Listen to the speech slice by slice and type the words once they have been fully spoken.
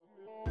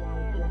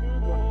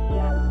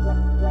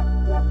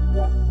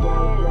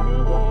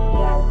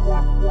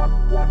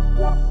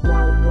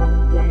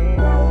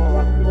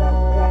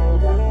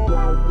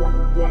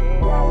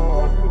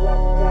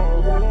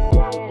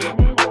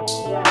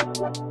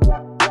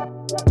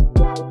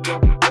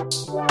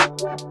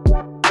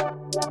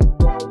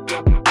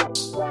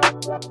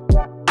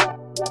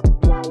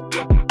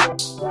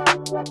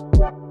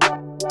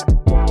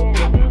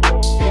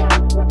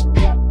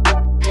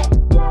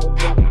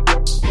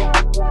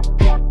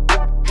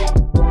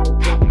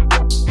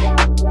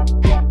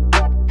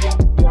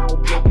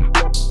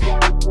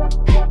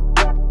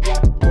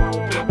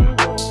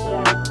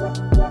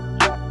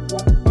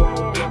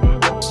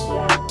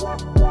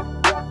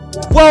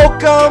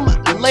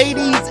Welcome,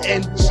 ladies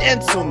and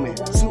gentlemen,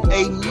 to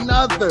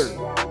another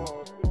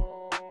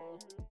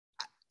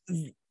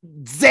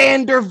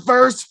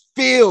Xanderverse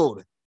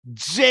filled,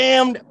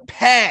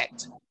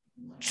 jam-packed,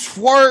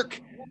 twerk.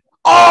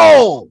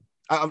 Oh,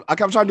 I'm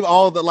trying to do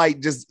all the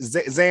like just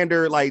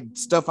Xander like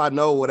stuff I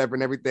know, whatever,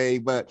 and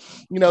everything. But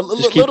you know,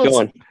 just keep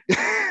going.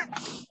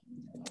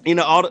 You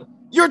know, all the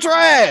you're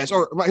trash.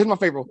 Or here's my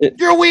favorite.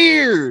 You're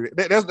weird.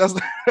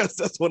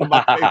 That's one of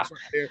my favorites right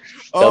there.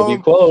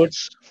 W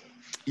quotes.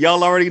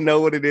 Y'all already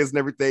know what it is and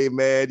everything,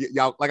 man.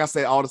 Y'all, like I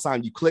said all the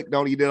time, you clicked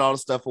on, you did all the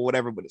stuff or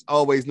whatever, but it's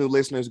always new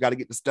listeners. Got to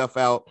get the stuff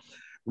out.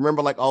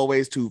 Remember, like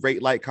always, to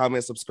rate, like,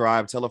 comment,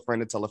 subscribe, tell a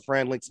friend and tell a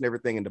friend. Links and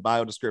everything in the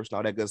bio description,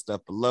 all that good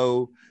stuff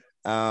below.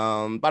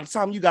 By the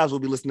time you guys will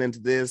be listening to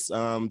this,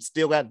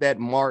 still got that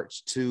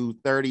March to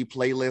 30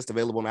 playlist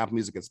available on Apple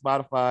Music and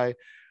Spotify.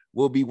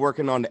 We'll be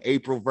working on the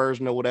April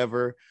version or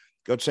whatever.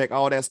 Go check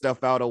all that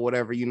stuff out or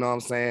whatever, you know what I'm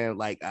saying?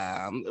 Like,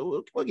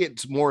 we'll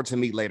get more to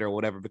me later or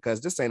whatever,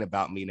 because this ain't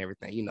about me and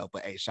everything, you know.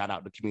 But hey, shout out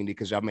to the community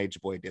because y'all made your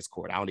boy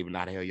Discord. I don't even know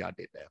how the hell y'all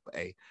did that, but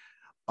hey,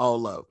 all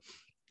love.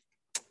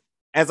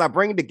 As I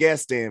bring the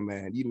guest in,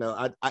 man, you know,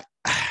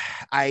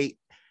 I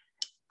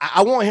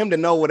want him to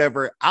know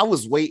whatever. I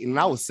was waiting,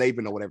 I was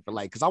saving or whatever,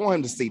 like, because I want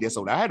him to see this.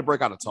 So I had to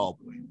break out a tall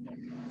boy.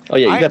 Oh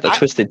yeah, you got the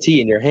twisted tea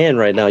in your hand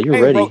right now. You're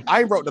ready.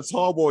 I wrote the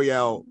tall boy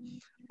out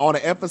on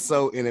an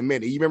episode in a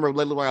minute. You remember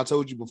literally when I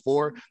told you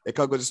before that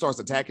Coco just starts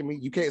attacking me?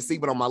 You can't see,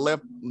 but on my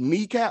left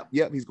kneecap,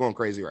 yep, he's going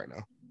crazy right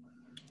now.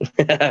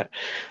 Yeah,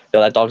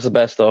 that dog's the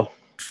best though.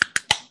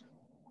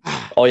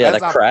 Oh yeah,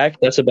 that crack,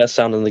 that's the best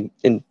sound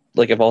in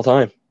of all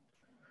time.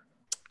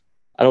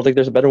 I don't think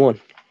there's a better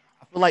one.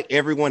 I feel like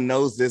everyone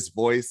knows this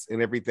voice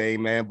and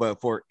everything, man.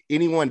 But for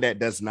anyone that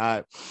does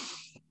not,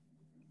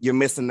 you're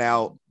missing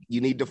out.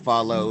 You need to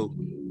follow.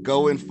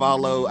 Go and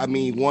follow. I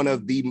mean, one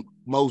of the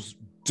most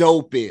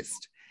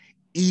dopest,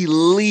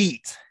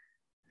 elite,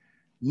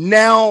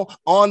 now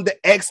on the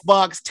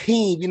Xbox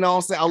team, you know what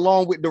I'm saying,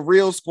 along with the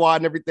real squad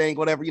and everything,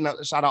 whatever, you know,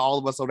 shout out all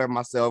of us over there,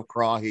 myself,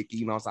 Crawl, Hickey,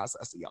 you know what I'm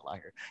saying, I see y'all out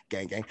here,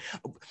 gang.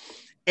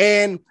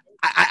 And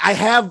I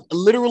have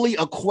literally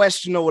a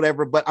question or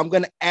whatever, but I'm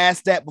going to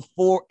ask that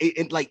before,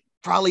 like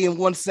probably in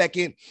 1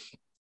 second.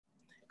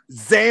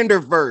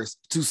 Xanderverse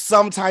to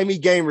Sometimey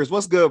Gamers.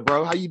 What's good,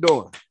 bro? How you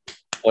doing?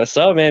 What's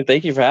up, man?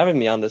 Thank you for having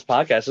me on this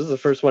podcast. This is the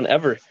first one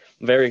ever.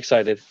 I'm very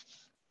excited.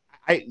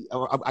 I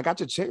got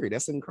your cherry.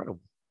 That's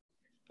incredible.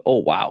 Oh,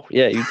 wow.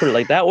 Yeah, you put it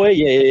like that way?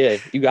 Yeah.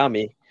 You got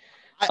me.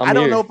 I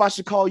don't know if I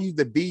should call you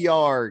the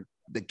BR,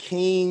 the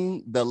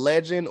king, the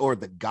legend, or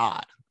the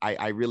god.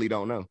 I really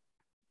don't know.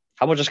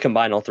 How about just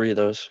combine all three of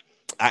those?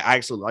 I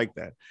actually like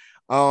that.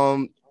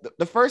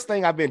 The first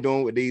thing I've been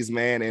doing with these,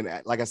 man, and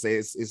like I said,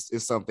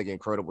 it's something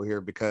incredible here,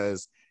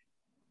 because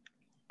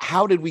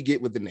how did we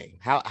get with the name?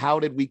 How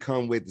did we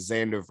come with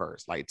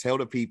Xanderverse? Like, tell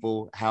the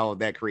people how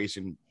that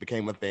creation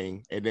became a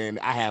thing. And then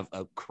I have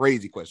a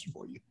crazy question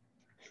for you.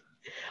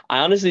 I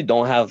honestly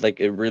don't have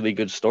like a really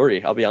good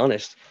story, I'll be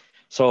honest.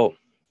 So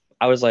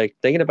I was like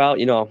thinking about,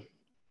 you know,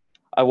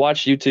 I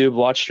watched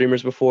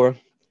streamers before,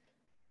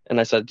 and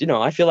I said, you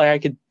know, I feel like I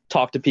could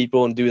talk to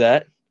people and do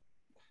that.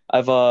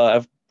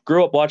 I've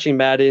grew up watching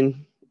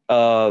Madden,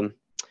 MLB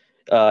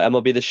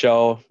The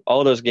Show,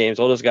 all those games,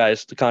 all those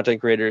guys, the content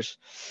creators.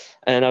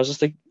 And I was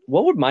just like,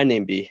 what would my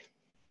name be?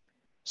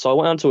 So I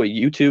went onto a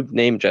YouTube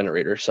name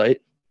generator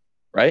site,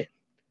 right?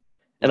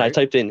 And I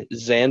typed in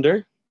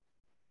Xander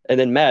and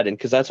then Madden,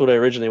 because that's what I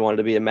originally wanted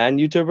to be, a Madden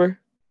YouTuber.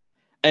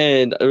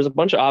 And there was a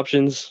bunch of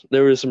options.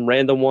 There was some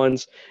random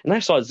ones. And I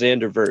saw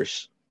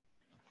Xanderverse.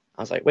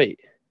 I was like, wait,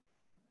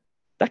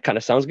 that kind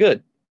of sounds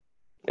good.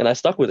 And I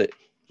stuck with it,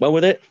 went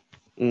with it.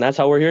 And that's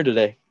how we're here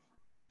today.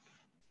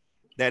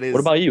 That is. What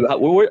about you?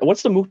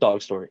 What's the Mook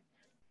Dog story?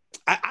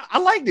 I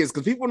like this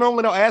because people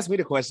normally don't ask me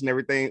the question and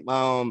everything.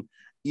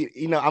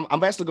 You know,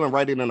 I'm actually going to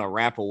write it in a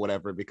rap or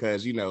whatever,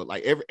 because, you know,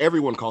 like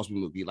everyone calls me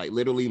Mookie. Like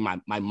literally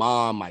my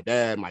mom, my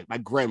dad, my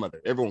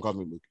grandmother, everyone calls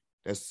me Mookie.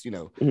 That's, you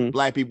know,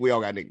 Black people, we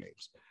all got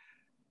nicknames.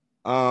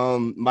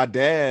 My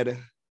dad,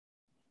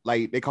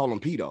 like, they call him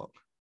P-Dog.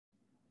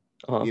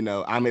 Uh-huh. You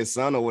know, I'm his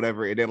son or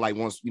whatever. And then, like,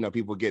 once, you know,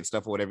 people get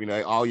stuff or whatever, you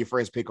know, all your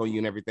friends pick on you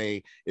and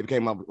everything, it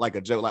became like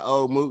a joke, like,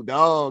 oh, Mook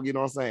Dog, you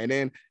know what I'm saying? And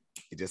then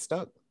it just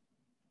stuck.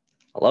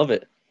 I love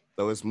it.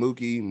 So it's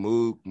Mookie,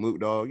 Mook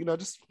Dog, you know,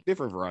 just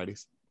different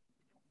varieties.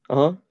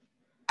 Uh-huh.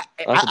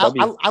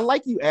 I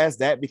like you asked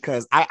that,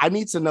 because I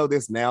need to know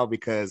this now,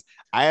 because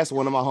I asked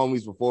one of my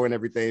homies before and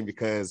everything,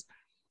 because,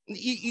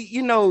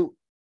 you know,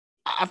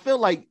 I feel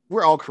like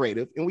we're all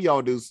creative and we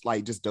all do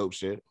like just dope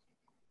shit.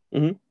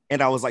 Mm-hmm.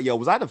 And I was like, yo,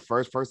 was I the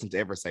first person to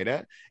ever say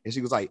that? And she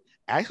was like,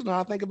 actually,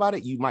 now I think about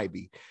it, you might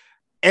be.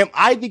 Am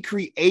I the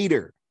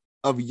creator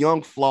of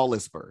Young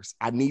Flawless verse?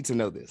 I need to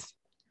know this.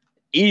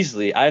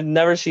 Easily. I've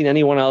never seen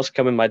anyone else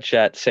come in my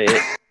chat say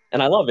it.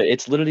 And I love it.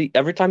 It's literally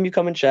every time you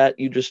come in chat,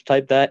 you just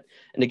type that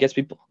and it gets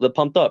people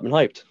pumped up and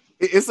hyped.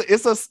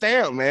 It's a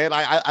stamp, man.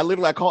 I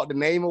literally I caught the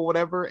name or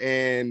whatever.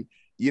 And,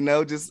 you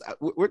know, just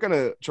we're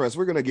going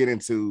to get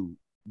into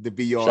the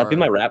VR. Should that be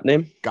my rap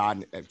name?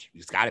 God,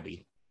 it's got to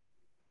be.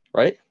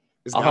 Right?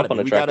 It's I'll gotta hop on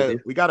be. a track with you.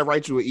 We got to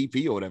write you an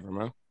EP or whatever,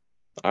 man.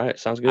 All right.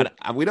 Sounds good.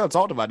 We done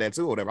talked about that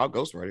too or whatever. I'll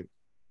ghostwrite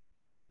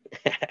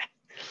it.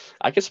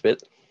 I can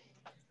spit.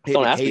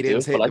 Don't ask me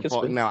to, but I can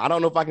spit. Now, I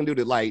don't know if I can do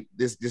the like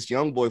this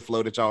young boy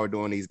flow that y'all are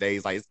doing these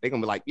days. Like they're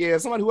gonna be like, yeah,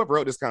 somebody whoever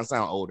wrote this kind of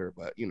sound older,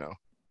 but you know.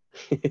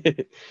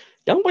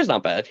 Young boy's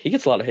not bad. He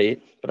gets a lot of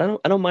hate, but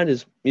I don't mind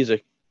his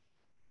music.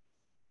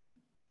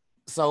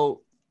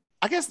 So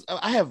I guess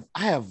I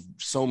have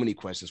so many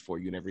questions for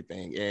you and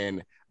everything.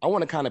 And I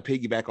want to kind of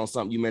piggyback on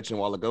something you mentioned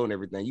a while ago and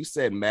everything. You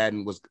said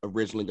Madden was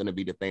originally going to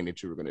be the thing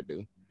that you were going to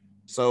do.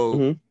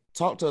 So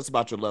talk to us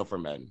about your love for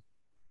Madden.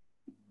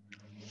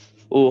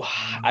 Oh,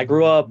 I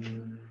grew up.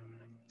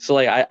 So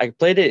like I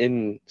played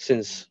it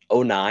since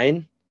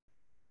 2009,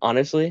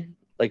 honestly.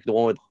 Like the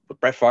one with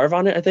Brett Favre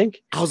on it, I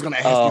think. I was gonna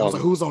ask you, I was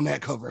like, who's on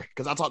that cover?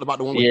 Because I talked about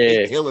the one with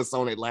Nick Hillis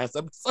on it last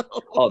episode.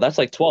 Oh, that's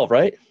like 12,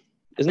 right?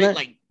 Isn't that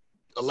like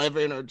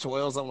 11 or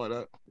 12, something like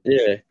that?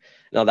 Yeah.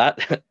 No,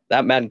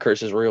 that Madden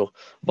curse is real.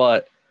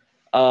 But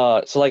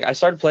so like I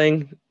started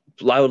playing.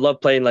 I would love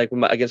playing like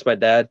against my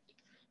dad.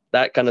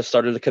 That kind of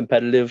started the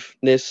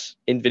competitiveness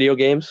in video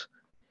games.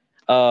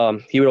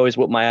 He would always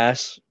whip my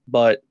ass,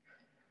 but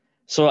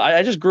so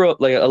I just grew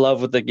up like I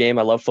love with the game.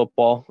 I love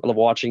football. I love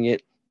watching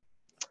it,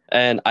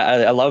 and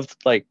I loved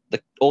like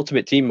the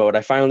Ultimate Team mode.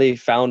 I finally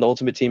found the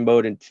Ultimate Team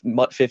mode in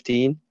MUT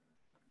 15,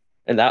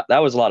 and that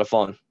was a lot of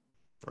fun.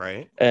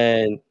 Right.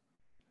 And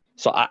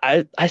so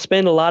I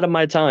spend a lot of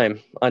my time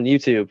on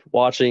YouTube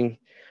watching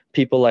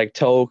people like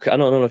Toke. I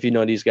don't know if you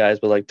know these guys,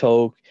 but like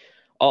Toke,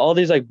 all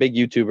these like big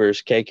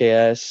YouTubers,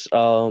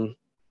 KKS,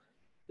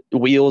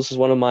 Wheels is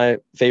one of my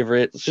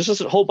favorites. It's just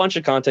a whole bunch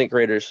of content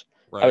creators.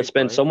 Right, I would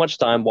spend so much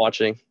time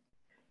watching,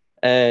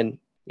 and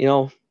you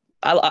know,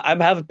 I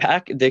have a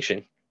pack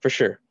addiction for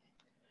sure.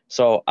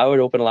 So I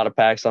would open a lot of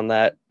packs on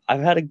that.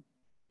 I've had a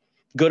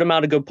good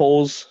amount of good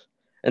polls,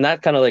 and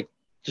that kind of like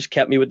just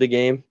kept me with the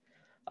game.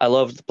 I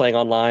loved playing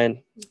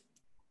online.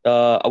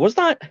 I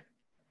wasn't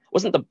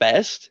the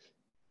best,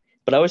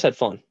 but I always had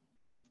fun.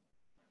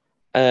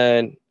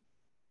 And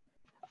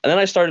then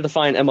I started to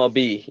find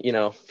MLB, you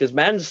know, because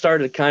Madden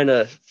started to kind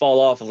of fall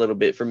off a little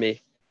bit for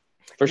me,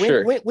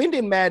 sure. When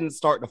did Madden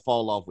start to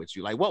fall off with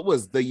you? Like, what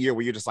was the year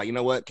where you're just like, you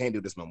know what, can't do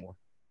this no more?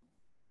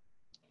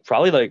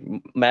 Probably like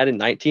Madden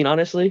 19,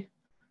 honestly.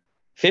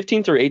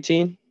 15 through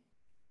 18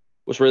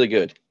 was really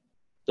good.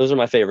 Those are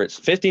my favorites.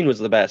 15 was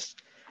the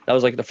best. That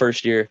was like the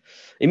first year.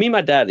 And me and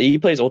my dad, he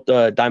plays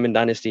Diamond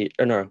Dynasty,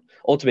 or no,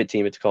 Ultimate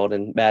Team it's called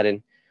in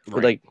Madden. Right.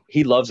 But like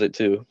he loves it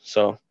too.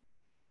 So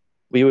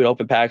we would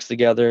open packs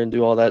together and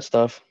do all that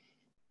stuff.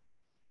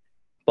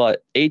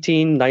 But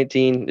 18,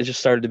 19, it just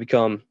started to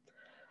become,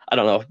 I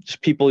don't know,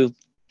 just people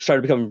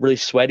started becoming really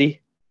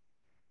sweaty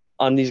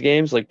on these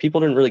games. Like people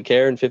didn't really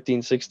care in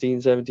 15,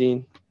 16,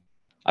 17.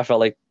 I felt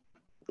like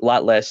a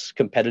lot less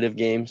competitive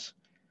games.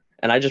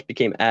 And I just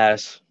became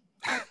ass.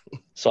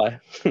 So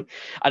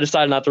I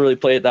decided not to really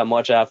play it that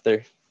much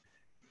after.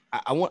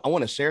 I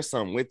want to share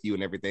something with you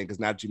and everything, because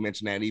now that you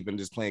mentioned that, even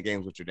just playing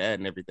games with your dad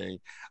and everything.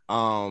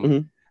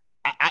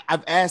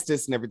 I've asked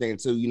this and everything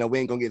too. You know, we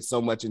ain't gonna get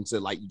so much into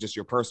like just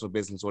your personal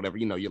business or whatever.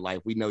 You know, your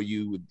life. We know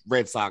you,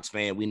 Red Sox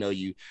fan. We know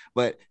you,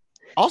 but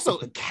also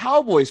a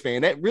Cowboys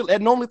fan.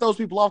 That normally throws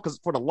people off, because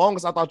for the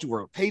longest I thought you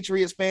were a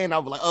Patriots fan. I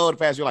was like, oh, the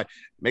fast. You're like,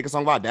 make a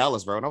song about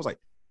Dallas, bro. And I was like,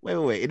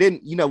 wait. It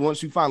didn't. You know,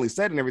 once you finally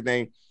said it and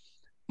everything,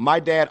 my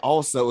dad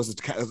also is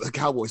a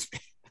Cowboys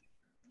fan.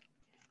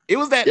 It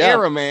was that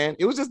era, man.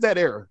 It was just that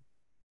era.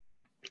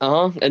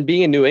 And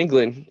being in New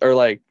England or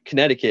like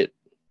Connecticut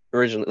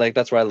originally, like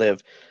that's where I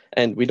live.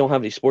 And we don't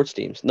have any sports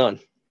teams, none.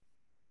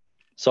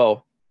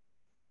 So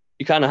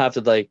you kind of have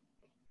to like,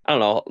 I don't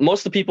know. Most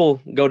of the people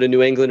go to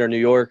New England or New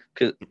York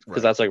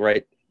because that's like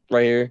right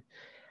here.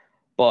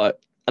 But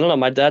I don't know.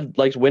 My dad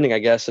likes winning, I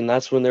guess, and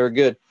that's when they were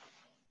good.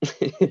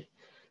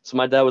 So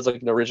my dad was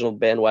like an original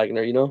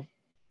bandwagoner, you know.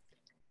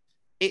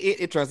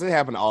 It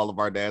happened to all of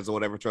our dads or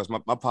whatever. Trust my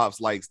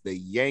pops likes the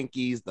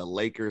Yankees, the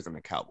Lakers, and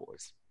the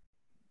Cowboys.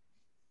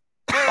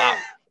 Wow.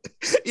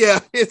 Yeah,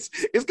 it's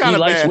kind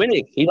of bad.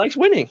 He likes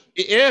winning.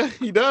 Yeah,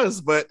 he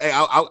does. But hey,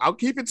 I'll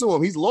keep it to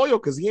him. He's loyal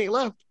because he ain't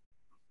left.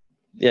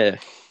 Yeah,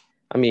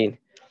 I mean,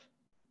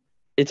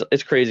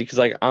 it's crazy because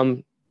like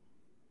I'm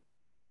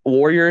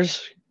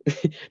Warriors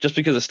just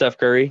because of Steph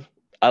Curry.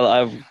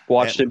 I've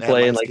watched him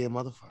play and like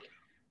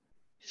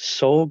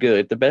so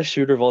good, the best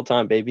shooter of all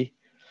time, baby.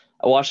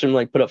 I watched him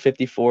like put up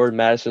 54 in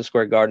Madison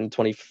Square Garden,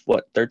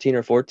 13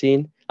 or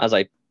 14. I was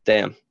like,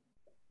 damn,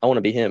 I want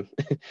to be him.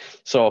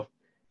 So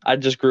I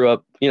just grew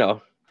up, you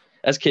know,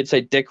 as kids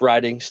say, dick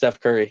riding Steph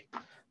Curry.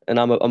 and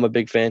I'm a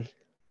big fan.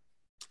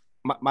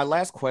 My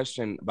last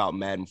question about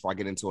Madden before I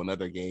get into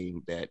another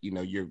game that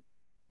you're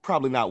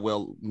probably not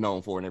well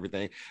known for and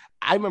everything.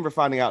 I remember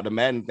finding out the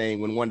Madden thing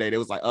when one day they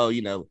was like, oh,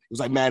 it was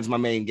like Madden's my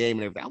main game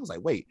and everything. I was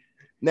like, wait,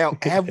 now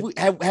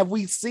have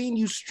we seen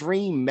you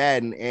stream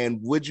Madden, and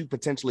would you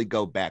potentially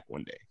go back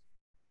one day?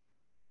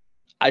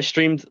 I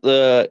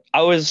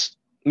was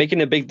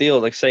making a big deal,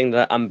 like saying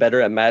that I'm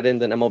better at Madden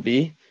than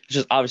MLB, which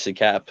is obviously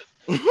cap.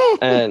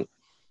 And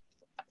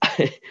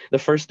the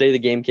first day the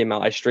game came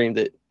out, I streamed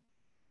it,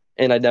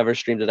 and I never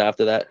streamed it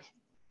after that.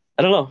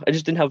 I don't know. I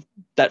just didn't have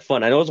that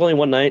fun. I know it was only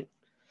one night,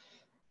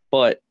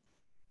 but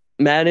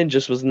Madden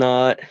just was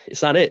not.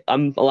 It's not it.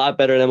 I'm a lot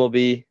better at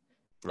MLB,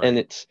 right. And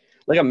it's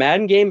like a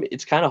Madden game.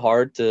 It's kind of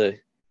hard to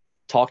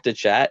talk to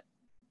chat,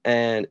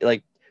 and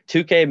like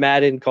 2K,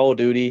 Madden, Call of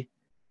Duty,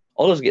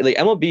 all those games. Like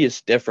MLB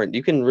is different.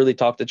 You can really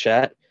talk to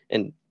chat,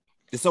 and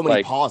there's so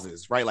many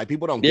pauses, right? Like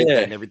people don't get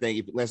that and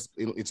everything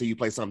until you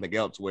play something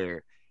else.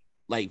 Where,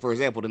 like for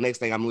example, the next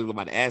thing I'm literally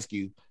about to ask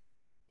you,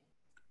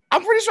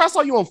 I'm pretty sure I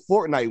saw you on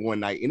Fortnite one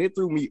night, and it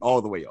threw me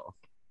all the way off.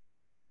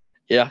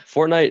 Yeah,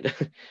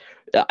 Fortnite.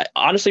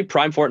 Honestly,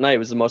 Prime Fortnite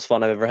was the most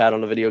fun I've ever had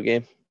on a video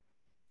game.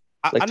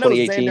 Like I know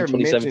Xander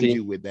mentioned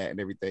you with that and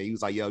everything. He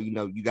was like, yo,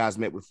 you guys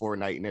met with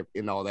Fortnite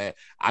and all that.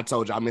 I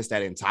told you I missed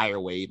that entire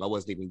wave. I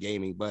wasn't even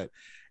gaming. But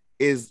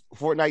is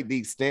Fortnite the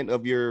extent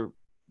of your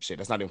shit?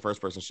 That's not in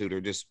first-person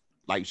shooter, just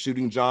like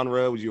shooting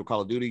genre. Was you a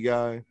Call of Duty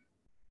guy?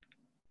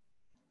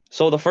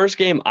 So the first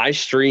game I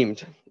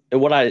streamed,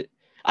 and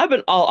I've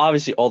been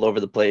obviously all over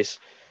the place.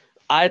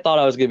 I thought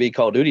I was gonna be a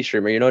Call of Duty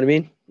streamer. You know what I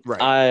mean?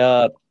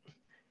 Right.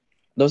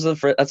 That's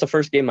the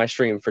first game I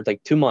streamed for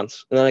like 2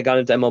 months, and then I got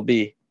into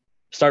MLB,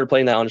 started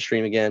playing that on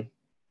stream again,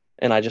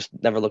 and I just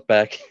never looked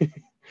back.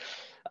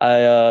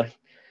 I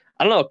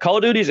don't know. Call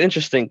of Duty is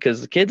interesting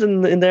because the kids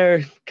in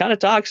there kind of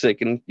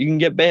toxic, and you can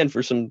get banned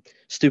for some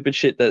stupid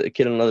shit that a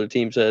kid on another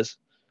team says.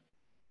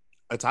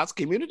 A toxic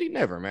community?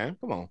 Never, man.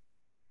 Come on.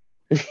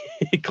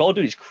 Call of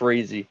Duty's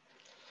crazy.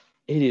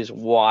 It is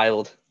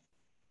wild.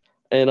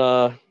 And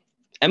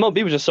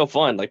MLB was just so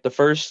fun. Like the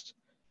first,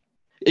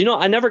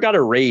 I never got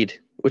a raid,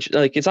 which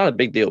like it's not a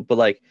big deal, but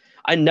like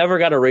I never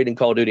got a raid in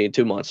Call of Duty in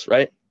 2 months,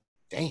 right?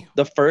 Damn.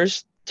 The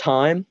first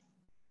time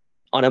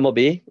on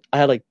MLB, I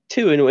had like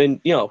 2,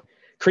 and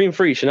Kareem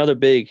Freesh, another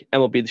big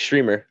MLB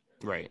streamer,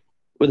 right,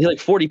 with like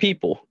 40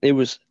 people. It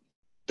was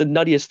the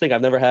nuttiest thing.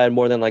 I've never had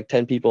more than like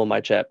 10 people in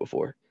my chat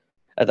before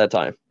at that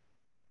time,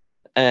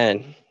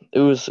 and it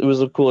was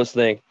the coolest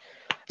thing.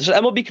 The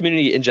MLB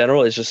community in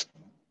general is just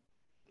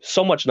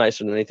so much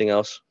nicer than anything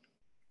else.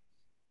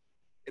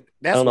 I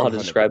don't know how to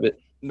describe it.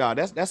 No,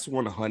 that's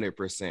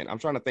 100%. I'm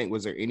trying to think.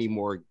 Was there any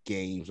more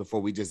games before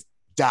we just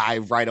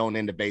dive right on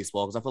into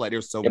baseball? Because I feel like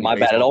there's so many. My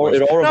bad. It all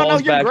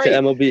revolves back to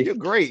MLB. You're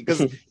great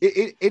because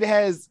it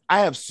has. I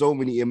have so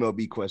many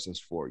MLB questions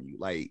for you.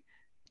 Like,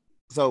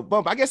 so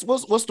Bump. I guess we'll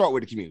start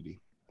with the community.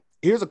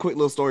 Here's a quick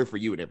little story for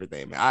you and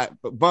everything, man.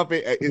 Bump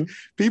it.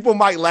 People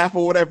might laugh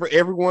or whatever.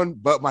 Everyone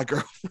but my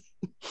girlfriend.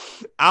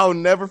 I'll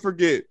never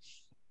forget.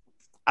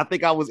 I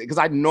think I was because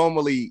I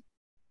normally.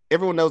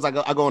 Everyone knows I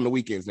go on the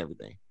weekends and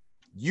everything.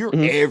 You're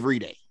every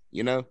day,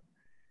 and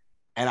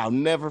I'll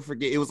never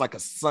forget. It was like a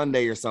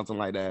Sunday or something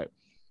like that,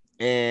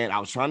 and I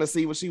was trying to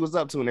see what she was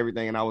up to and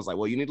everything, and I was like,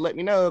 "Well, you need to let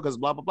me know because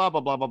blah blah blah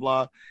blah blah blah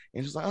blah."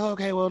 And she's like, "Oh,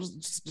 okay, well,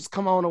 just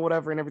come on or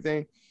whatever and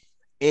everything."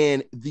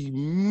 And the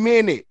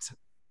minute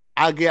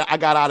I got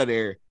out of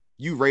there,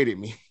 you rated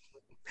me,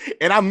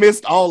 and I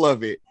missed all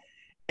of it.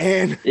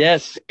 And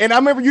yes, and I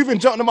remember you even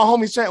jumped into my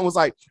homie's chat and was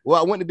like,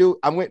 "Well, I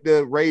went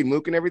to raid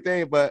Mook and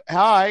everything, but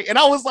hi." And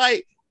I was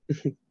like,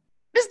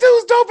 "This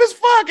dude's dope as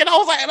fuck." And I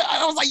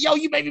was like, "Yo,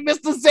 you made me miss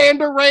the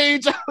Xander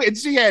rage." And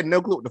she had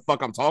no clue what the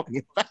fuck I'm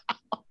talking about.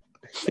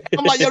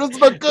 I'm like, "Yo, this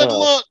is a good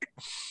look."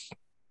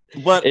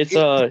 But it's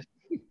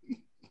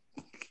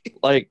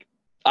like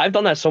I've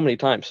done that so many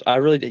times.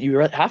 You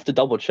have to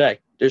double check.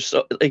 There's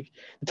so like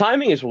the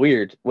timing is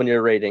weird when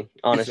you're raiding.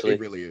 Honestly, it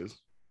really is.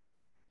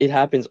 It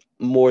happens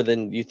more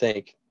than you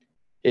think.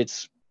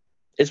 It's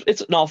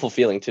an awful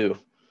feeling too.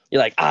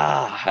 You're like,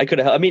 I could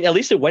have. I mean, at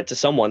least it went to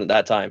someone at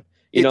that time.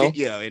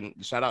 Yeah, and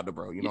shout out to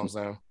bro. You know what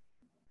I'm saying?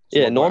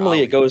 Yeah, normally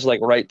it goes like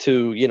right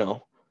to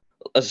the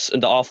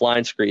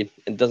offline screen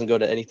and doesn't go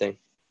to anything.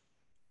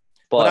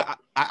 But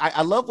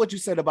I love what you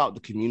said about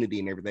the community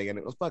and everything, and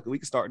it was fuck. We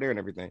can start there and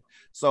everything.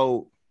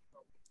 So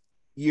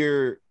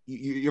you're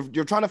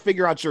trying to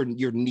figure out your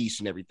niche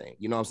and everything.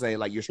 You know what I'm saying?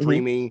 Like you're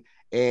streaming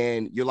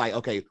and you're like,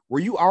 okay, were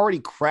you already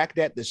cracked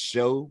at the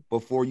show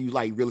before you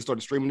like really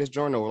started streaming this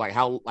journey, or like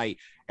how like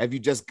have you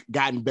just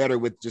gotten better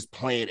with just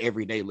playing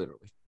every day,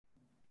 literally?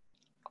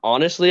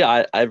 Honestly,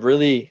 I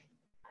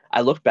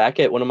look back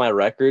at one of my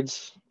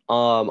records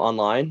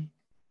online,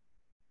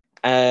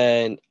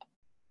 and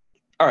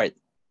all right,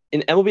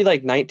 in MLB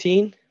like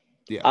 19,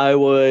 I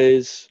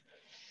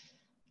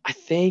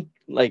think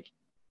like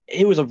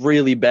it was a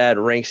really bad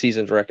ranked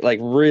seasons record, like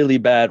really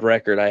bad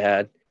record I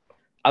had.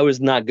 I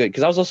was not good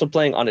because I was also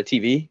playing on a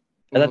TV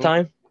at that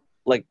time,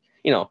 like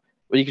where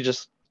you could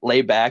just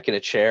lay back in a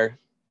chair.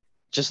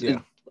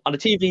 on a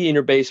TV in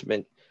your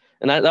basement,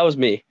 and that was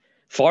me,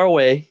 far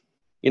away.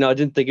 I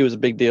didn't think it was a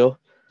big deal,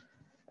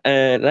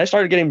 and I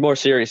started getting more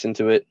serious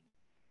into it.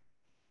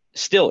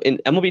 Still in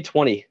MLB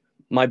 20,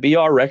 my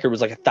BR record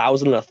was like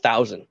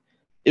 1,000.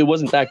 It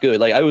wasn't that good.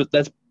 Like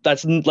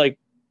that's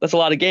a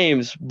lot of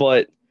games,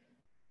 but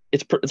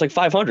it's like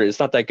 500. It's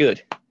not that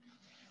good.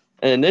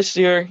 And this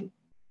year,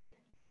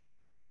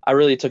 I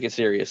really took it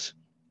serious,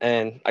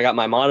 and I got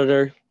my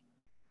monitor,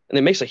 and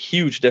it makes a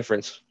huge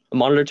difference. A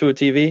monitor to a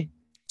TV.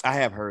 I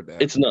have heard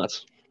that. It's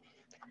nuts.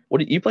 What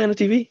do you play on the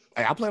TV?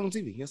 I play on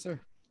TV. Yes, sir.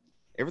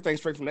 Everything's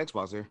straight from the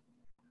Xbox here.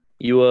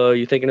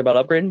 You thinking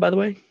about upgrading, by the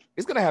way?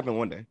 It's gonna happen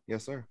one day.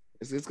 Yes, sir.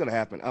 It's gonna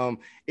happen.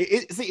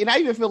 See, and I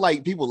even feel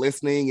like people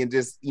listening and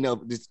just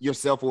just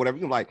yourself or whatever,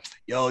 you're like,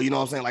 yo, you know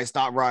what I'm saying? Like,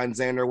 stop riding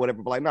Xander or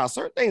whatever. But like, nah,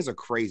 certain things are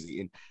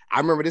crazy. And I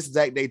remember this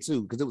exact day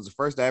too, because it was the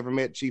first I ever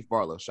met Chief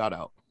Barlow. Shout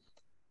out.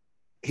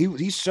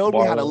 He showed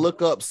me how to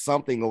look up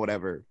something or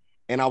whatever.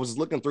 And I was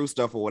looking through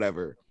stuff or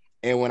whatever.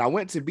 And when I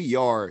went to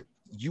BR,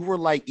 you were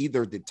like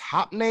either the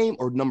top name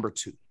or number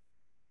 2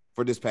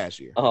 for this past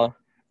year.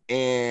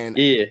 And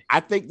yeah,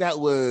 I think that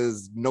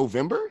was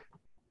November.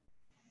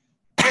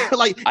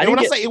 Like, when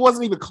I say it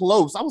wasn't even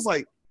close, I was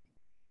like,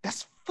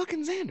 that's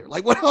fucking Xander.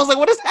 Like, what? I was like,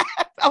 what is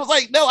that? I was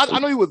like, no, I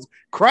know he was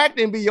cracked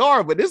in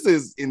BR, but this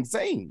is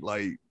insane.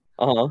 Like,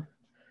 a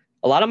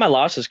lot of my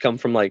losses come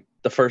from like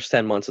the first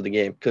 10 months of the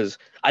game, because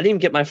I didn't even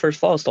get my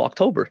first loss till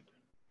October.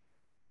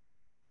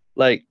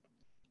 Like,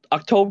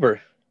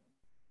 October.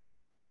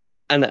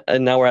 And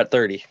now we're at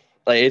 30.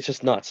 Like, it's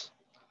just nuts.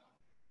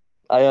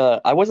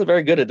 I wasn't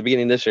very good at the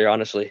beginning of this year,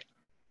 honestly.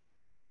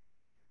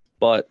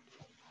 But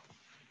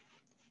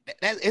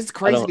it's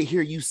crazy to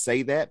hear you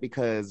say that,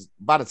 because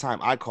by the time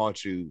I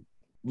caught you,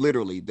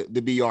 literally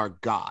the BR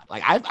god.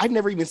 Like, I've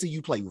never even seen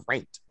you play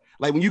ranked.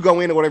 Like, when you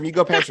go in or whatever, you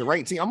go past your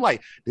ranked team, I'm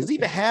like, does he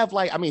even have,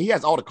 like, I mean, he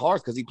has all the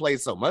cards because he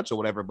plays so much or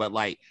whatever, but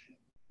like,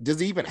 does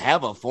he even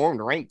have a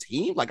formed ranked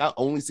team? Like, I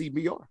only see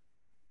BR.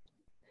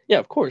 Yeah,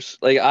 of course.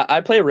 Like,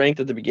 I play ranked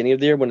at the beginning of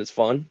the year when it's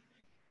fun.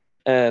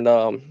 And,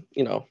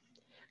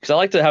 because I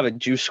like to have a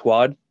juice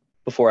squad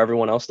before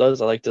everyone else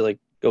does. I like to, like,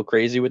 go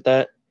crazy with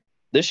that.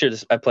 This year,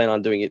 I plan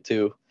on doing it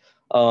too.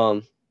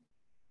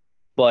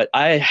 But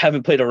I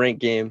haven't played a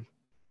ranked game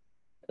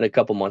in a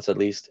couple months at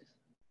least.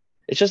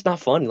 It's just not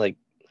fun. Like,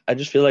 I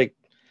just feel like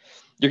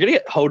you're going to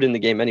get hoed in the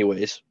game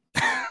anyways.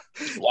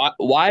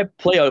 Why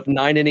play a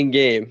 9-inning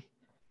game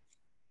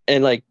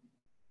and, like,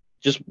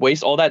 just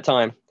waste all that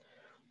time?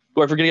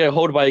 Or if you're going to get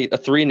hoed by a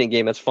 3-inning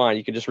game, that's fine.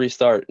 You can just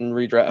restart and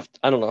redraft.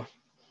 I don't know.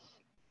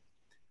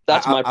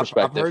 That's my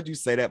perspective. I've heard you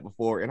say that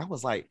before, and I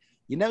was like,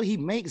 he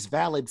makes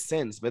valid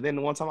sense. But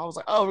then one time I was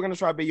like, oh, we're going to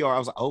try BR. I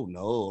was like, oh,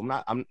 no, I'm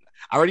not. I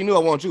already knew I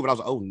wanted you, but I was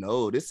like, oh,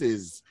 no, this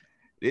is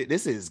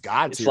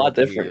God. It's a lot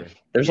different.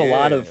 There's a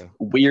lot of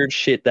weird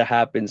shit that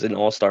happens in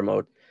All-Star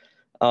mode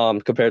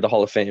compared to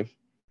Hall of Fame.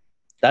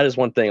 That is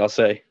one thing I'll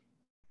say.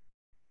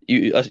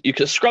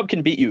 Scrub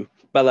can beat you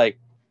by like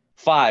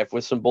 5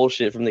 with some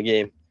bullshit from the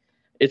game.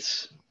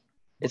 It's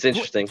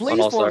interesting.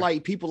 Please, for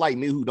like people like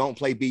me who don't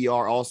play BR,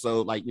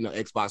 also like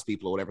Xbox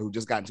people or whatever who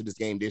just got into this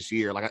game this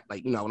year. Like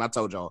when I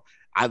told y'all,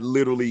 I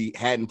literally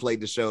hadn't played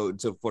the show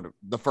until for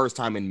the first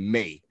time in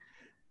May.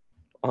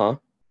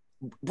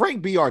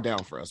 Break BR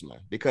down for us, man,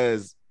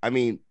 because I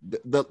mean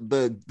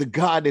the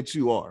god that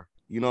you are.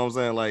 You know what I'm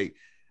saying? Like,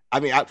 I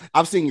mean,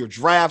 I've seen your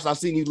drafts. I've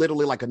seen you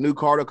literally like a new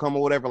card will come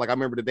or whatever. Like, I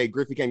remember the day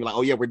Griffey came, you're like,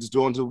 oh yeah, we're just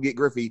doing until we get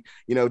Griffey,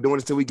 doing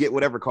this till we get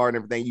whatever card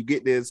and everything. You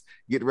get this,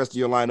 get the rest of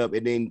your lineup,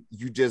 and then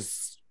you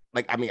just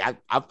like, I mean,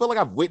 I feel like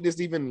I've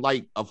witnessed even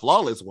like a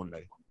flawless one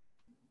day,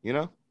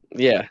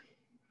 Yeah.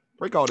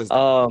 Break all this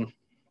down.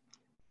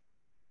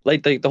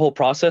 Like the whole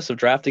process of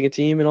drafting a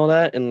team and all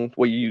that, and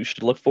what you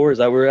should look for. Is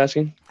that what we're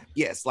asking?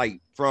 Yes, like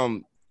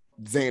from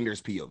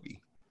Xander's POV.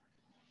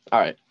 All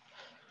right.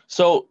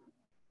 So,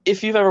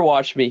 if you've ever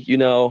watched me,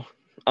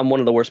 I'm one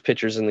of the worst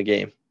pitchers in the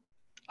game.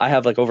 I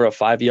have like over a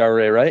 5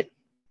 ERA, right?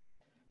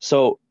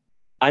 So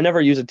I never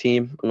use a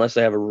team unless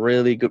they have a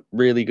really good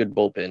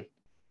bullpen.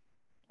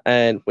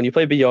 And when you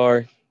play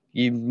BR,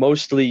 you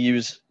mostly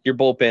use your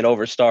bullpen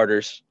over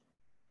starters.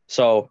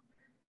 So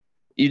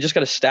you just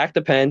got to stack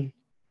the pen.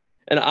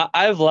 And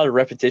I have a lot of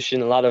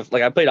repetition, I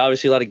played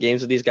obviously a lot of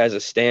games with these guys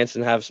at Stance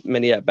and have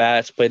many at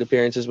bats, played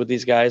appearances with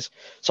these guys.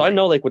 So I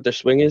know like what their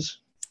swing is.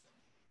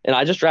 And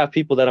I just draft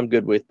people that I'm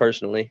good with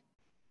personally.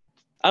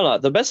 I don't know.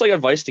 The best like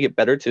advice to get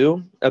better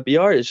too at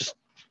BR is just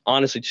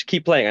honestly just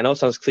keep playing. I know it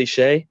sounds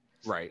cliche,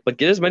 right? But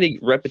get as many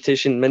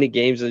many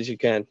games as you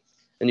can,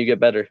 and you get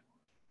better,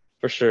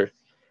 for sure.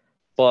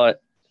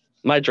 But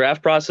my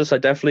draft process, I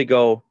definitely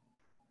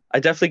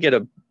get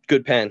a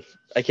good pen.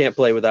 I can't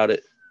play without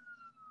it.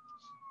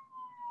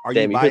 Are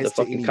you biased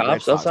to any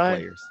Red Sox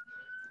players?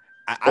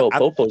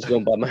 Popo's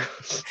going by my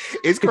house.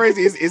 It's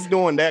crazy. It's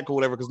doing that cool,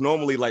 whatever. Because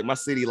normally, like my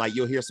city, like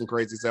you'll hear some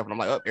crazy stuff, and I'm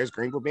like, oh, there's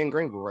Greenville being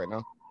Greenville right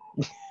now.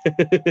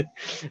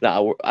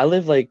 Nah, I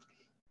live like,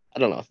 I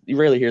don't know. You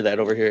rarely hear that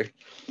over here.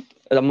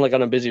 And I'm like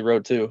on a busy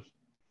road too.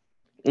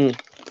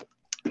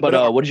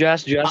 But what did you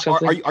ask? Did you ask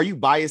something? Are you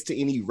biased to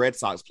any Red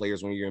Sox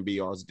players when you're in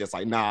BR? Or is it just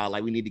like, nah,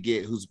 like we need to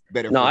get who's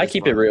better? No, for I this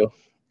keep run? it real.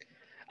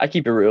 I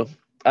keep it real.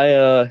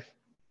 I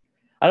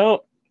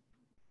don't.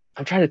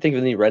 I'm trying to think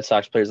of any Red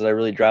Sox players that I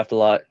really draft a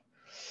lot.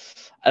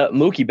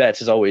 Mookie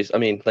Betts is always. I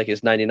mean, like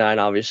his 99,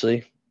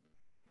 obviously.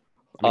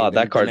 I mean,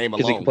 That the card name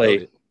because he alone, can play.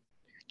 goated.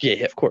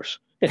 Yeah, of course.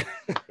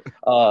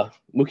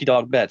 Mookie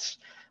Dog Betts.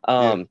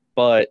 Yeah.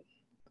 But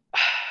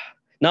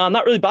no, I'm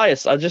not really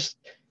biased.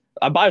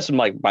 I bias some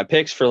like my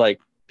picks for like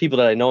people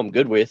that I know I'm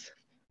good with,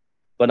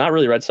 but not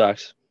really Red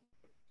Sox.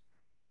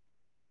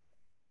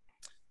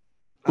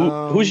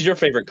 Who's your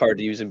favorite card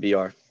to use in BR?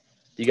 Do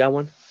you got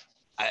one?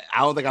 I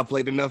don't think I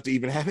played enough to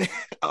even have it.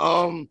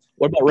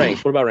 What about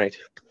ranked? What about ranked?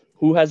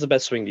 Who has the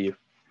best swing to you?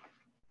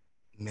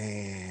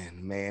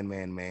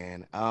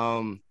 Man.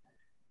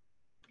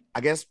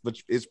 I guess, but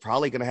it's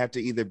probably gonna have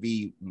to either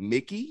be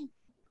Mickey,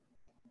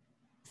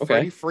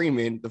 Freddie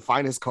Freeman, the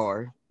finest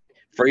card.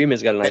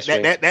 Freeman's got a nice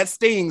swing. That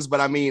stings,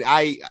 but I mean,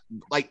 I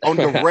like on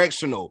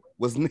directional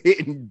was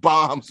hitting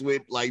bombs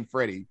with like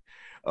Freddie.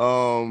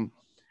 I'll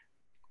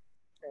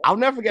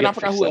never forget. I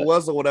forgot who it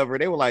was or whatever.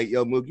 They were like,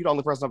 "Yo, Mook, you're the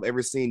only person I've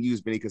ever seen use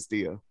Vinny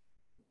Castillo."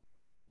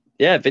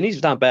 Yeah,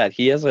 Vinny's not bad.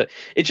 He has a.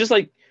 It's just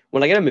like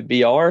when I get him at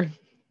BR,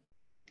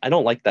 I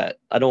don't like that.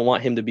 I don't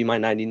want him to be my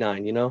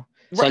 99. You know,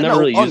 so I never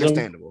really use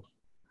him.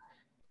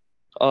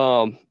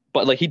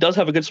 But like he does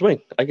have a good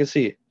swing. I can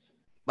see it.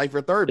 Like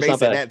for third base at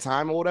that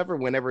time or whatever.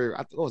 Whenever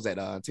what was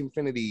that? Team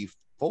Infinity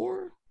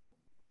 4.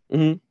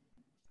 Mm-hmm.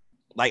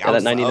 Like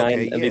that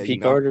 99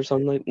 MVP card or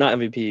something like not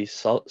MVP.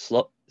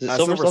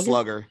 Silver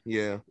Slugger.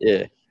 Yeah.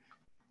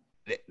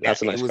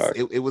 That's a nice card.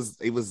 It was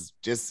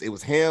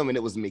him and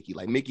it was Mickey.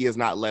 Like Mickey has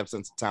not left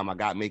since the time I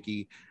got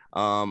Mickey.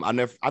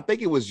 I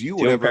think it was you.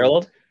 Whatever.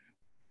 Paralleled?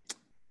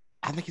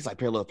 I think he's like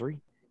parallel 3.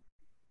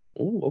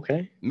 Oh,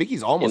 okay.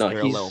 Mickey's almost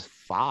parallel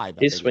 5.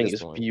 His swing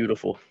is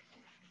beautiful.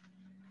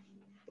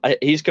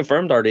 He's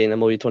confirmed already in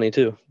MLB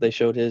 22. They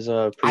showed his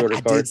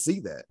pre-order card. I did see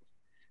that.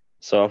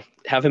 So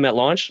have him at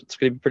launch. It's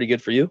gonna be pretty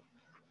good for you.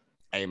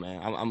 Hey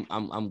man,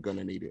 I'm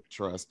gonna need it.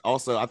 Trust.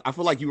 Also, I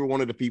feel like you were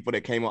one of the people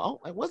that came on.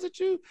 Oh, was it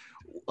you?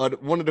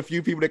 One of the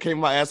few people that came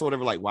on my ass or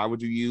whatever. Like, why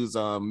would you use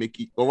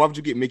Mickey, or why would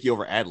you get Mickey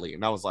over Adley?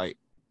 And I was like,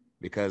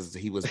 because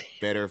he was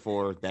better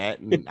for that,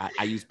 and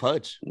I use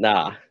Pudge.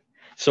 Nah,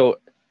 so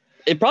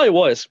it probably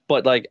was,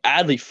 but like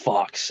Adley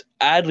Fox.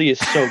 Adley is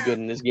so good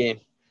in this game.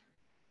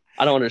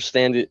 I don't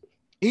understand it.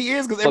 He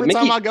is, because every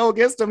time I go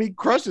against him, he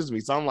crushes me.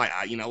 So I'm like,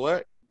 you know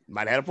what?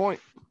 Might have had a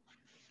point.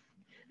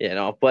 Yeah,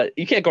 no, but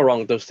you can't go wrong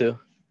with those two.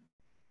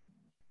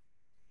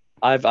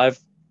 I've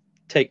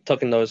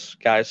taken those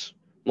guys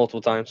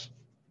multiple times.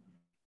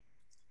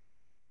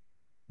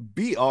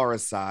 BR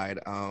aside,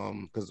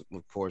 because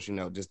of course,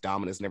 just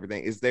dominance and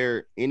everything. Is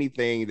there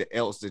anything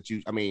else that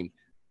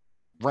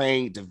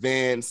ranked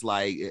events?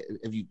 Like,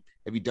 have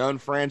you done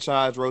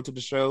franchise Road to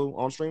the Show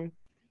on stream?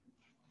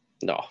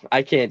 No,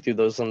 I can't do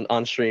those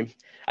on stream.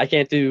 I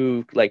can't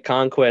do like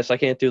conquest. I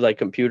can't do like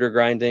computer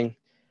grinding.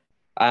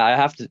 I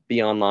have to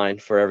be online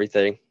for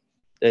everything.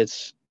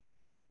 It's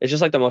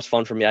just like the most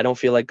fun for me. I don't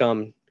feel like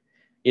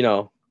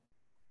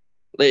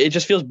it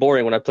just feels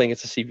boring when I play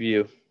against the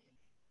CPU.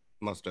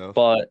 Must have.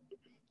 But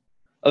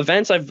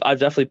events I've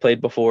definitely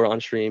played before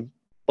on stream,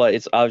 but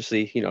it's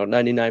obviously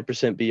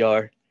 99%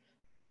 BR.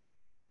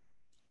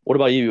 What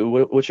about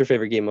you? What's your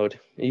favorite game mode?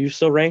 Are you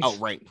still ranked? Oh,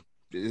 ranked.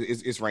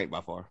 It's ranked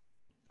by far.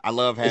 I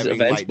love having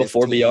events like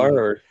before BR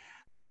or.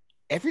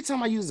 Every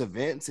time I use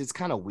events, it's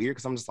kind of weird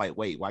because I'm just like,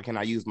 wait, why can't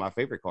I use my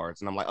favorite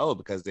cards? And I'm like, oh,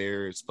 because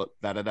there's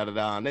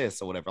on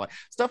this or whatever. Like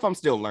stuff I'm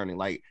still learning.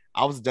 Like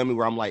I was a dummy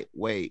where I'm like,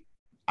 wait,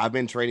 I've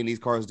been trading these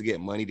cards to get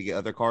money to get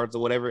other cards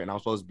or whatever, and I'm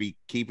supposed to be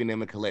keeping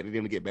them and collecting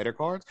them to get better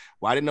cards.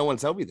 Why didn't no one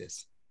tell me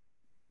this?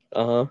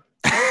 Yeah,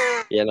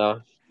 no.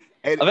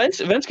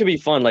 Events can be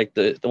fun, like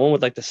the one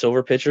with like the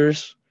silver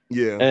pitchers.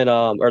 Yeah. And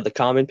or the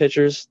common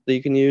pitchers that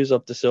you can use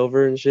up to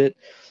silver and shit.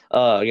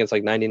 Against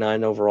like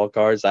 99 overall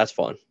cards. That's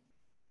fun.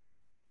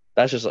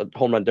 That's just a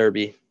home run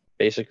derby,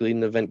 basically, in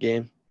the event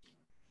game.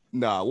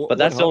 No, but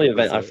that's the only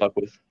event I fuck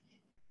with.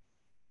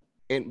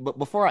 But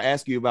before I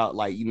ask you about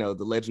like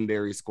the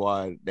legendary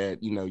squad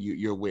that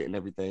you're with and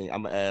everything,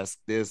 I'm gonna ask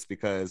this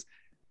because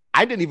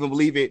I didn't even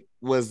believe it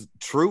was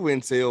true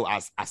until I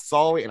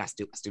saw it, and I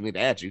still need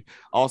to ask you.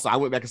 Also, I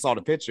went back and saw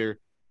the picture.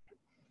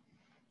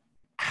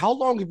 How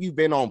long have you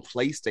been on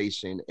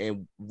PlayStation,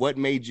 and what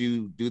made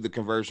you do the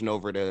conversion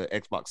over to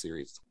Xbox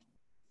Series?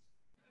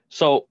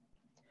 So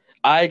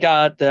I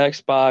got the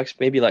Xbox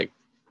maybe like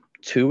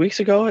 2 weeks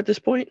ago at this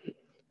point.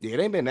 Yeah, it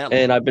ain't been that long.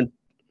 And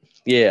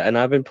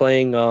I've been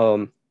playing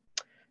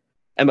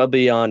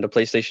MLB on the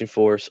PlayStation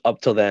 4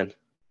 up till then.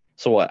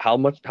 So what? How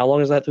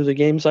long is that through the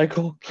game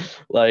cycle?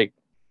 Like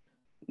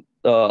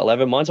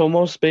 11 months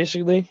almost,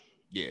 basically.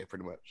 Yeah,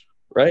 pretty much.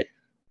 Right?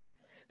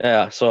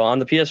 Yeah, so on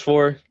the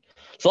PS4,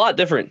 it's a lot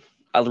different.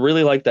 I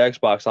really like the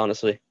Xbox,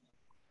 honestly.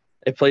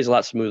 It plays a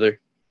lot smoother.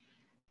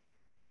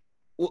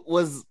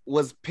 Was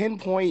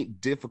Pinpoint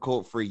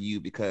difficult for you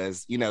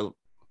because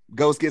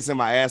Ghost gets in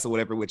my ass or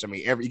whatever, which I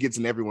mean, he gets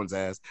in everyone's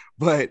ass.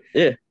 But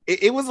Yeah.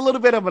 it was a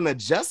little bit of an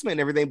adjustment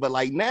and everything. But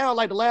like now,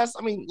 like last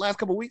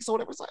couple of weeks or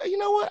whatever, it's like, you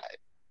know what?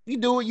 You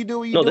do it, you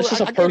do it, you No, do this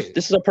it. is It.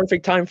 this is a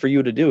perfect time for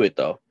you to do it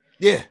though.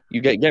 Yeah.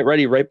 You get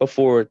ready right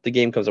before the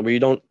game comes up where you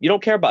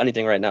don't care about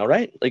anything right now,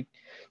 right? Like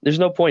there's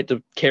no point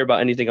to care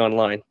about anything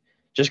online.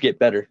 Just get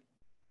better.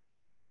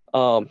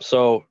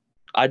 So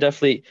I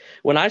definitely,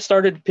 when I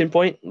started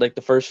Pinpoint, like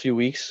the first few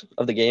weeks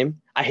of the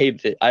game, I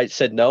hated it. I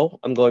said no,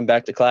 I'm going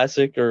back to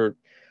Classic, or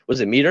was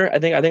it Meter? I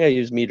think I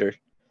used Meter,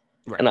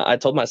 Right. and I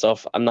told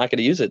myself I'm not going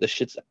to use it. This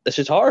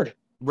shit's hard.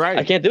 Right.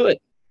 I can't do it.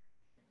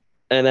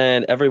 And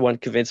then everyone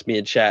convinced me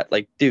in chat,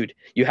 like, dude,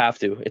 you have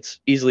to. It's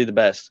easily the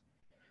best.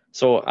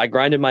 So I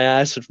grinded my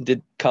ass,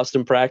 did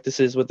custom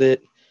practices with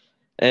it,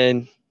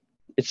 and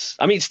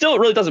still it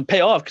really doesn't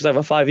pay off because I have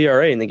a 5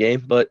 ERA in the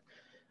game, but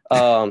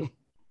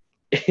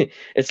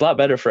it's a lot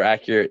better for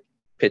accurate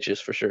pitches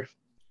for sure.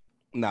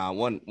 Nah,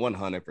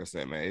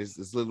 100%, man.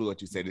 It's literally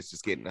what you said. It's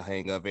just getting the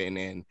hang of it, and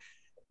then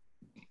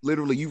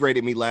literally you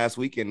rated me last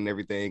weekend and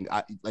everything.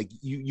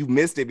 You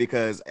missed it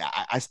because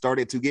I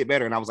started to get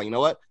better, and I was like, you know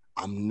what?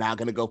 I'm not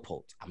gonna go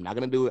Pulse. I'm not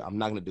gonna do it. I'm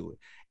not gonna do it.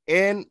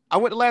 And I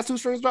went the last 2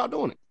 streams without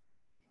doing it.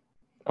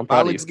 I'm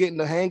finally just getting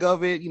the hang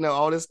of it,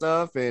 all this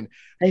stuff. And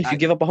hey, if you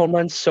give up a home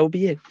run, so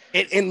be it.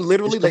 And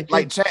literally,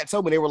 like chat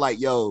told me, they were like,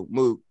 "Yo,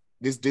 Mook,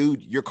 this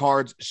dude, your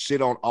cards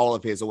shit on all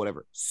of his or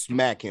whatever.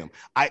 Smack him."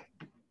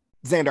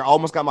 Xander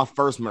almost got my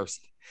first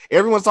mercy.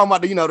 Everyone's talking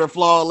about they're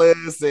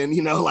flawless and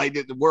like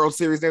the World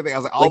Series and everything. I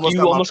was like,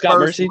 almost got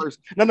mercy.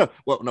 No.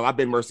 Well, no, I've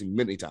been mercy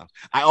many times.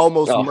 I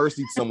almost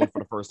mercied someone for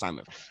the first time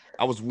ever.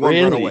 I was one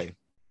run away.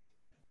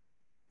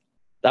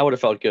 That would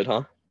have felt good,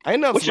 huh? I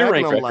ended up What's your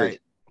rank record?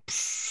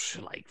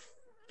 Like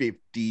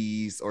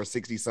 50s or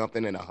 60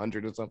 something and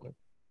 100 or something.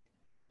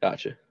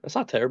 Gotcha. That's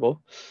not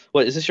terrible.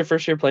 What, is this your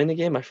first year playing the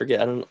game? I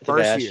forget. I don't think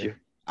I asked you.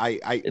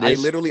 I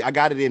literally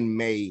got it in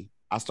May.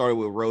 I started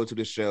with Road to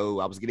the Show.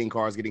 I was getting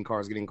cards.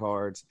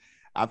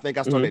 I think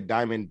I started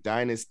Diamond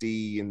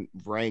Dynasty and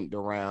ranked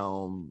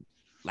around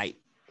like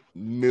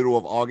middle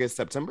of August,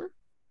 September.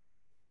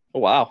 Oh,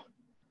 wow.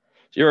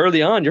 So you're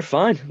early on. You're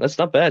fine. That's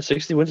not bad.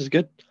 60 wins is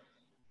good.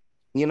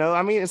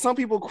 Some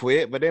people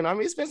quit, but then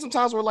it's been some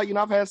times where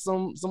I've had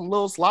some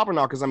little slobber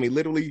knockers.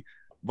 Literally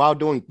while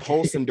doing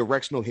pulse and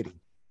directional hitting.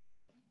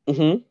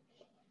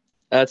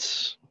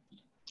 That's,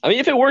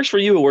 if it works for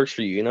you, it works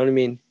for you. You know what I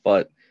mean?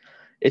 But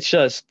it's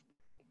just,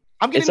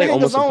 I'm getting the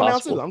hang of zone now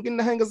too. I'm getting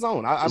the hang of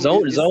zone.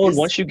 Zone.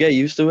 Once you get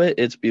used to it,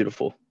 it's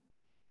beautiful.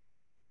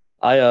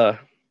 I've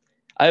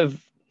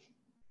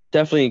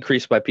definitely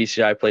increased my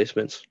PCI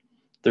placements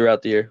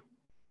throughout the year.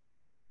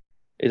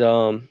 You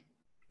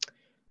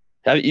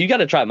got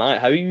to try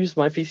mine. Have you used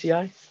my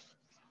PCI?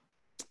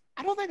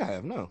 I don't think I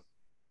have. No.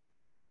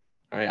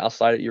 All right, I'll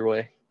slide it your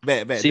way.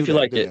 Bet. See if you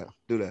like it.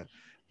 Do that.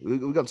 We're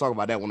going to talk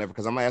about that whenever,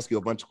 because I'm going to ask you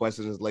a bunch of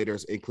questions later,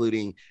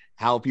 including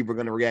how people are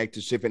going to react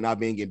to Shipping not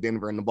being in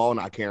Denver and the ball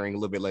not carrying a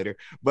little bit later.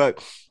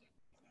 But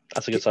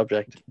that's a good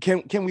subject.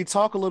 Can we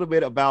talk a little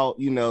bit about,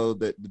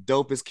 the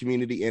dopest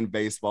community in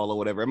baseball or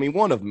whatever?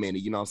 One of many,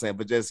 you know what I'm saying?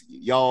 But just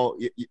y'all,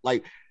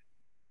 like,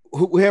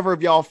 whoever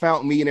of y'all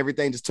found me and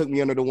everything just took me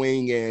under the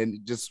wing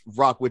and just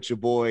rock with your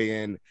boy.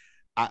 And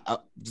I'm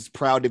just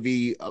proud to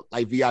be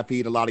like VIP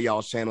in a lot of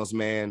y'all's channels,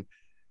 man.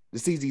 The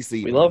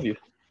CZC. We love you.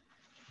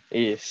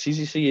 Yeah,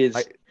 CZC is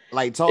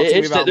like talk to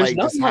me about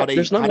how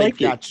they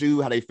got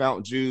you, how they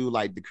found you,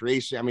 like the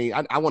creation.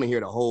 I want to hear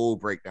the whole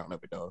breakdown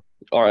of it, though.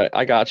 All right,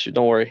 I got you.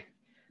 Don't worry.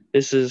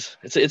 It's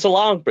a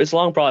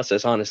long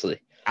process, honestly.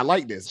 I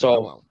like this.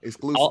 So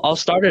exclusive. I'll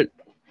start it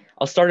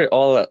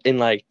all in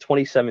like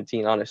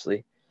 2017.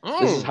 Honestly,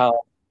 This is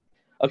how.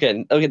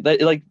 Okay,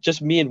 like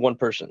just me and one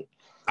person.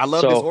 I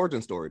love this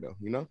origin story, though.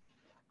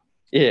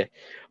 Yeah,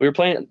 we were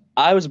playing.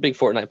 I was a big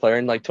Fortnite player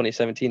in like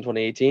 2017,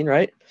 2018,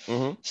 right?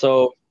 Mm-hmm.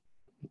 So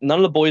none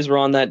of the boys were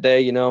on that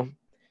day,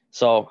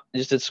 So I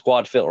just did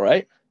squad fill,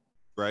 right?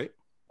 Right.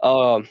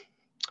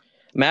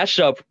 Matched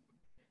up.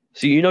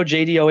 So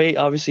JD08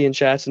 obviously in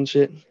chats and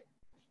shit.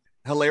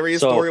 Hilarious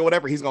story or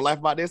whatever. He's gonna laugh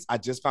about this. I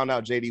just found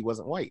out JD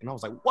wasn't white, and I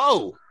was like,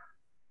 "Whoa,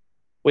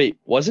 wait,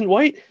 wasn't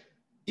white?"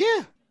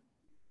 Yeah.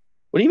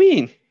 What do you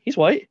mean? He's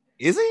white.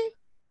 Is he?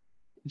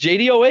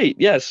 JD08.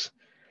 Yes,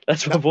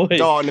 that's my boy.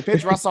 Dog, in the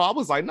picture I saw, I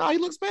was like, "Nah, he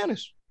looks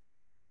Spanish."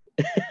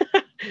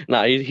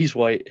 Nah, he's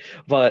white.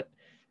 But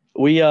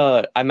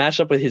I matched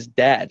up with his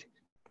dad,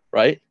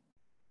 right?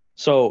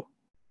 So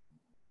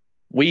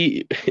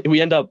we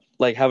end up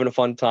like having a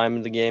fun time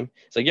in the game.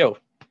 It's like, yo,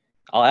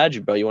 I'll add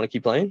you, bro. You want to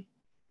keep playing?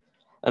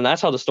 And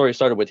that's how the story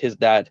started with his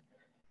dad.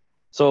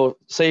 So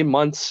say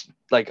months,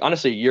 like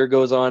honestly, a year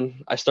goes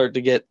on. I start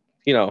to get,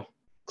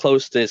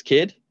 close to his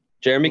kid,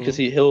 Jeremy, because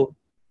he'll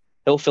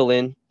fill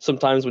in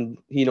sometimes when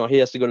he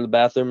has to go to the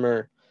bathroom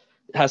or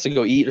has to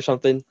go eat or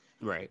something.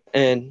 Right.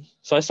 And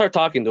so I start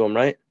talking to him,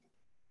 right?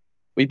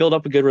 We build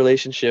up a good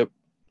relationship.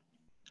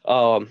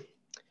 And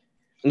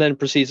then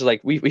proceeds to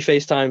we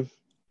FaceTime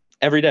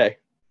every day,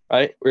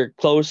 right? We're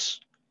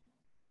close,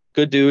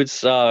 good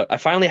dudes. I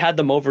finally had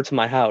them over to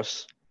my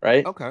house,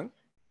 right? Okay.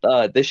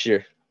 This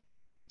year.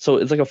 So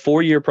it's like a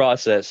 4-year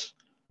process,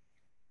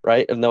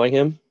 right, of knowing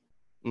him.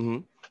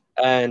 Mm-hmm.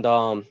 And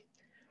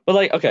but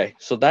like, okay,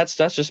 so that's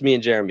just me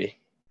and Jeremy.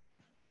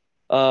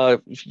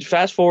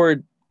 Fast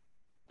forward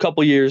a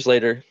couple years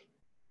later,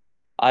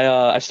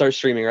 I start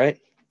streaming, right?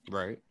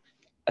 Right.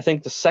 I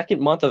think the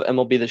second month of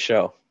MLB The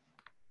Show,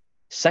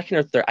 second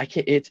or third. I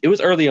can't. It was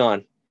early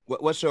on.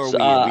 What show are So,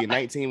 we in? We in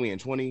 19? We in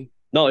 20?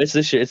 no, it's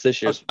this year. It's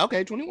this year's.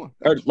 Okay, 21.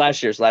 Or Gotcha.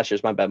 last year's. Last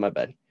year's. My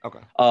bad. Okay.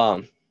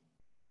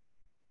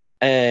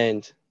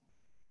 And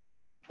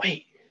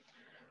wait,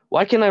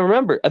 why can't I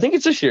remember? I think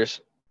it's this year's.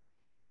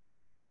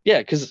 Yeah,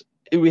 because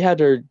we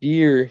had our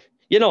year.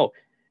 You know.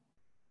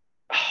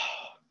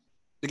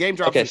 The game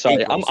drops. Okay, in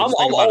sorry. April, I'm so just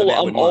think about it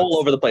that with all months.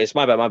 over the place.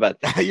 My bad.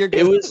 You're good.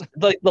 It was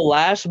like the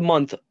last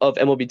month of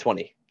MLB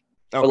 20. Okay.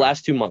 The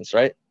last 2 months,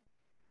 right?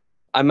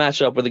 I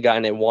matched up with a guy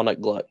named Walnut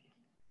Glut.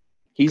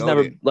 He's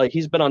Goated.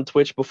 he's been on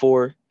Twitch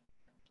before.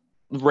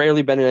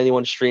 Rarely been in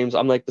anyone's streams.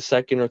 I'm like the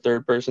second or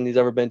third person he's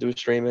ever been to a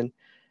streaming.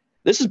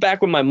 This is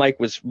back when my mic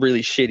was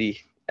really shitty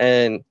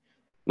and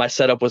my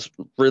setup was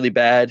really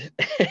bad.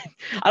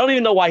 I don't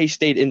even know why he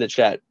stayed in the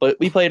chat, but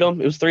we played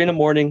him. It was 3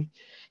 a.m.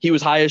 He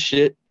was high as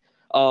shit.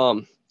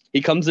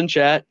 He comes in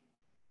chat.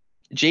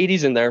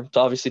 JD's in there,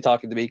 obviously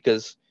talking to me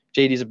because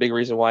JD's a big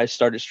reason why I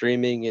started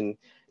streaming. And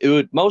it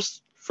would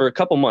for a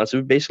couple months, it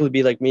would basically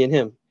be like me and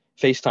him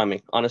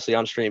FaceTiming, honestly,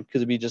 on stream, because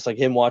it'd be just like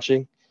him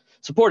watching,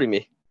 supporting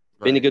me,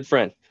 being a good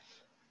friend.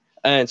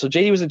 And so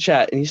JD was in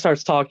chat and he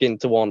starts talking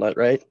to Walnut,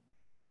 right?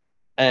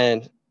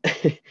 And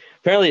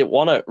apparently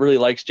Walnut really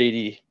likes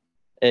JD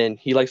and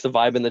he likes the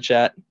vibe in the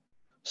chat.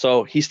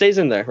 So he stays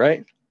in there,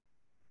 right?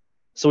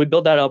 So we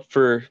build that up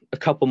for a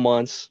couple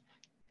months.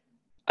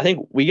 I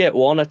think we get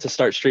Walnut to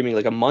start streaming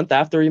like a month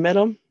after we met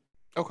him.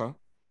 Okay.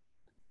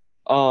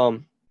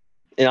 And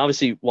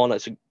obviously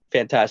Walnut's a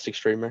fantastic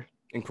streamer.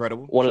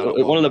 Incredible. One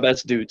of the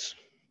best dudes.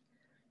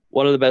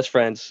 One of the best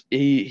friends.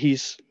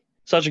 He's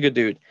such a good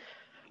dude.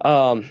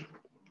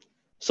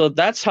 So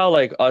that's how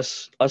like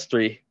us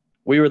three,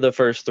 we were the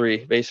first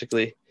 3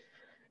 basically.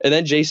 And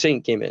then Jay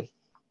Saint came in.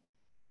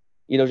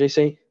 You know Jay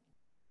Saint?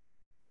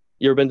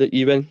 You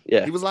been?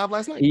 Yeah. He was live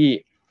last night.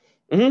 He's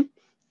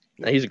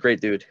a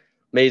great dude.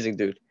 Amazing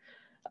dude.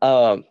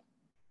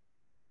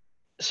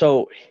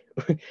 So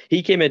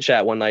he came in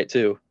chat one night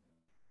too.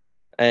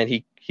 And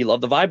he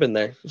loved the vibe in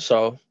there.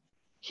 So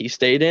he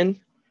stayed in.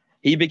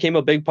 He became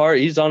a big part.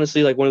 He's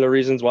honestly like one of the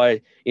reasons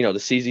why, the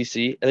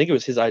CZC, I think it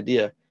was his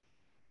idea. It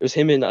was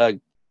him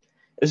and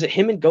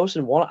him and Ghost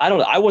and Walnut? I don't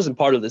know. I wasn't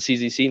part of the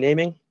CZC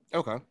naming.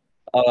 Okay.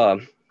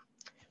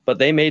 But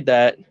they made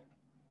that.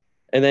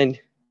 And then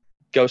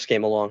Ghost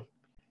came along.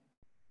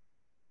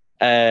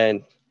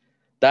 And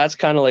that's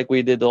kind of like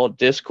we did the whole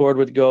Discord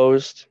with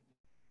Ghost.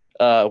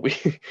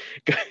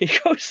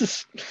 Ghost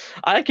is,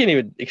 I can't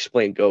even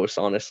explain Ghost,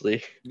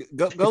 honestly.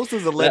 Ghost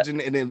is a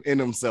legend in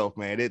himself,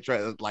 man.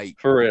 Like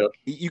for real.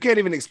 You can't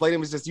even explain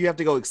him. It's just you have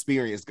to go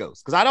experience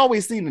Ghost. Because I'd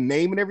always seen the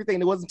name and everything.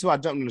 It wasn't until I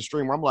jumped in the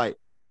stream where I'm like,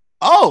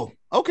 oh,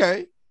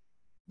 okay.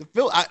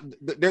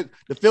 The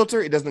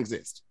filter, it doesn't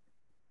exist.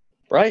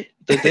 Right?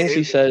 The things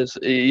he says,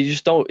 you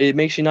just don't. It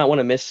makes you not want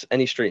to miss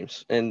any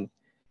streams. And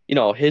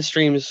his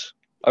streams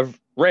are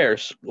rare.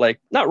 Like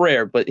not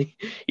rare, but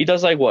he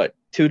does like what?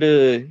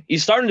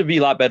 He's starting to be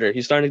a lot better.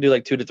 He's starting to do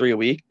like 2 to 3 a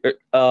week.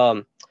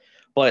 But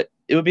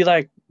it would be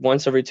like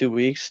once every 2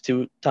 weeks,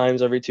 2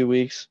 times every 2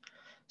 weeks.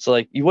 So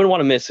like you wouldn't want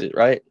to miss it,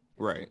 right?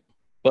 Right.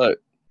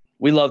 But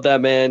we love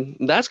that, man.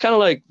 That's kind of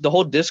like the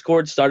whole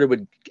Discord started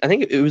with, I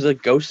think it was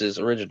like Ghost's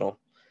original.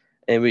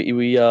 And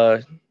we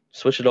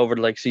switched it over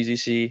to like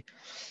CZC.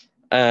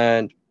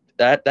 And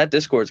that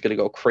Discord is gonna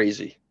go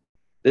crazy.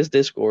 This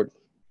Discord.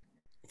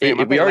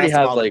 We already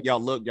have like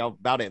y'all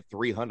about at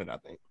 300, I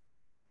think.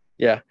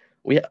 Yeah.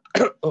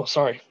 Oh,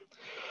 sorry.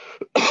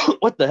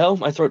 What the hell?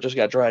 My throat just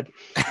got dried.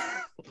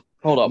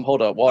 Hold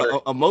up. Water.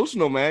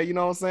 Emotional, man. You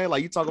know what I'm saying?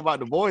 Like you talk about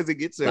the boys, it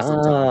gets there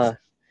sometimes.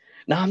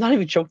 No, I'm not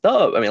even choked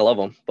up. I mean, I love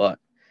them, but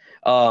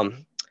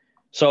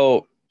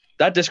so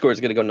that Discord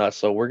is gonna go nuts.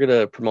 So we're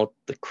gonna promote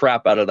the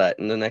crap out of that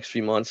in the next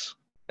few months,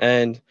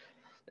 and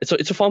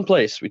it's a fun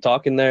place. We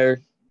talk in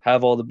there,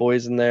 have all the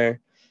boys in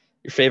there.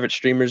 Your favorite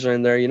streamers are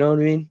in there. You know what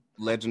I mean?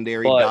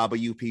 Legendary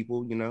W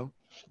people.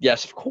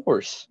 Yes, of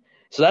course.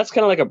 So that's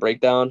kind of like a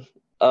breakdown.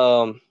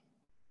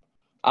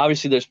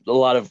 Obviously, there's a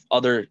lot of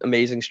other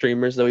amazing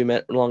streamers that we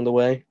met along the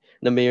way.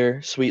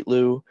 Namir, Sweet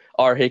Lou,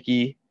 R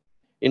Hickey,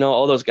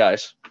 all those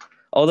guys.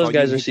 All those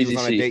guys are CZC.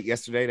 Was on a date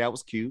yesterday. That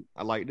was cute.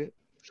 I liked it.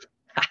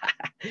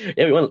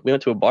 Yeah, we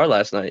went to a bar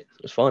last night.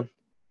 It was fun.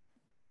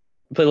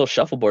 We played a little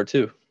shuffleboard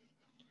too.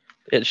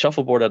 We had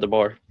shuffleboard at the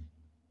bar.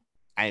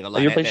 I ain't gonna lie.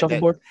 Have you ever played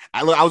shuffleboard?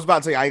 I was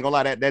about to say I ain't gonna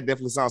lie. That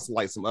definitely sounds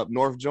like some up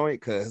north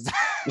joint because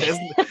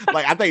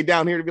like I think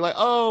down here to be like,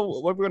 oh,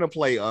 what we're gonna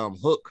play?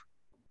 Hook.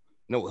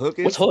 You know what hook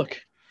is? What's hook?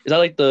 Is that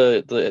like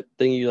the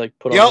thing you like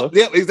put on? Hook?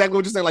 Yep, exactly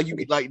what you're saying. Like you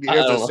like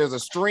there's a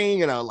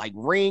string and a like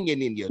ring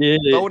and then you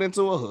throw it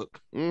into a hook.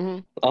 Mm-hmm.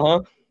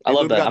 I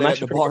love that. I'm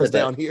actually the bars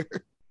down here.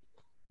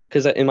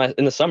 Because in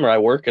the summer I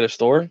work at a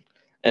store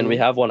and we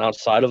have one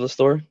outside of the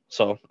store,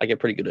 so I get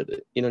pretty good at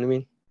it. You know what I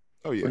mean?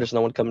 Oh yeah. Where there's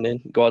no one coming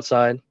in. Go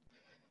outside.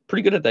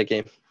 Pretty good at that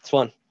game. It's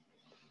fun.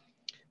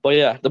 But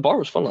yeah, the bar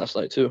was fun last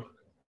night too.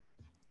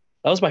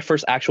 That was my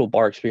first actual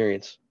bar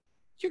experience.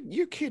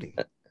 You're kidding.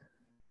 Yeah.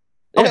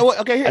 Okay, well,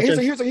 okay. I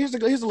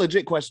Here's a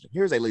legit question.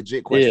 Here's a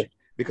legit question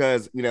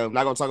because I'm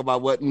not gonna talk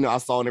about what I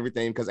saw and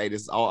everything because hey,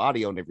 this is all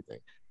audio and everything.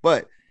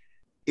 But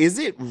is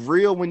it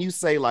real when you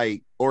say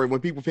like, or when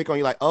people pick on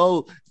you like,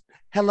 oh,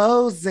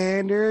 hello,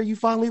 Xander, you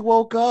finally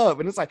woke up,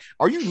 and it's like,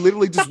 are you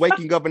literally just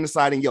waking up and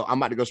deciding, yo, I'm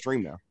about to go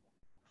stream now?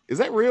 Is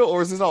that real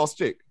or is this all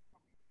stick?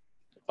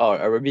 Oh,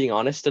 are we being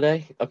honest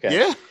today? Okay.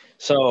 Yeah.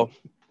 So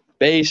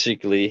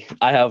basically,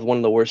 I have one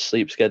of the worst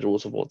sleep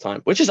schedules of all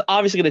time, which is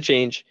obviously going to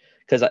change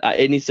because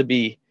it needs to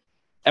be.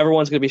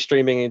 Everyone's going to be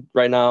streaming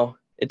right now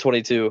in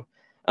 22.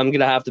 I'm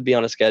going to have to be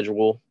on a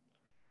schedule.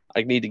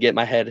 I need to get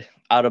my head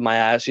out of my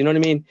ass. You know what I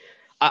mean?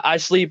 I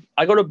sleep.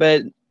 I go to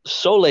bed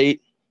so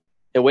late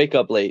and wake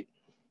up late.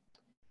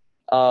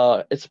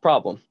 It's a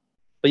problem.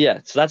 But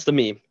yeah, so that's the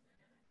meme.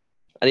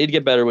 I need to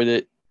get better with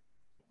it.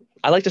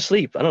 I like to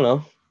sleep. I don't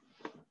know.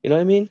 You know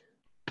what I mean?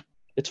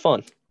 It's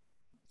fun.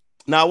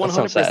 No,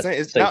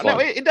 100%. No,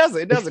 it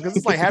doesn't. It doesn't because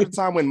it's like half the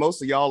time when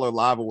most of y'all are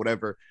live or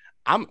whatever.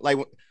 I'm like,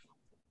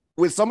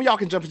 when some of y'all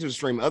can jump into the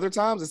stream. Other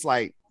times it's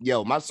like,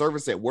 yo, my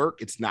service at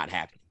work, it's not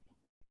happening.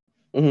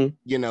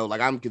 Mm-hmm.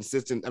 Like I'm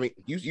consistent. I mean,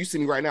 you see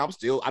me right now.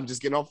 I'm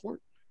just getting off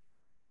work.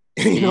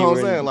 You know what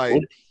I'm saying?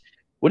 Like,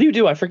 what do you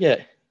do? I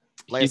forget.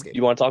 Landscaping.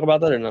 You want to talk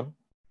about that or no?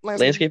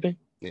 Landscaping?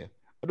 Yeah,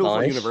 I do it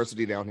for a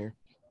university down here.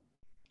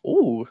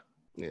 Ooh.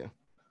 Yeah.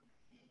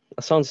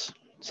 That sounds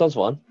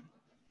fun.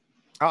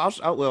 I'm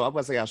about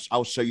to say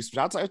I'll show you some.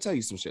 I'll tell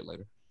you some shit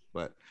later.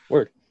 But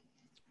word.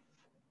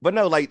 But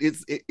no, like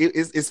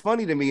it's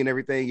funny to me and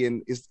everything,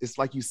 and it's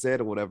like you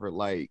said or whatever.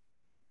 Like,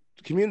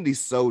 the community's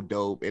so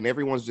dope, and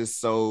everyone's just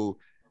so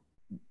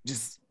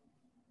just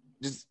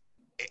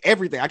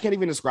everything. I can't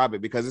even describe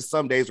it because it's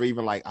some days where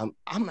even like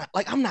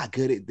I'm not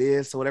good at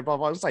this or whatever.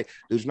 It's like,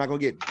 dude, you're not gonna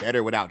get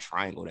better without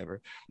trying,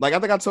 whatever. Like I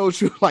think I told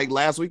you like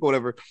last week or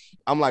whatever.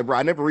 I'm like, bro,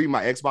 I never read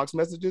my Xbox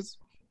messages.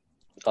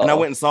 And I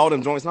went and saw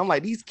them joints, and I'm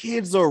like, these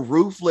kids are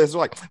ruthless. They're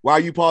like, why are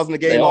you pausing the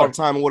game all the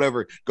time or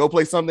whatever? Go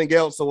play something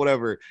else or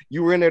whatever.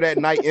 You were in there that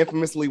night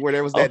infamously where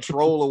there was that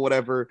troll or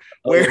whatever.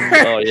 Where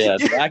yeah,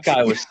 that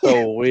guy was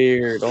so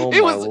weird. Oh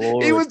my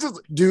lord. It was just,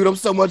 dude, I'm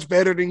so much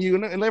better than you.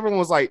 And everyone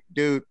was like,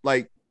 dude,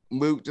 like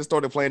Mook just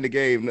started playing the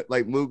game.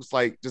 Like Mook's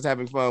like just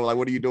having fun. Like,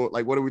 what are you doing?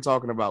 Like, what are we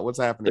talking about? What's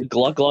happening? The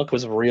Gluck Gluck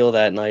was real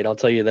that night. I'll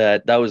tell you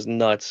that. That was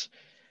nuts.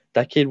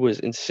 That kid was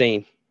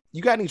insane.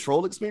 You got any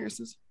troll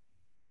experiences?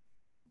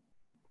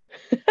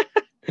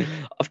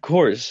 Of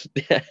course.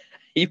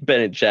 You've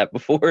been in chat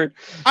before.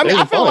 I mean,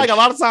 I feel like a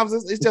lot of times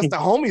it's just the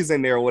homies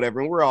in there or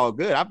whatever, and we're all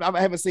good. I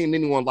haven't seen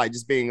anyone like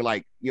just being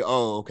like,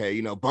 oh, okay,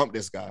 bump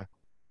this guy.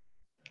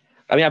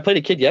 I mean, I played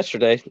a kid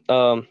yesterday.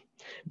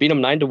 Beat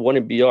him 9-1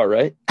 in BR,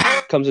 right?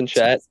 Comes in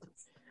chat.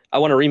 I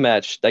want a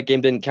rematch. That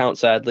game didn't count,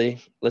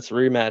 sadly. Let's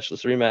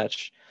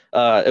rematch.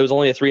 It was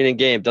only a 3-inning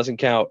game. Doesn't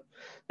count.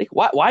 Like,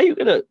 why are you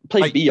gonna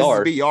play like,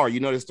 BR? This is BR.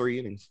 There's 3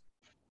 innings.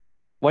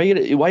 Why are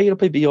you gonna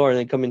play BR and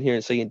then come in here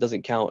and say it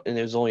doesn't count and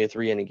it was only a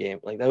 3-inning game?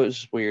 Like, that was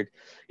just weird.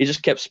 He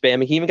just kept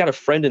spamming. He even got a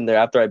friend in there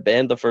after I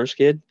banned the first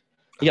kid.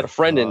 He got a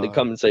friend in to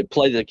come and say,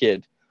 play the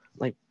kid.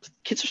 Like,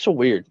 kids are so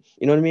weird.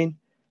 You know what I mean?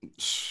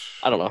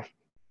 I don't know.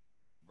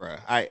 Bruh,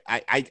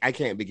 I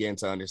can't begin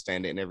to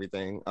understand it and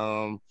everything.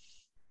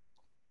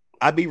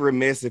 I'd be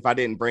remiss if I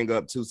didn't bring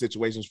up 2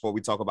 situations before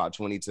we talk about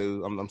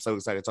 22. I'm so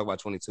excited to talk about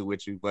 22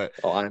 with you. But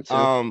I am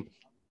too.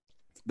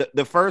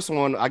 The first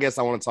one, I guess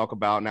I want to talk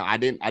about now. I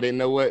didn't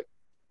know what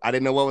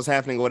was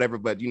happening or whatever,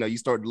 but you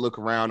start to look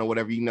around or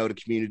whatever, the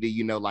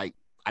community, like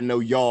I know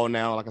y'all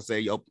now, like I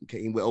said, you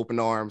came with open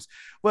arms,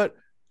 but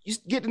you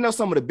get to know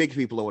some of the big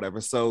people or whatever.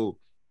 So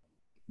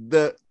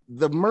the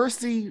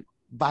Mercy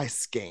by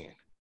Scan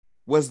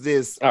was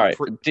this. All right.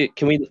 Dude,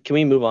 can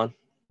we move on?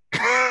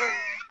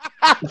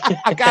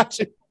 I got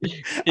you.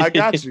 I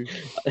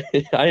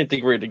didn't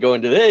think we were to go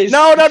into this.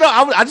 No.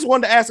 I just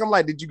wanted to ask. I'm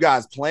like, did you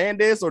guys plan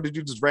this, or did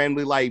you just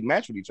randomly like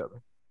match with each other?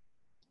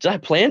 Did I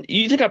plan?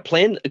 You think I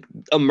planned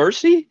a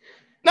Mercy?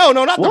 No,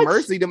 not what? The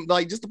Mercy.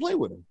 Like just to play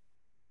with him.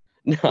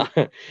 No,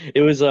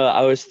 it was.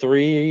 I was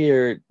 3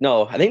 or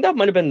no. I think that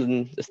might have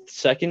been the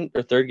second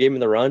or third game in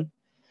the run.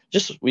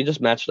 We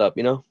just matched up.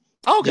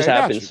 Okay,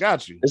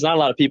 got you. There's not a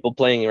lot of people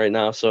playing right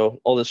now, so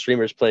all the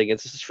streamers play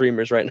against the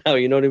streamers right now.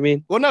 You know what I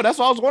mean? Well, no, that's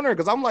what I was wondering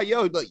because I'm like,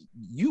 yo, like,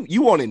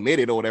 you won't admit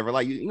it or whatever.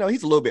 Like,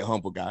 he's a little bit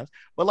humble, guys,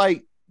 but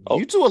like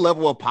you to a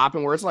level of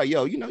popping where it's like,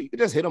 yo, you can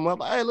just hit him up,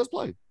 like, hey, let's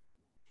play.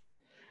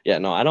 Yeah,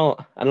 no, I don't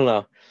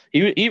know.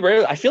 He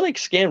rarely. I feel like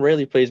Scan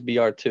rarely plays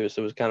BR too,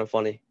 so it was kind of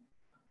funny.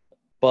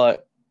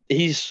 But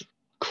he's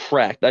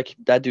cracked.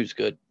 That dude's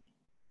good.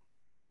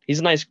 He's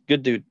a nice,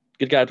 good dude.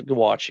 Good guy to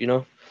watch.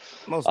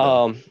 Most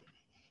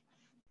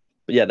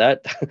But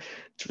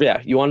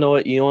yeah, you want to know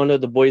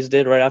what the boys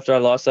did right after I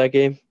lost that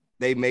game?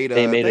 They made a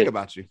thing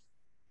about you.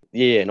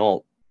 Yeah, and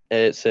all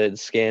it said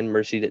Scan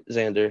Mercy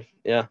Xander.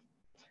 Yeah,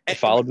 they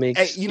followed me.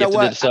 Hey, you know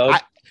what?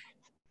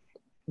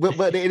 But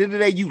at the end of the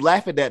day, you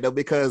laugh at that though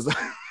because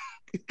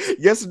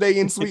yesterday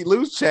in Sweet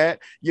Loose chat,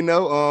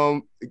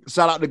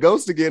 shout out to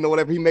Ghost again or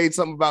whatever. He made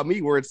something about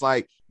me where it's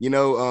like,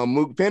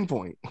 Mook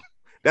Pinpoint.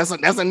 That's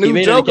a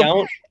new joke.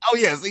 Oh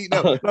yes,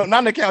 no, not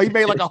an account. He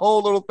made like a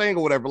whole little thing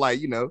or whatever. Like,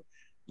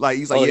 like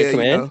he's like,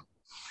 yeah,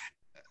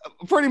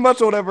 pretty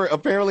much or whatever.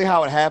 Apparently,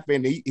 how it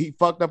happened, he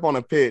fucked up on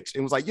a pitch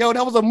and was like, "Yo,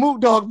 that was a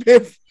Mook Dog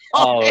pitch."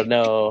 Oh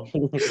no!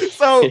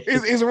 So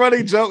it's a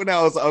running joke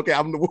now. It's like, okay,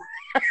 I'm the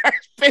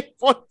worst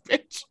pinpoint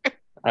pitch. All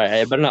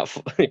right, I better not.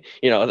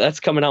 That's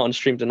coming out on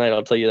stream tonight.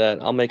 I'll tell you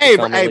that. I'll make. Hey,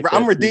 bro,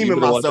 I'm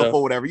redeeming myself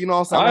or whatever. You know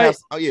what I'm saying? Right.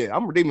 Oh yeah,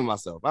 I'm redeeming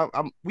myself.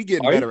 We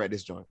getting better at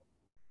this joint.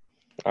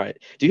 All right.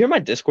 Do you hear my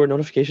Discord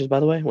notifications, by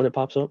the way, when it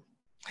pops up?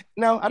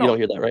 No, I don't. You don't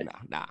hear that, right?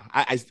 Nah.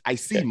 I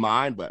see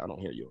mine, but I don't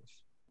hear yours.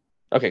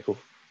 Okay, cool.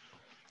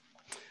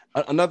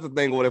 Another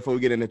thing, whatever, before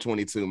we get into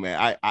 22,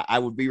 man, I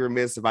would be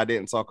remiss if I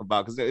didn't talk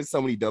about, because there's so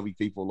many W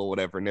people or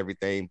whatever and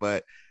everything,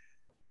 but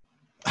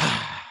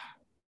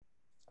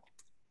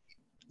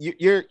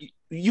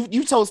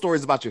you told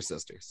stories about your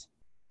sisters.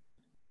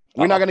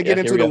 We're not going to get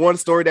into the one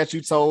story that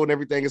you told and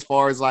everything, as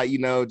far as like,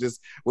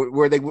 just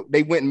where they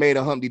went and made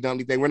a Humpty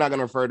Dumpty thing. We're not going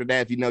to refer to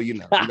that. If you know, you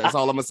know. That's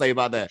all I'm going to say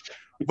about that.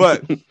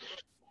 But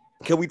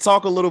can we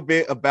talk a little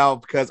bit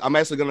about, because I'm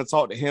actually going to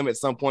talk to him at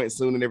some point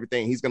soon and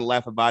everything. He's going to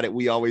laugh about it.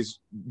 We always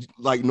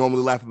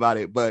normally laugh about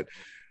it. But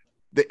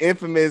the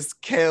infamous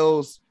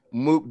Kel's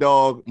Mook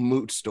Dog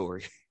Mooch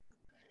story.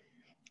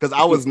 Because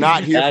I was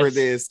not here for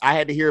this. I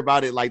had to hear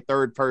about it like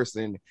third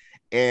person.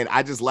 And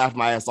I just laughed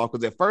my ass off,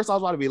 because at first I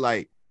was about to be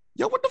like,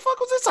 yo, what the fuck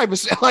was this type of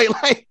shit?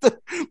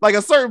 Like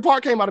a certain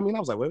part came out of me, and I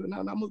was like, wait,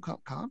 no,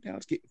 calm down.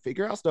 Let's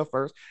figure out stuff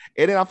first.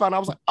 And then I found out, I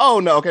was like, oh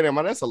no, okay, never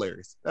mind. That's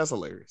hilarious.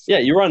 Yeah,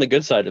 you were on the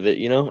good side of it,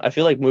 I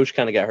feel like Mooch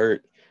kind of got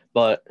hurt,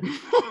 but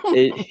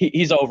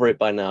he's over it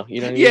by now.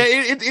 You know what I mean?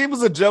 Yeah, it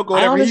was a joke or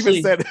whatever. Honestly, he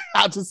even said,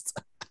 I just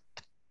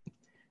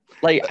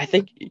like, I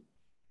think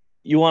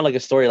you want like a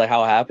story like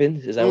how it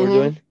happened. Is that what we're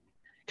doing?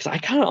 Because I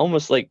kind of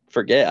almost like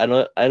forget.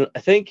 I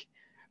think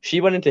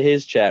she went into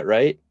his chat,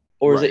 right?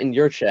 Or is it in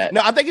your chat?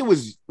 No, I think it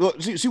was. Well,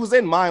 she was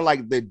in mine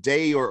like the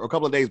day or a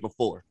couple of days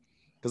before,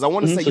 because I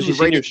want to say so she's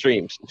seen your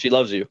streams. She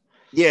loves you.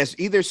 Yes,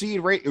 either she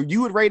had rated, or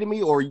you had rated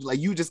me, or like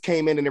you just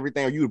came in and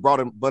everything, or you had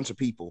brought a bunch of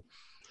people.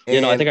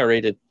 And, I think I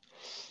rated.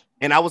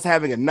 And I was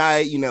having a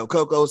night,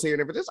 Coco's here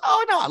and everything.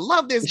 Oh no, I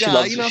love this guy.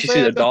 Loves, she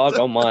see the dog.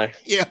 Oh my.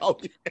 Yeah.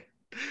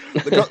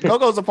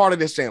 Coco's a part of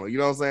this channel. You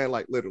know what I'm saying?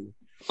 Like literally.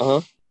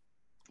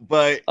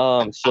 But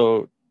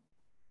so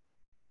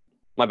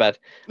my bad.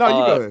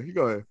 No, you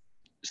go ahead.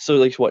 So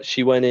like what?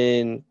 She went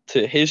in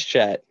to his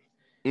chat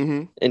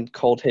and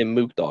called him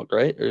Mook Dog,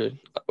 right? Or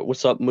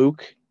what's up,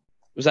 Mook?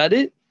 Was that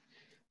it?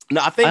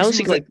 No, I think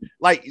she was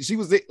like she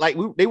was like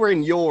they were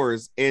in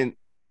yours, and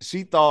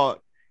she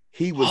thought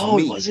he was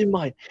me. It was in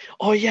mine.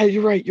 Oh yeah,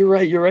 you're right.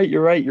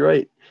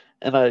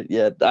 And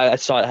I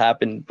saw it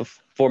happen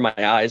before my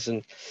eyes,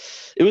 and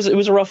it was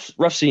a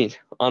rough scene,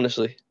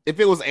 honestly. If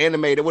it was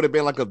animated, it would have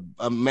been like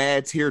a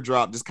mad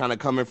teardrop just kind of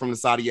coming from the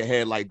side of your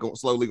head, like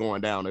slowly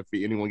going down. If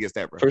anyone gets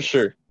that right, for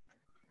sure.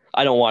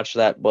 I don't watch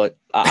that, but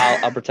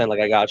I'll pretend like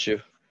I got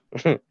you.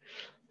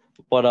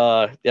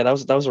 But that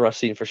was a rough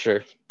scene for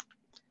sure.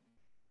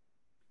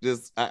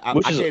 Just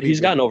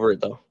he's gotten over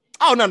it though.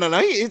 Oh no,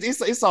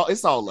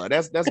 it's all love.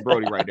 That's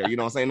Brody right there. You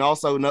know what I'm saying?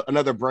 Also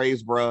another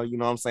Braves bro. You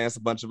know what I'm saying? It's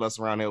a bunch of us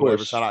around here.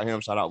 Whatever. Shout out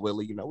him. Shout out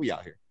Willie. We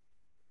out here.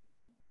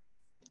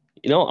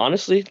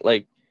 Honestly,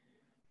 like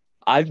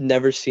I've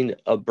never seen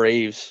a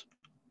Braves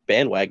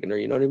bandwagoner.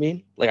 You know what I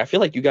mean? Like I feel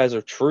like you guys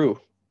are true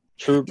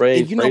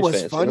Braves. You know what's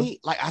fans, funny?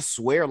 Like I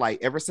swear, like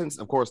ever since,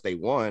 of course, they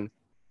won.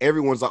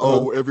 Everyone's like,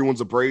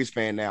 everyone's a Braves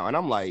fan now. And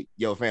I'm like,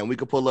 yo, fam, we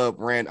could pull up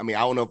I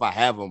don't know if I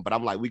have them, but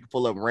I'm like, we could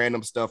pull up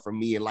random stuff from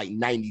me in like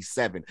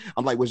 97.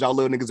 I'm like, was y'all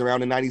little niggas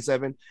around in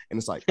 97? And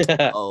it's like,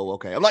 oh,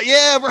 okay. I'm like,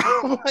 yeah, bro.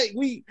 I'm like,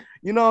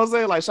 you know what I'm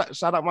saying? Like,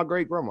 shout out my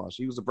great grandma.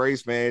 She was a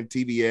Braves fan,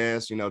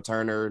 TBS,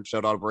 Turner,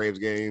 showed all the Braves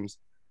games.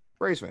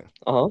 Braves fan.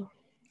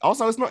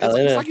 Also, it's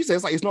like you said,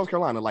 it's North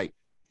Carolina. Like,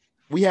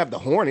 we have the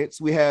Hornets,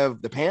 we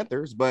have the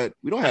Panthers, but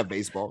we don't have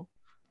baseball.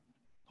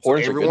 So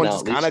everyone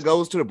just kind of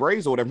goes to the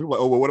Braves or whatever. People are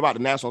like, oh, well, what about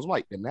the Nationals? I'm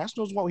like, the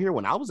Nationals weren't here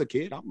when I was a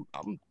kid.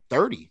 I'm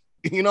 30.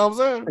 You know what I'm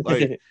saying?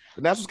 Like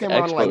the Nationals came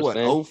around in like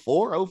what,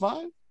 04,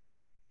 05?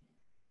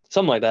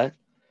 Something like that.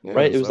 Yeah,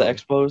 right? It was the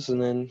Expos,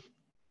 and then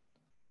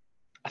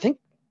I think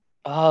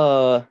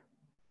probably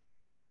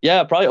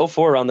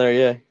 04 around there,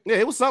 yeah. Yeah,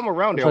 it was something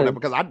around there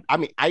because I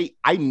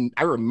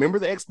remember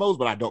the Expos,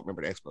 but I don't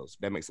remember the Expos. If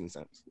that makes any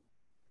sense.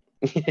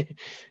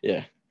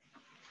 Yeah.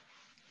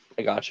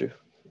 I got you.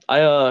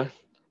 I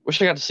wish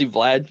I got to see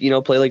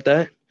Vlad, play like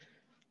that.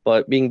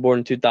 But being born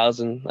in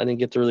 2000, I didn't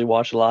get to really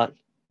watch a lot,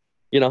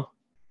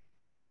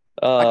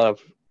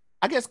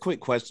 I guess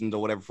quick questions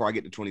or whatever before I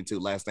get to 22.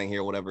 Last thing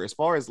here, or whatever. As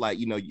far as like,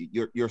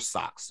 your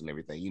socks and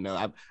everything,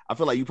 I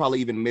feel like you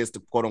probably even missed the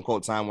quote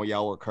unquote time where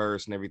y'all were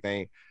cursed and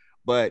everything.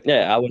 But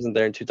yeah, I wasn't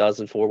there in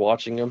 2004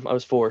 watching them. I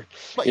was 4.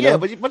 But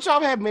but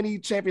y'all have many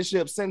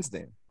championships since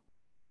then.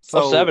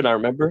 So 07, I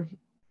remember.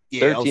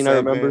 Yeah, 13, 07,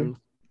 I remember.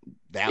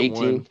 That 18.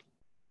 One.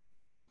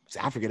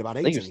 I forget about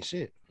 18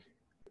 shit.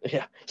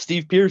 Yeah,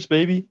 Steve Pierce,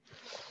 baby.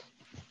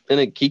 And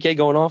then Kike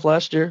going off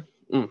last year.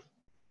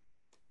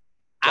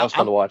 That was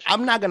fun to watch.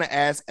 I'm not gonna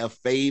ask a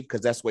fave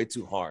because that's way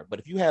too hard. But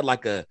if you had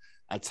like a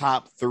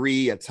top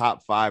 3, a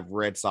top 5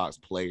 Red Sox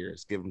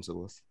players, give them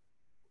to us.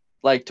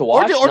 Like to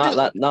watch, or not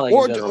like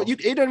or in general. it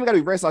doesn't even gotta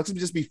be Red Sox. It can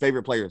just be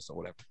favorite players or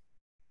whatever.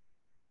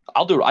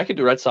 I could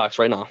do Red Sox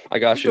right now. I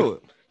got you. Do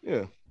it.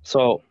 Yeah.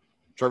 So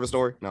Trevor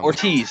Story? No.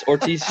 Ortiz.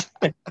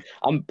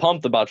 I'm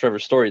pumped about Trevor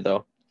Story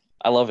though.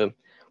 I love him.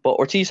 But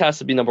Ortiz has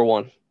to be number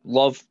 1.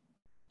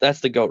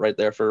 That's the GOAT right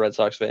there for a Red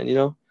Sox fan, you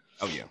know?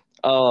 Oh yeah.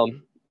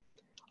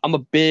 I'm a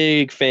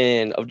big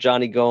fan of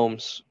Johnny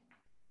Gomes.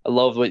 I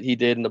love what he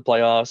did in the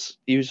playoffs.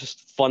 He was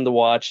just fun to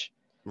watch.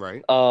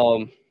 Right.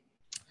 Dude,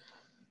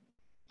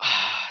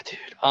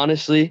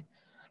 honestly,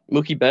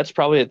 Mookie Betts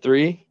probably at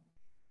 3.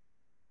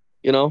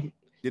 You know?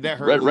 Did that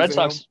hurt? Red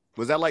Sox?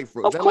 Was that like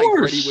like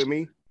Freddie with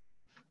me?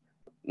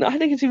 No, I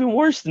think it's even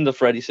worse than the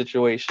Freddie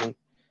situation.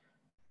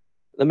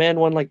 The man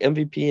won like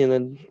MVP, and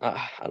then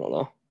I don't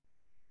know.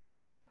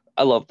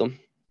 I loved them.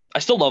 I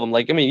still love them.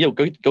 Like, I mean,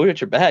 go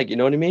get your bag. You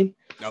know what I mean?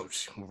 No,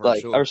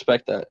 like sure. I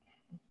respect that,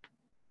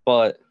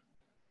 but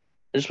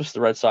I just wish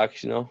the Red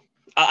Sox. You know,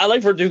 I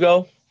like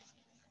Verdugo.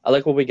 I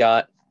like what we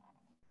got,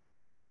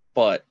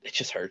 but it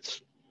just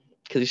hurts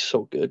because he's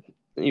so good.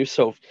 And he was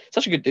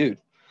such a good dude.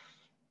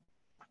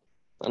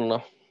 I don't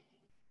know.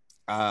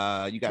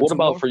 You got what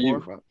about for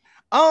you?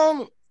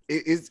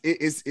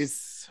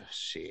 It's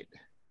shit.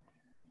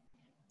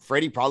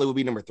 Freddie probably would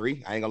be number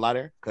 3. I ain't gonna lie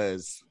there,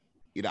 because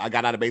I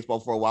got out of baseball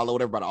for a while or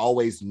whatever, but I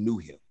always knew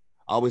him.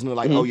 I always knew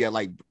oh yeah,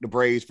 like the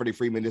Braves, Freddie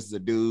Freeman, this is a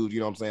dude, you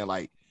know what I'm saying?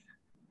 Like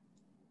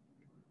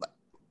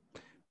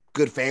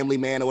good family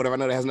man or whatever. I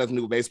know that has nothing to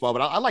do with baseball,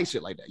 but I like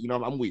shit like that. You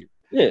know, I'm weird.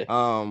 Yeah.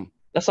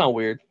 That's not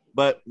weird.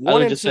 But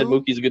I just said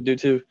Mookie's a good dude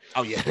too.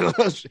 Oh yeah.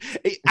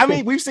 I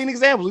mean, we've seen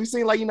examples. We've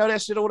seen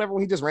that shit or whatever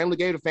when he just randomly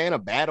gave a fan a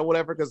bat or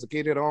whatever because the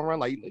kid hit a home run.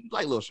 Like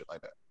little shit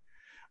like that.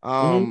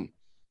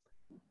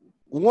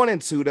 1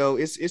 and 2 though,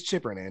 it's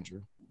Chipper and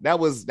Andrew. That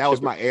was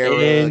my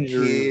era,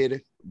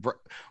 kid.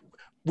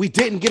 We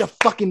didn't get a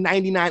fucking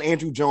 99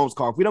 Andrew Jones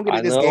car. If we don't get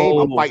in this game,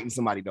 I'm fighting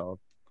somebody, dog.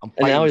 I'm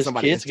fighting and now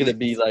somebody. His kid's gonna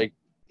be like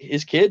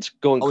his kid's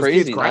going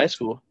crazy in high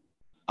school.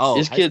 Oh,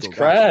 his kid's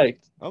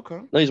cracked. Okay.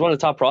 No, he's one of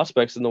the top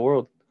prospects in the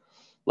world.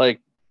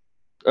 Like,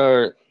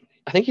 I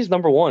think he's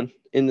number 1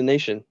 in the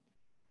nation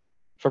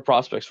for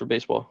prospects for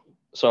baseball.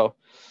 So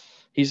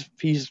he's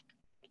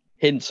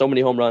hitting so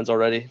many home runs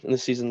already, and the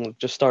season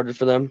just started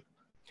for them.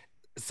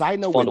 Side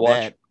note with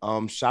that,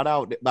 shout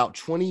out about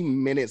 20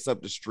 minutes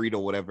up the street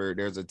or whatever,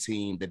 there's a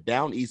team, the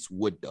Down East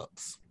Wood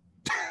Ducks.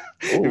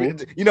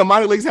 You know,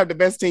 minor leagues have the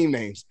best team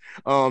names.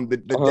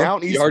 The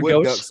Down East Yard Wood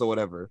Goats. Ducks or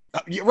whatever.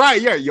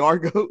 Right, yeah,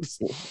 Yard Goats.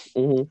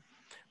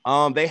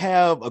 They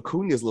have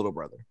Acuna's little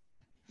brother.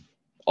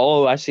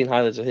 Oh, I've seen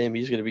highlights of him.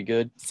 He's gonna be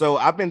good. So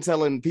I've been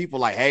telling people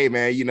like, hey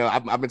man, you know,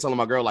 I've been telling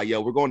my girl like, yo,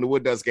 we're going to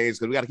Wood Ducks games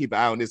because we got to keep an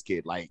eye on this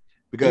kid, like.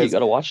 Because you got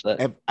to watch that.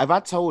 Have I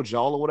told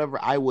y'all or whatever,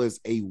 I was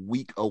a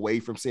week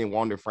away from seeing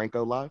Wander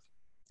Franco live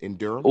in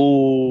Durham.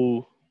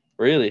 Oh,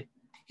 really?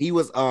 He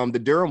was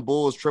the Durham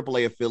Bulls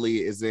AAA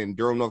affiliate is in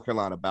Durham, North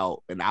Carolina,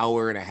 about an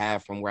hour and a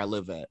half from where I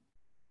live at.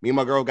 Me and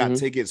my girl got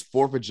tickets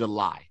 4th of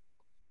July.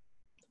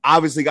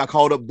 Obviously got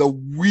called up the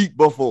week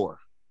before.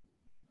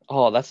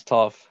 Oh, that's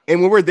tough.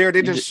 And when we're there,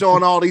 they're just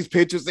showing all these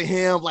pictures of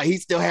him. Like he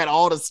still had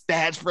all the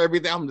stats for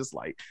everything. I'm just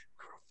like,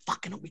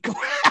 fucking we go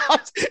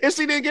out. And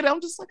she didn't get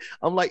it.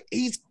 I'm like,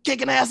 he's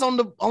kicking ass on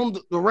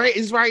the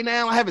Rays right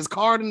now. I have his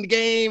card in the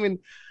game. And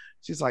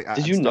she's like,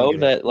 did you know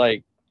that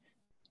like,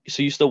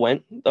 so you still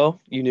went though?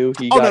 You knew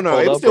he no.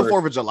 It was still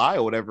 4th of July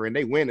or whatever. And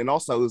they win. And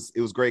also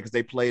it was great because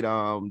they played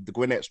the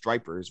Gwinnett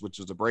Stripers, which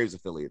was the Braves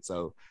affiliate.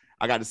 So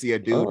I got to see a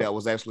dude that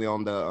was actually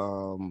on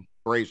the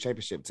Braves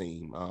championship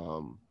team.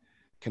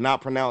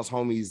 Cannot pronounce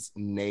homie's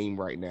name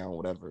right now,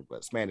 whatever,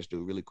 but Spanish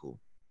dude, really cool.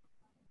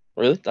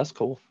 Really? That's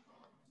cool.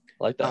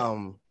 I like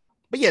that.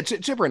 But yeah,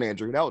 Chipper and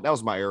Andrew, that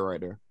was my era right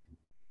there.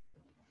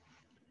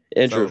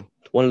 Andrew,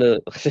 one of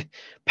the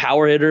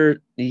power hitter.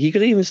 He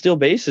could even steal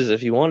bases if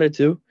he wanted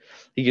to.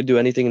 He could do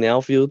anything in the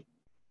outfield.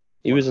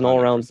 He was an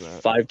all-around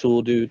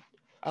 5-tool dude.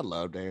 I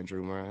loved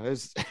Andrew, man.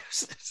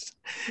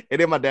 And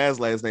then my dad's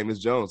last name is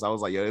Jones. I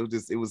was like, yo,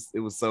 it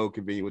was so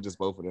convenient with just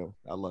both of them.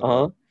 I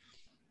love him.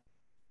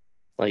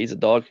 Like, he's a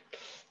dog.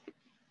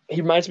 He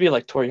reminds me of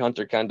like Torrey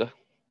Hunter, kind of.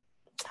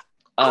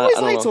 I always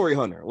like Torrey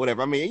Hunter,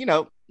 whatever. I mean, you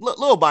know,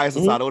 little bias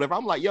aside or whatever.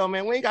 I'm like, yo,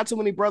 man, we ain't got too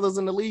many brothers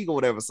in the league or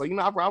whatever. So, you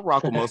know, I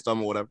rock with most of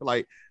them or whatever.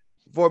 Like,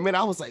 for a minute,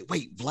 I was like,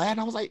 wait, Vlad?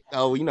 I was like,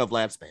 oh, you know,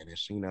 Vlad's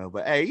Spanish, you know.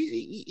 But, hey,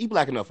 he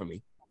black enough for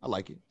me. I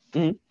like it.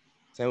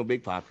 Same with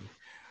Big Papi.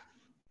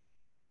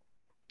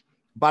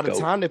 By the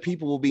time that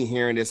people will be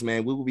hearing this,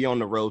 man, we will be on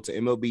the road to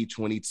MLB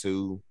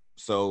 22.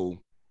 So,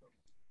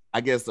 I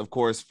guess, of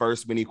course,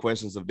 first many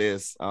questions of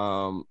this.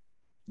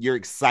 Your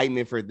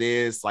excitement for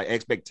this, like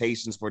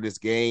expectations for this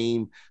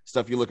game,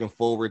 stuff you're looking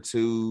forward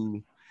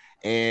to.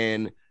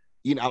 And,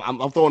 you know,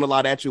 I'm throwing a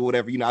lot at you or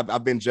whatever. You know,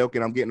 I've been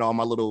joking. I'm getting all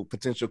my little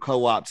potential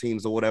co-op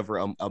teams or whatever,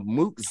 a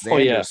Mook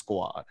Xander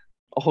squad.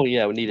 Oh,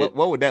 yeah, we need it.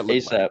 What would that look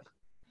ASAP. like?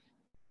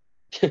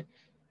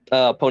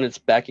 Opponents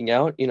backing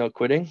out,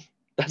 quitting.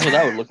 That's what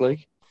that would look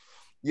like.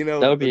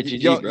 That would be a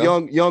GG,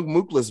 bro. young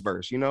Mookless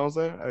verse. You know what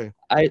I'm saying?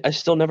 Hey. I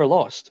still never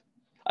lost.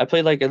 I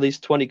played like at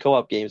least 20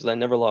 co-op games and I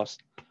never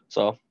lost.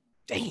 So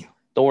Damn.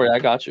 don't worry, I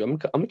got you. I'm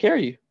gonna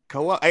carry you.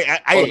 Co-op.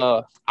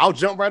 I'll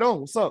jump right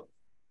on. What's up?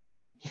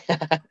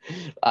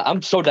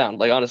 I'm so down.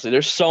 Like honestly,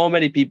 there's so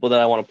many people that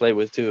I want to play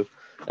with too.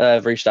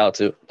 I've reached out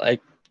to.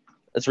 Like,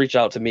 let's reach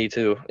out to me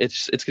too.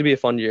 It's gonna be a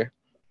fun year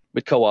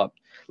with co-op.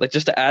 Like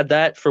just to add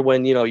that for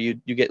when you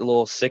get a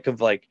little sick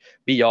of like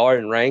BR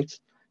and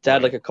ranked. To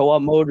add like a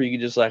co-op mode where you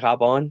can just like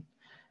hop on.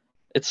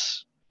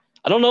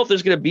 I don't know if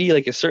there's gonna be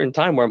like a certain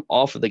time where I'm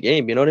off of the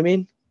game. You know what I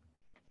mean?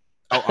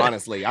 Oh,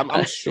 honestly,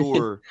 I'm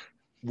sure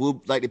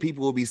the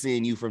people will be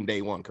seeing you from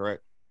day one,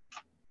 correct?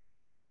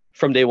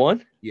 From day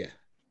one? Yeah.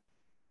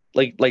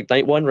 Like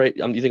night one, right?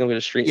 You think I'm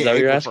gonna stream? Is that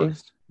what you're asking?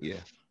 1st. Yeah.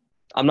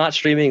 I'm not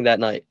streaming that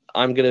night.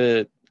 I'm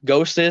gonna.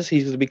 Ghost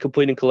he's gonna be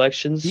completing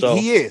collections. So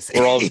he is.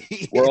 We're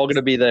all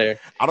gonna be there.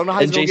 I don't know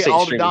how he's gonna get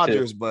all the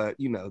Dodgers, but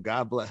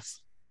God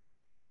bless.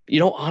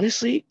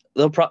 Honestly,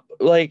 they'll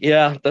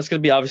that's gonna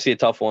be obviously a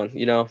tough one.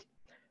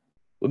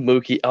 With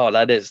Mookie. Oh,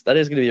 that is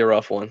gonna be a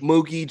rough one.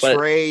 Mookie,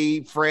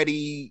 Trey,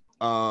 Freddie.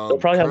 They'll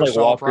probably have like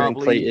Walker and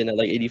Clayton at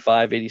like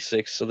 85,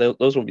 86. So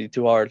those won't be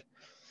too hard.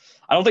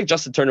 I don't think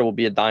Justin Turner will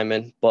be a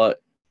diamond, but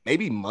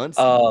maybe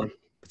Muncy,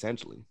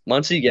 potentially.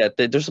 Muncy, yeah.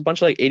 There's a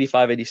bunch of like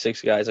 85,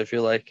 86 guys. I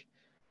feel like.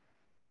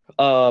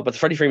 But the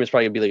Freddie Freeman's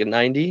probably gonna be like a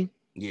 90,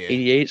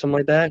 88, something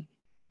like that.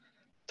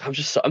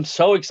 I'm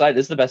so excited.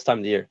 This is the best time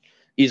of the year,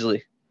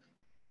 easily.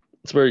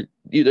 It's where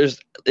there's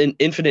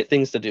infinite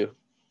things to do,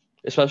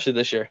 especially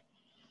this year.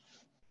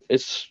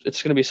 It's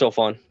gonna be so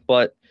fun.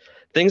 But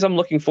things I'm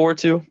looking forward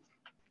to,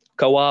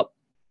 co-op,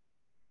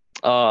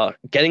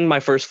 getting my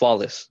first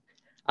flawless.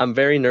 I'm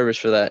very nervous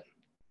for that.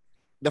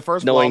 The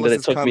first flawless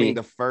is coming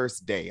the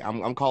first day.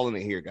 I'm calling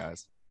it here,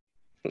 guys.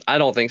 I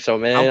don't think so,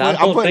 man.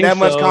 I'm putting that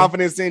much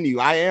confidence in you.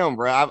 I am,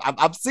 bro.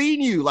 I've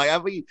seen you. Like, I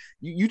mean,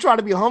 you try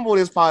to be humble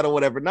this pod or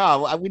whatever.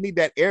 No, we need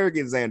that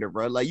arrogant Xander,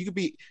 bro. Like, you could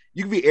be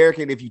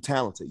arrogant if you're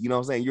talented. You know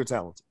what I'm saying? You're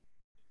talented.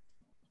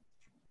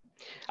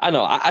 I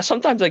know. I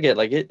sometimes I get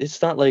like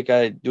it's not like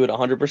I do it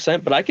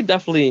 100%, but I can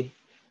definitely,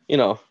 get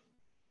a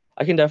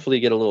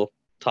little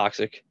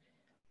toxic,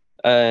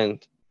 but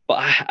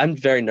I'm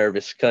very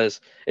nervous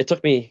because it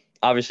took me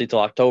obviously till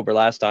October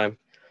last time.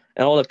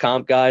 And all the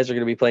comp guys are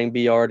going to be playing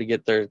BR to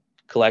get their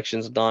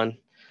collections done.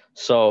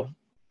 So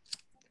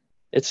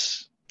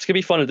it's going to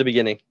be fun at the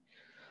beginning.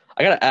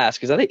 I got to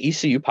ask, is that an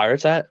ECU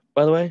Pirates hat,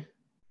 by the way?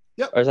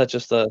 Yep. Or is that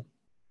just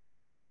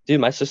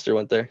dude, my sister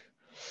went there.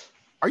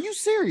 Are you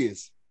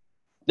serious?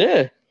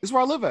 Yeah. This is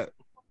where I live at.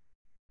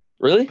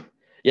 Really?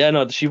 Yeah,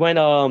 no, she went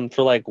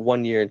for like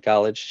 1 year in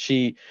college.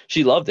 She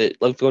loved it,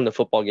 loved going to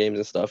football games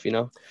and stuff,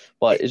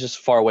 but it's just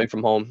far away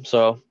from home.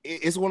 So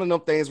it's one of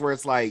them things where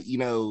it's like,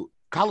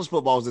 college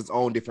football is its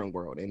own different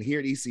world, and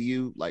here at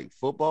ECU, like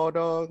football,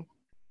 dog,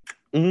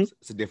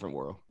 it's a different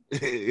world.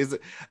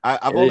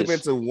 I've only been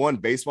to one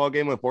baseball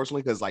game,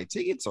 unfortunately, because like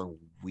tickets are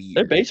weird.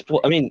 They're baseball.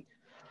 I mean,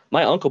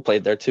 my uncle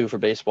played there too for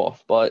baseball,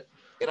 but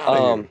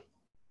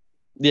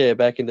yeah,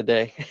 back in the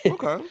day.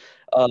 Okay.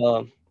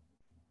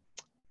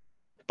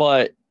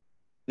 But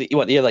you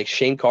have like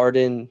Shane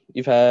Carden,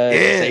 you've had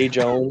Zay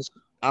Jones.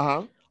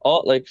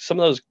 All like some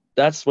of those.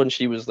 That's when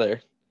she was there.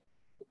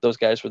 Those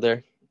guys were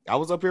there. I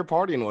was up here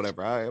partying or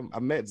whatever. I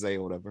met Zay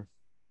or whatever.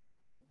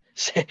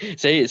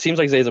 Zay, it seems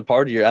like Zay's a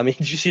partier. I mean,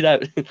 did you see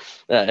that?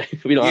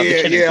 We don't have to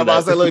get into I'm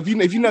about to say, look, if you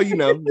know, you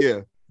know. Yeah,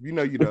 you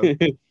know.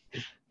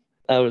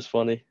 That was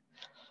funny,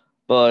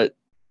 but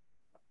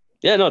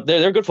yeah, no,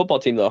 they're a good football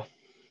team though.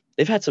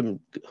 They've had some.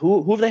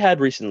 Who have they had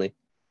recently?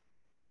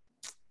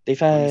 They've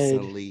had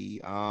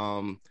recently.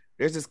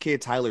 There's this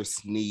kid Tyler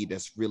Snead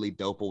that's really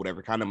dope or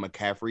whatever, kind of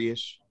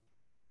McCaffrey-ish.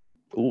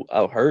 Ooh,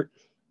 Hurt.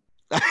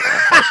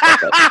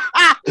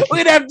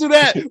 We didn't have to do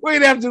that.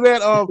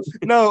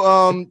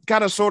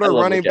 Kind of shorter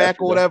running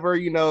back or whatever,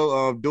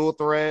 dual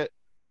threat.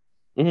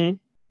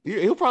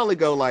 He'll probably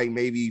go like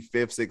maybe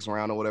 5th, 6th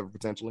round or whatever,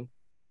 potentially.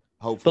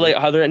 Hopefully. But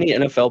like, are there any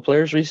NFL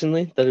players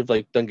recently that have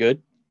like done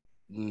good?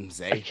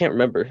 Zay. I can't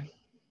remember.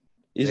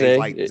 He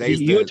went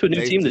to a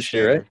new team this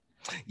year, right?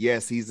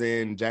 Yes, he's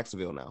in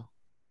Jacksonville now.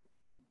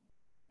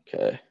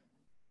 Okay.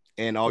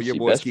 And all your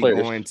boys keep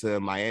going to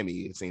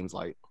Miami, it seems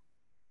like.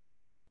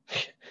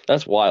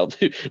 That's wild,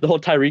 dude. The whole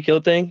Tyreek Hill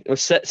thing. It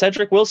was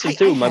Cedric Wilson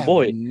too, my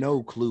boy.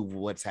 No clue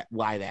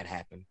why that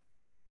happened.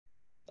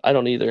 I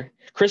don't either.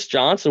 Chris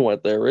Johnson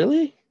went there,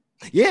 really?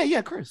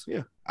 Yeah, Chris.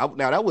 Yeah.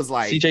 Now that was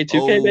like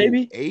CJ2K,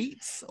 baby.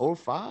 8 or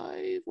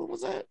 5. What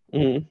was that?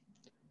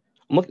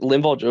 Look,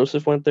 Linval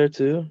Joseph went there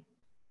too.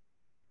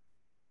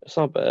 That's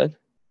not bad.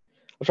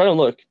 I'm trying to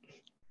look.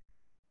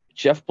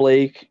 Jeff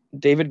Blake,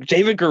 David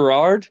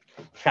Garrard.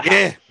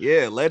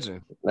 yeah,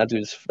 legend. That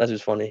dude's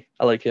funny.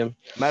 I like him.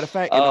 Matter of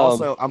fact, and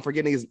also I'm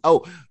forgetting his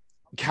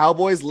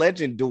Cowboys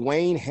legend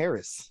Dwayne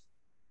Harris.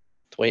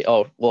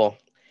 And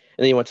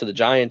then he went to the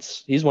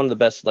Giants. He's one of the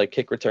best like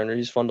kick returners.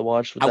 He's fun to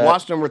watch. I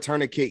watched him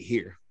return a kick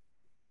here.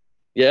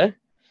 Yeah.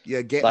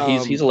 Yeah,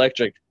 he's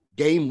electric.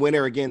 game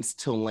winner against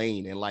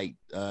Tulane in like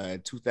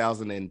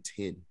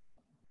 2010.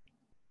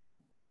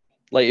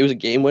 Like it was a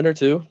game winner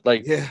too,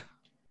 like Yeah.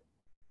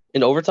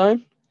 in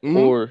overtime, Mhm.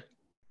 or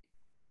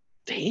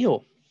damn,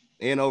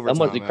 In the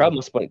overtime, crowd man.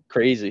 must have went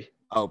crazy.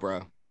 Oh,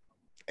 bro.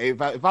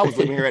 If I was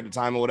living here at the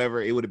time or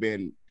whatever, it would have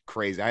been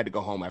crazy. I had to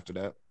go home after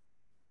that.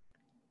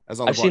 That's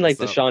the only I've seen part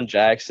that like sucked. Deshaun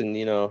Jackson,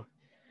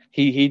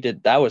 he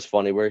did that was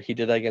funny where he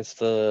did that against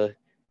the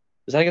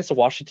was that against the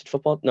Washington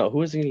football? No, who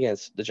was he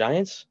against? The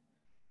Giants?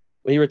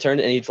 When he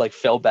returned and he like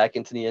fell back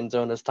into the end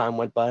zone as time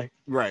went by.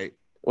 Right.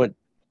 When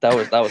that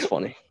was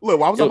funny.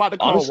 Look, I was about to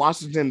call Honestly,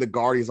 Washington the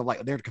Guardians. I'm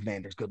like, they're the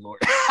Commanders. Good lord.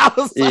 I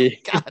was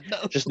like, God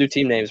no. just new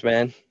team names,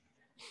 man.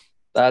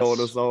 Throwing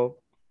That's us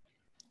all.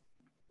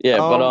 yeah,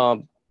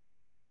 but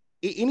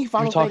Any we were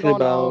final thing talking on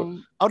about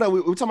oh no,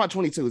 we're talking about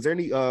 22. Is there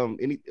any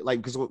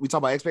like, because we talk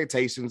about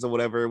expectations or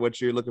whatever,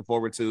 what you're looking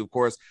forward to? Of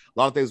course, a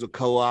lot of things with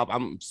co-op.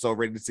 I'm so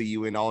ready to see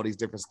you in all these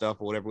different stuff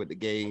or whatever with the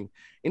game.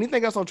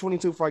 Anything else on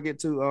 22 before I get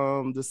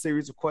to the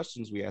series of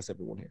questions we ask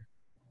everyone here?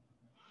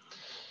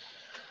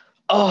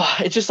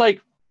 it's just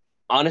like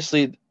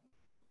honestly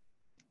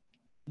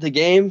the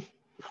game,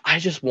 I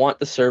just want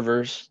the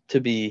servers to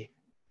be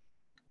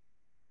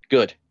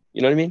good.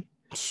 You know what I mean?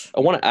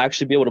 I want to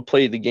actually be able to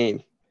play the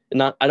game. And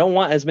not I don't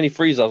want as many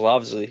freezes,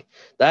 obviously.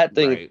 That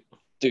thing, Right.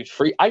 dude,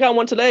 free I got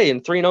one today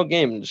in 3-0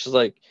 game. It's just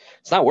like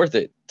it's not worth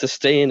it to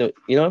stay in it.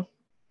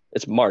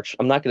 It's March.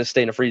 I'm not gonna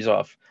stay in a freeze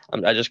off.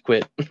 I just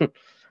quit.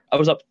 I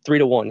was up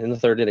 3-1 in the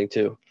third inning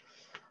too.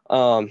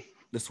 The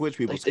Switch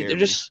people Like scare they're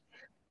me. just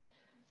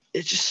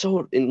it's just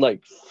so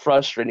like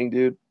frustrating,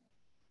 dude.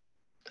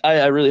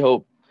 I really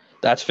hope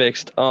that's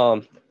fixed.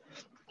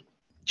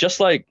 Just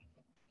like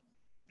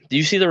do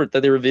you see that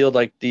they revealed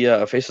like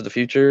the Face of the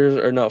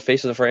Future or no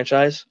Face of the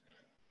Franchise,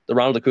 the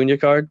Ronald Acuna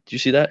card? Do you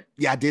see that?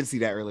 Yeah, I did see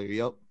that earlier.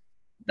 Yep.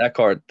 That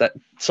card.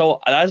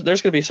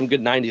 There's gonna be some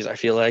good 90s. I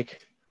feel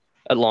like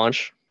at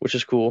launch, which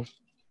is cool.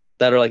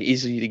 That are like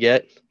easy to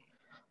get.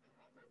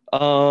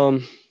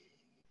 Um.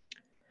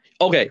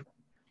 Okay.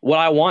 What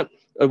I want,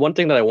 one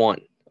thing that I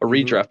want, a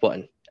redraft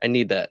button. I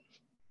need that.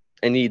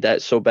 I need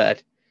that so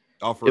bad.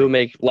 All for It would real.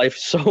 make life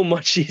so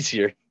much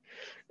easier.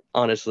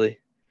 Honestly,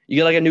 you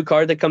get like a new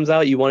card that comes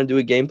out. You want to do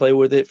a gameplay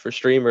with it for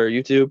stream or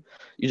YouTube.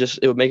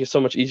 It would make it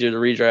so much easier to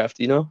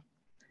redraft.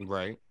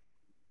 Right.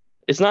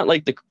 It's not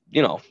like the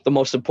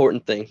most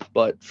important thing,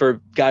 but for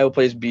a guy who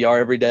plays BR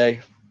every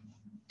day,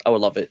 I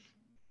would love it.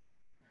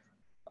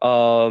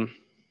 But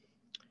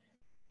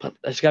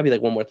there's gotta be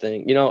like one more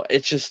thing.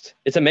 It's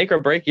a make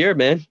or break year,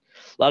 man.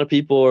 A lot of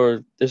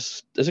people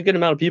there's a good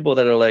amount of people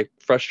that are like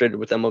frustrated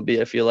with MLB,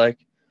 I feel like.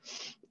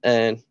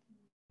 And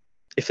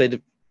if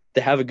they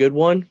have a good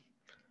one,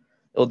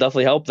 it'll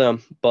definitely help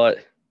them.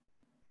 But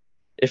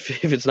if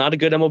it's not a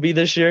good MLB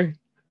this year,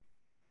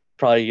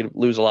 probably gonna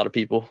lose a lot of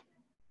people.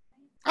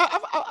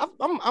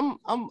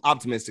 I'm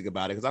optimistic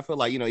about it because I feel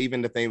like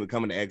even the thing with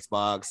coming to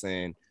Xbox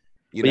and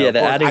But yeah, of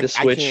they're course adding the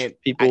Switch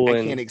people I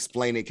and can't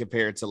explain it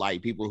compared to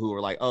like people who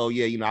are like, oh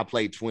yeah, I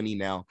played 20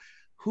 now.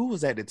 Who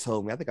was that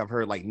told me? I think I've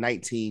heard like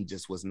 19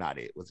 just was not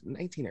it. Was it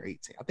 19 or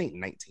 18? I think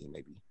 19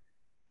 maybe.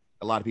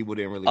 A lot of people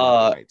didn't really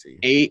rock with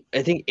 19.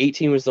 I think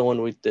 18 was the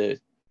one with the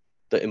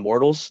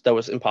Immortals that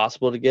was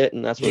impossible to get,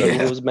 and that's what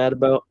everyone was mad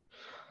about.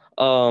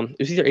 It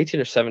was either 18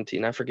 or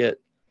 17. I forget.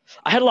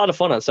 I had a lot of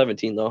fun on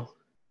 17 though.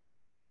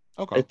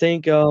 Okay. I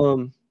think I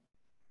don't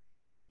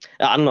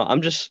know.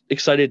 I'm just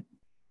excited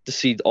to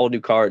see all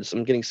new cards.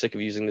 I'm getting sick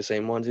of using the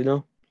same ones.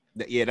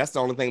 Yeah, that's the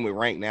only thing with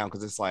rank now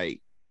because it's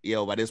like,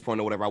 by this point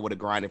or whatever, I would have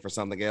grinded for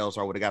something else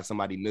or I would have got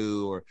somebody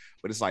new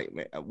but it's like,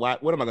 man,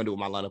 what am I gonna do with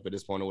my lineup at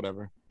this point or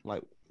whatever?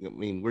 Like, I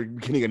mean, we're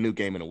getting a new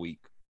game in a week.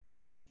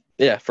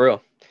 Yeah, for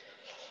real.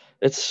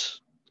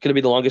 It's gonna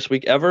be the longest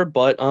week ever,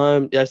 but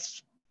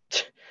yes,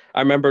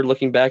 I remember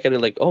looking back at it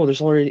like, oh,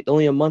 there's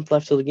only a month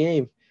left to the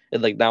game,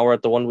 and like now we're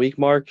at the 1 week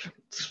mark.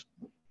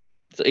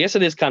 I guess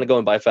it is kind of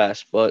going by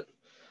fast, but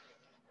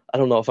I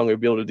don't know if I'm gonna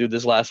be able to do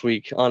this last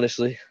week,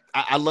 honestly.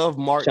 I love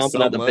March Chomping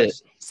so at the much. bit.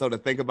 So to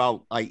think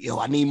about like,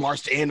 I need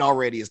March to end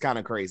already is kind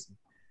of crazy.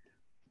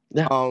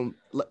 Yeah.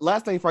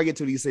 Last thing before I get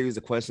to these series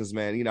of questions,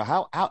 man,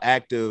 how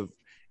active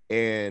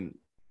and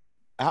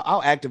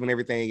how active and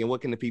everything, and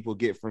what can the people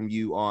get from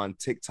you on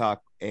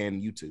TikTok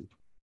and YouTube?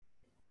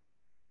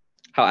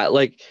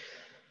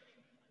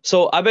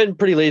 So I've been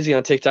pretty lazy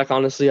on TikTok,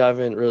 honestly. I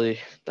haven't really.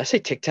 Did I say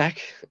TikTok?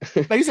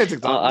 No, you said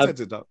TikTok. You said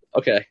TikTok.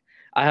 Okay.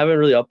 I haven't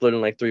really uploaded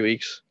in like 3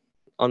 weeks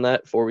on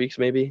that, 4 weeks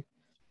maybe.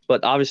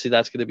 But obviously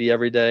that's going to be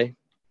every day.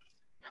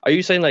 Are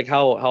you saying like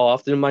how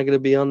often am I going to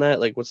be on that?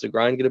 Like what's the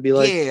grind going to be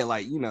like? Yeah,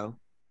 like, because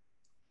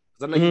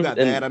I know you got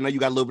that. I know you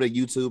got a little bit of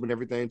YouTube and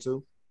everything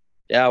too.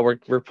 Yeah, we're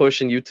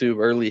pushing YouTube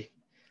early,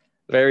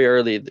 very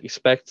early.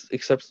 Expect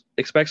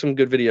some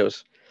good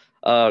videos.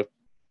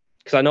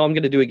 Because I know I'm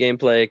going to do a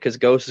gameplay because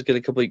Ghost is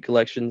going to complete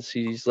collections.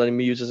 He's letting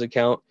me use his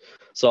account.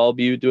 So I'll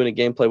be doing a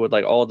gameplay with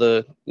like all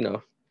the,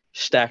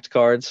 stacked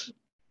cards.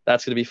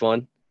 That's going to be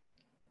fun.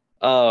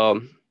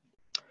 I'm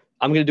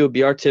going to do a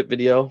BR tip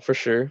video for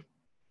sure.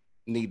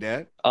 Need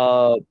that.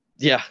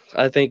 Yeah,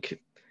 I think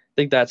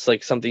think that's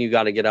like something you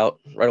got to get out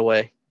right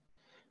away.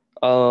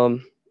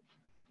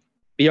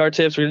 BR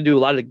tips. We're gonna do a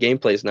lot of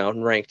gameplays now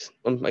and ranked.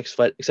 I'm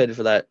excited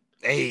for that.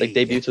 Hey, Like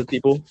debuts with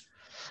people.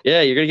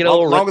 Yeah, you're gonna get a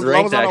long, little long as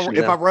ranked I action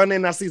if I now. run in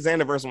and I see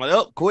Xanderverse, I'm like,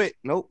 oh, quit.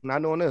 Nope,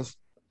 not doing this.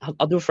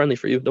 I'll do a friendly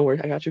for you. Don't worry,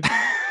 I got you.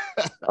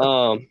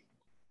 But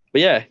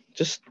yeah,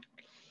 just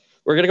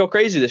we're gonna go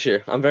crazy this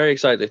year. I'm very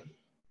excited.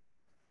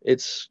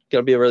 It's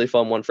gonna be a really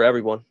fun one for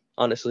everyone.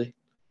 Honestly,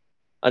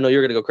 I know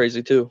you're gonna go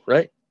crazy too,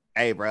 right?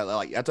 Hey, bro,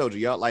 like I told you,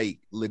 y'all like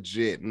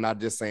legit. I'm not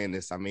just saying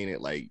this. I mean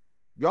it. Like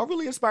y'all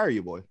really inspire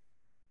you, boy.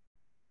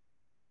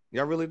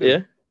 Y'all really do.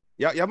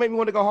 Yeah. Y'all make me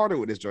want to go harder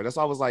with this joint. That's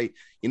why I was like,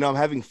 I'm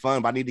having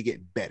fun, but I need to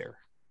get better.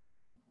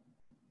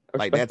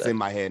 Like that's in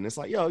my head, and it's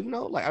like, yo,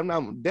 like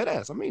I'm dead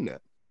ass. I mean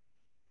that.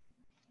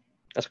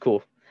 That's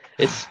cool.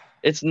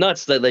 It's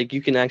nuts that like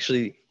you can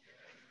actually.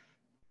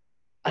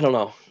 I don't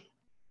know.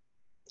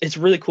 It's a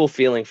really cool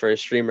feeling for a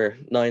streamer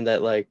knowing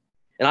that like,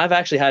 and I've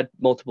actually had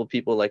multiple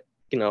people like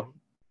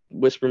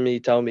whisper me,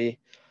 tell me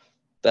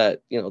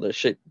that the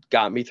shit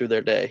got me through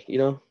their day.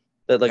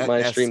 That like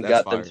my stream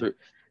got them through.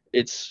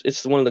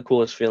 It's one of the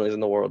coolest feelings in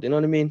the world. You know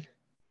what I mean?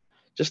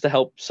 Just to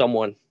help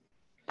someone.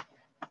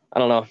 I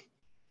don't know.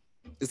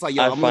 It's like,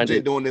 yo, I'm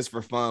legit doing this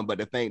for fun, but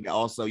the thing that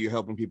also you're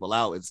helping people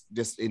out, it's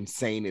just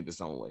insane in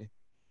its own way.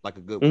 Like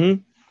a good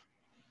one.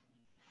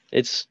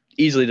 It's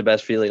easily the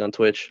best feeling on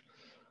Twitch.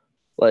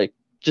 Like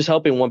just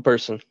helping one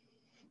person.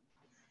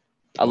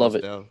 I love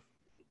it. Down.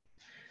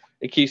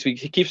 It keeps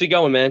me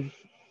going, man.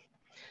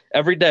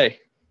 Every day.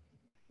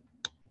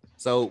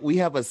 So we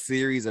have a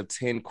series of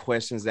 10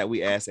 questions that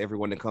we ask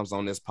everyone that comes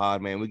on this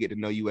pod, man. We get to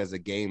know you as a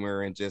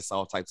gamer and just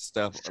all types of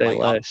stuff. Say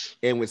less.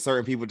 And with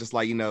certain people, just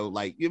like,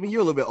 like, I mean,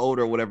 you're a little bit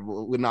older or whatever.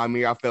 With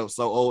Namir, I felt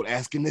so old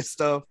asking this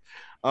stuff.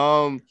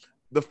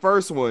 The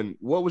first one,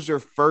 what was your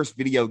first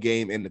video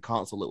game in the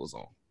console it was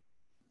on?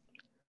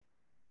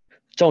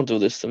 Don't do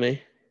this to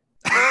me.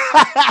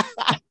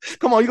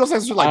 Come on, you gonna say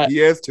something like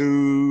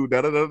PS2?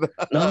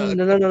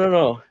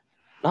 No.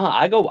 No,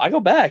 I go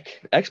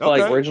back. Xbox,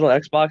 okay. Like original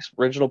Xbox,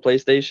 original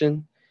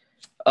PlayStation.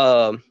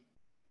 Probably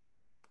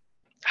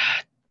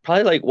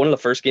like one of the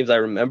first games I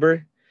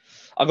remember.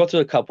 I'll go to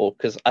a couple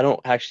because I don't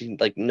actually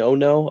like know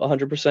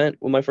 100%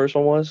 what my first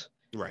one was.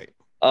 Right.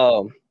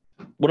 One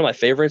of my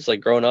favorites,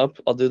 like growing up,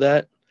 I'll do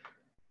that.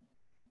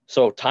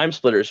 So Time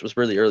Splitters was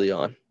really early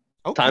on.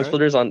 Okay. Time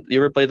Splitters you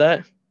ever played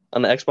that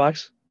on the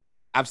Xbox?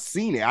 I've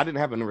seen it. I didn't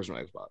have an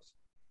original Xbox.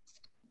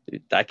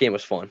 Dude, that game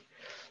was fun.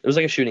 It was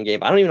like a shooting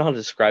game. I don't even know how to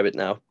describe it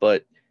now,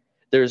 but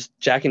there's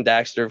Jak and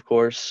Daxter, of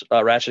course,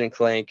 Ratchet and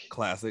Clank.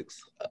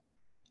 Classics.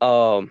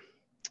 And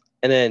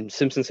then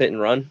Simpsons Hit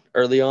and Run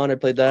early on. I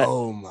played that.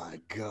 Oh my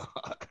God.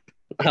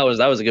 That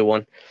was a good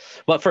one.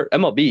 But for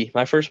MLB,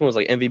 my first one was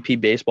like MVP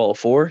Baseball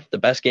 4, the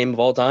best game of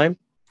all time.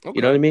 Okay.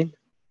 You know what I mean?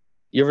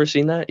 You ever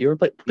seen that? You ever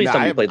played? Please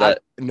tell me you played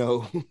that.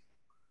 No.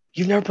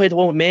 You've never played the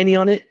one with Manny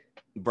on it?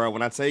 Bro,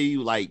 when I tell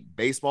you like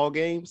baseball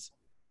games,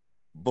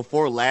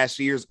 before last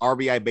year's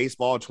RBI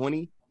Baseball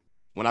 20,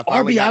 when I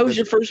finally RBI was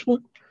your first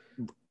one?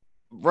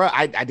 Bro,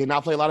 I did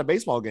not play a lot of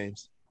baseball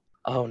games.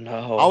 Oh, no.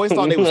 I always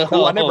thought they was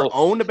cool. I never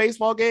owned a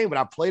baseball game, but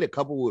I played a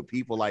couple with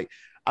people. Like,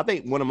 I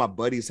think one of my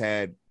buddies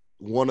had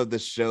one of the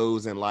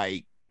shows in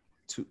like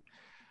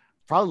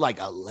probably like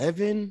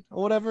 11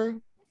 or whatever,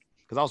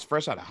 because I was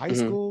fresh out of high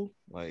school.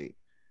 Like,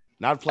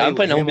 not playing. I've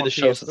played MLB the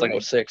show since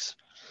like 06.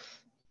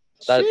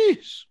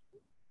 Sheesh.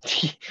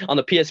 On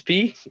the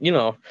PSP,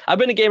 I've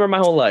been a gamer my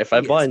whole life.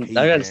 I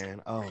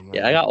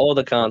got all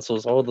the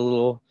consoles, all the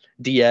little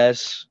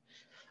DS,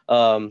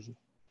 the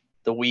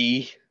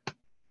Wii.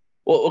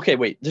 Well, okay,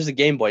 wait. There's a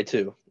Game Boy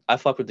too. I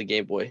fuck with the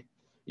Game Boy.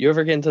 You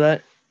ever get into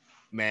that?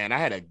 Man,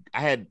 I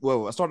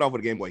started off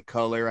with a Game Boy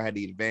Color. I had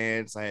the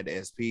Advance. I had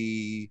the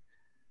SP.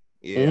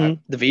 Yeah,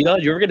 the Vita.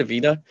 You ever get a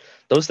Vita?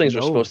 Those things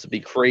were supposed to be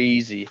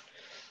crazy,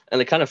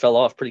 and they kind of fell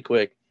off pretty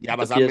quick. Yeah,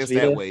 but I missed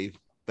that wave,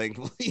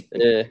 thankfully.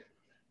 Yeah.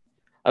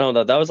 I don't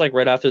know. That was like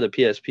right after the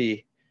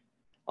PSP.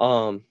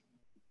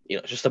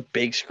 Just a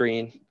big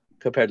screen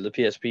compared to the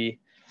PSP.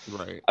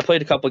 Right. I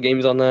played a couple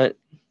games on that.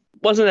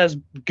 Wasn't as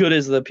good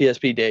as the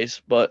PSP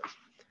days, but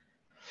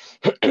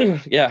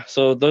yeah.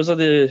 So those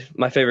are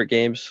my favorite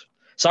games.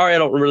 Sorry, I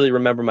don't really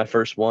remember my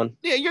first one.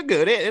 Yeah, you're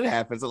good. It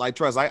happens. Like,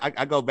 trust.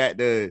 I go back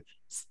to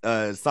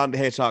Sonic the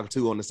Hedgehog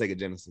 2 on the Sega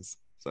Genesis.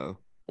 So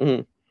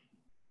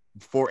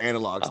 4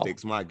 analog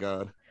sticks. My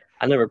God.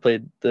 I never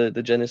played the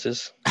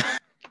Genesis.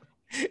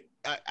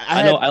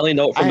 I only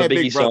know it from the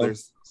Biggie song.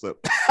 So.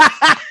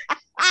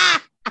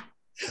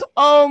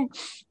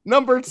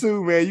 Number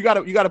 2, man, you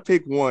gotta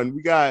pick one.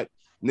 We got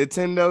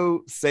Nintendo,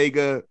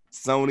 Sega,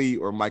 Sony,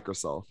 or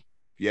Microsoft.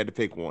 If you had to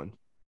pick one.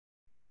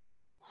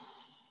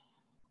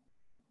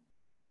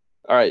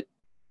 All right,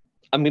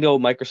 I'm gonna go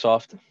with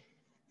Microsoft.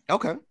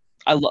 Okay.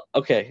 I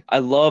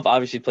love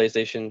obviously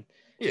PlayStation.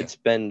 Yeah. It's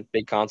been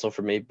big console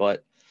for me,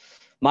 but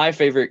my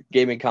favorite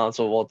gaming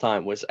console of all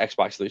time was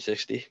Xbox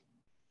 360.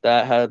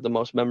 That had the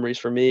most memories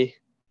for me,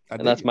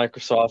 and that's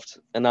Microsoft.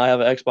 And I have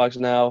an Xbox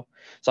now,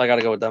 so I got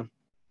to go with them.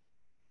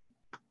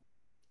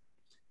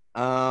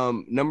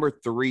 Number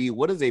 3,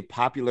 what is a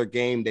popular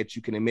game that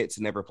you can admit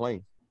to never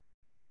playing?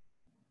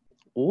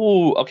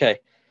 Ooh, okay.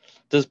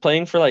 Does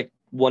playing for like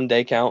 1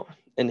 day count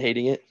and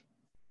hating it?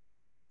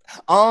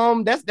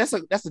 That's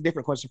a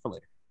different question for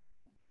later.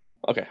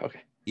 Okay.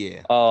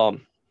 Yeah.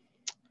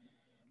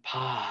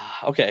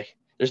 Okay.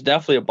 There's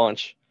definitely a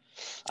bunch.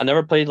 I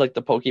never played like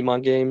the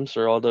Pokemon games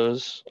or all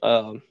those.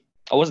 I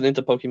wasn't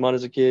into Pokemon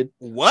as a kid.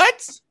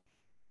 What?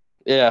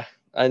 Yeah,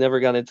 I never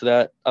got into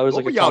that. I was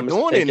What like were a y'all Thomas the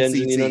doing Tank in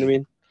Engine, you know what I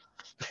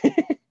CT?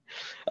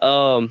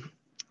 mean?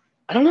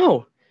 I don't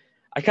know.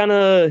 I kind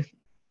of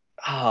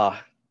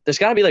there's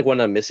got to be like one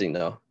I'm missing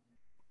though.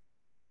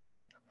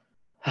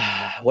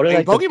 What are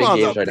Like like the big Pokemon's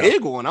a games right now?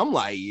 big one. I'm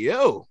like,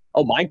 yo.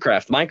 Oh,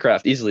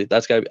 Minecraft, easily.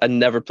 That's got. I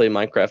never played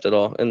Minecraft at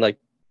all, and like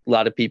a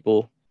lot of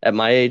people at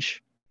my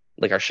age,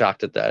 like are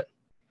shocked at that.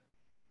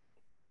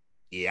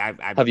 Yeah,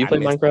 Have you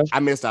played Minecraft? I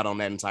missed out on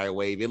that entire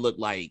wave. It looked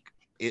like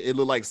it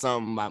looked like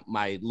something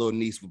my little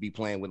niece would be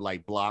playing with,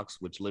 like blocks,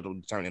 which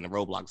literally turned into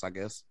Roblox, I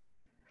guess.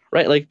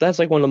 Right, like that's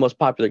like one of the most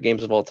popular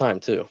games of all time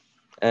too,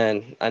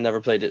 and I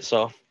never played it,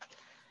 so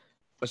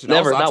But shit,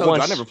 never, also, I not told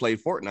you I never once.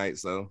 played Fortnite,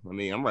 so I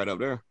mean, I'm right up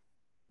there.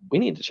 We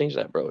need to change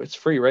that, bro. It's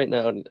free right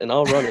now, and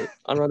I'll run it.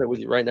 I'll run it with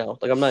you right now.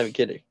 Like I'm not even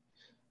kidding.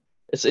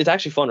 It's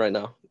actually fun right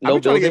now. I've No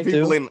been trying to get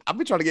building people too. in. I've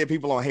been trying to get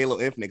people on Halo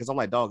Infinite because I'm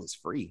like, dog, it's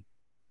free.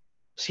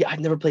 See, I've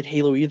never played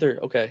Halo either.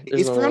 Okay,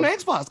 there's It's another free on the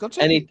one. Xbox. Go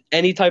check it,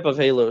 Any type of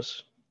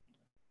Halos.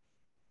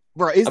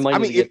 bro. I It's. might I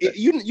need mean, to get that.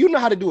 you know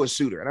how to do a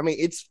shooter, and I mean,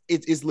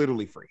 it's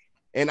literally free,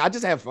 and I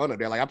just have fun up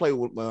there. Like I play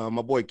with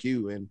my boy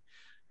Q, and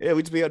yeah,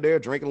 we just be up there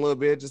drinking a little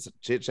bit, just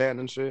chit chatting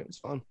and shit. It's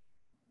fun.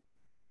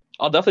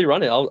 I'll definitely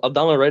run it. I'll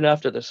download it right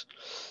after this.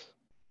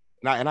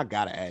 And I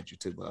gotta add you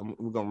too, but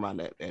we're gonna run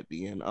that at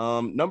the end.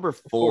 Number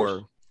Of course.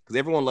 4, because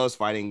everyone loves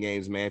fighting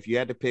games, man. If you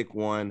had to pick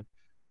one,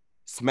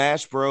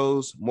 Smash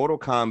Bros, Mortal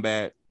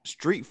Kombat,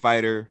 Street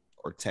Fighter,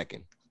 or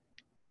Tekken.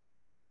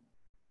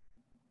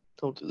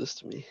 Don't do this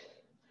to me.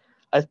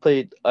 I've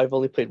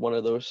only played one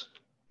of those.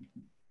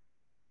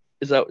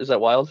 Is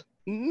that wild?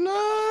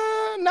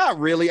 No, not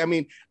really. I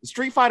mean,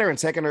 Street Fighter and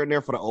Tekken are in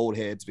there for the old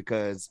heads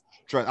because,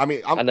 I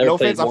mean, I never no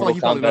played offense, I feel like Mortal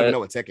you probably don't even Kombat. know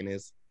what Tekken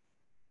is.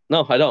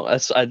 No, I don't.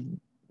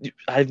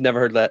 I've never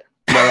heard that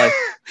in my life.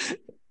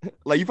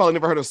 Like you probably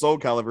never heard of Soul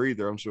Calibur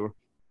either, I'm sure.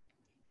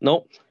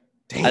 Nope.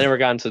 Damn. I never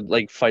got into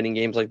like fighting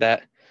games like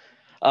that.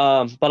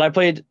 But I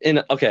played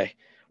in okay.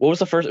 What was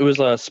the first? It was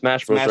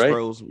Smash Bros. Smash Right?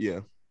 Bros. Yeah.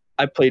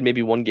 I played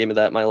maybe one game of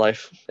that in my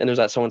life, and it was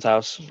at someone's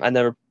house. I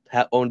never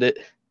owned it,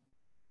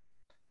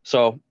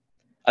 so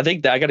I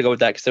think that I got to go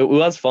with that because it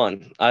was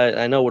fun.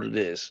 I know what it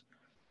is.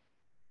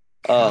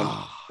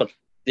 But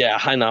yeah,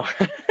 I know.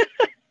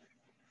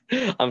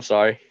 I'm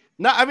sorry.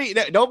 No, I mean,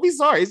 don't be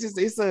sorry.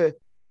 It's a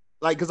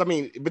like, because I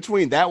mean,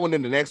 between that one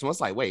and the next one,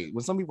 it's like, wait,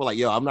 when some people are like,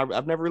 yo,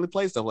 I've never really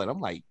played stuff like that.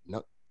 I'm like,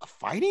 no, a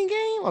fighting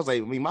game? I was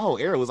like, I mean, my whole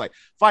era was like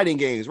fighting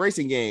games,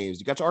 racing games.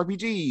 You got your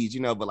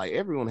RPGs, but like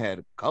everyone had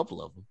a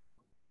couple of them.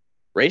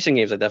 Racing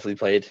games I definitely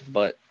played,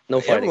 but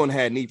no fighting. Everyone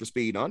had Need for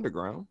Speed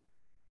Underground.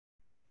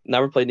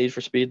 Never played Need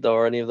for Speed though,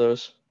 or any of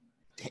those.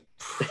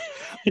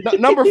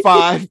 Number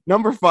five.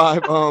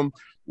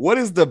 What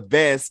is the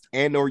best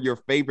and or your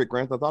favorite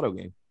Grand Theft Auto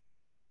game?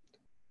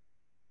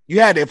 You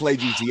had to play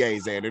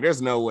GTA, Xander.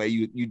 There's no way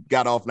you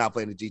got off not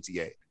playing the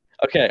GTA.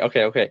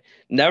 Okay.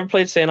 Never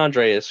played San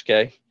Andreas.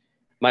 Okay,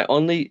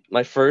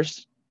 my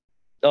first.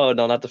 Oh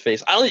no, not the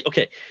face.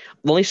 The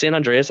only San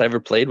Andreas I ever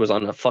played was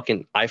on a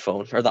fucking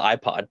iPhone or the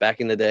iPod back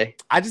in the day.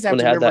 I just have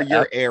to remember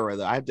your era,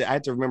 though. I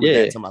had to remember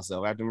that to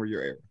myself. I have to remember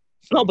your era.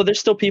 So. No, but there's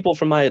still people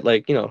from my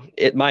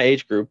my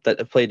age group that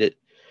have played it.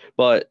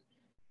 But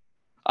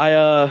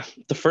the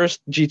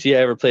first GTA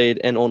I ever played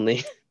and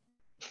only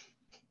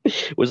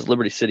was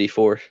Liberty City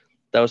 4.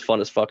 That was fun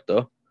as fuck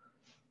though.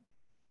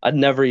 I'd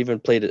never even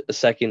played a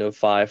second of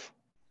 5.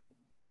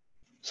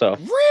 So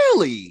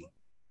really,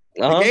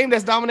 a game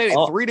that's dominated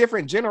 3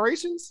 different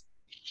generations.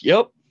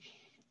 Yep.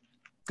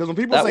 Because when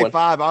people say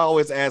 5, I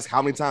always ask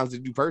how many times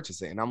did you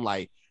purchase it, and I'm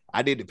like,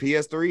 I did the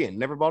PS3 and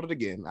never bought it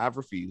again. I've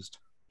refused.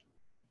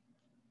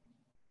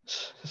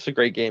 It's a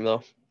great game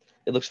though.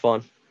 It looks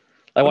fun.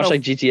 I watched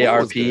like GTA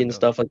RP and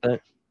stuff like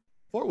that.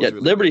 Yeah, really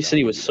Liberty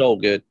City was so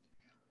good.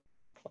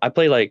 I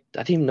played I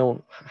didn't even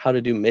know how to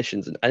do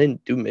missions, and I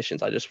didn't do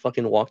missions. I just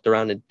fucking walked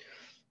around and,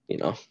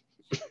 that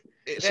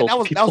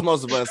was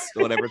most of us,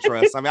 whatever.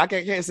 Trust. I mean, I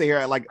can't sit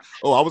here like,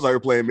 oh, I was out here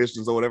playing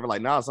missions or whatever.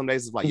 Like, nah, some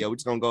days it's like, yo, we're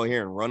just gonna go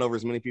here and run over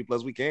as many people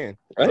as we can.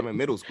 Right? I'm in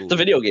middle school. It's a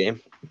video game.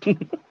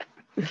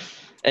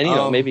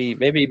 And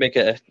maybe make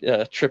a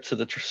trip to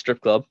the strip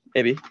club.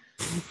 Maybe.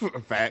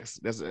 Facts.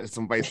 That's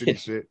some basic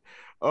shit.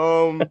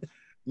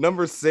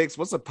 Number 6.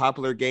 What's a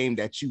popular game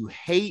that you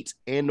hate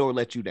and or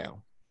let you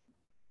down?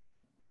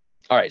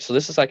 All right, so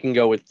I can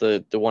go with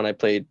the one I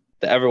played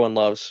that everyone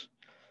loves.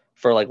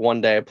 For like 1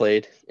 day I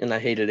played and I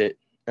hated it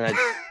and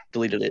I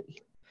deleted it.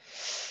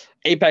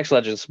 Apex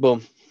Legends,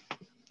 boom.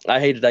 I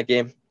hated that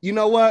game. You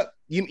know what?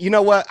 You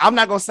know what? I'm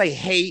not gonna say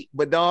hate,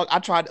 but dog, I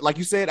tried, like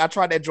you said, I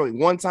tried that joint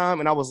one time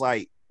and I was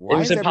like, It Why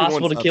was is everyone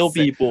impossible to kill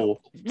upset?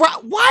 people.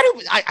 Why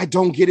do I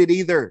don't get it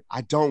either?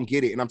 I don't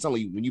get it. And I'm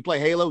telling you, when you play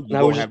Halo, And you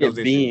I would won't just have those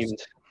get issues.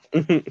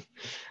 beamed.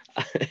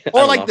 I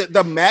Or don't like know.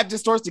 the map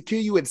just starts to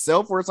kill you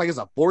itself, where it's like it's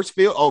a force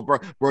field. Oh,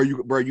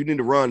 you need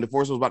to run. The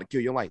force was about to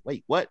kill you. I'm like,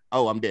 wait, what?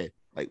 Oh, I'm dead.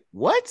 Like,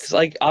 what? Because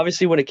like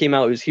obviously when it came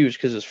out, it was huge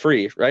because it's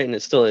free, right? And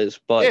it still is.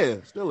 But Yeah,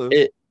 still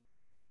is.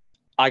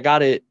 I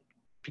got it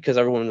because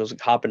everyone was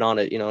hopping on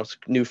it. You know, it's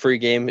a new free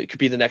game. It could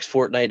be the next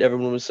Fortnite.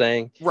 Everyone was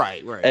saying,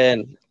 Right.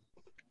 and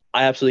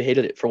I absolutely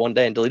hated it for one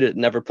day and deleted it.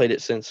 Never played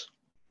it since.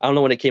 I don't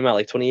know when it came out,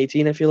 like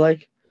 2018, I feel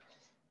like.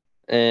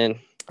 And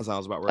That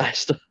sounds about I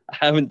right.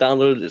 haven't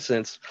downloaded it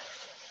since.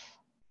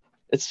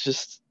 It's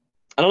just,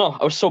 I don't know.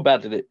 I was so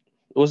bad at it.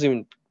 It wasn't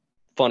even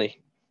funny.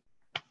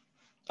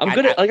 I'm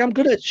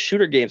good at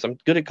shooter games. I'm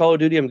good at Call of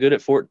Duty. I'm good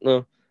at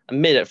I'm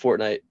mid at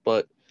Fortnite,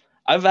 but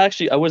I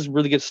was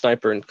really good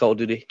sniper in Call of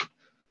Duty,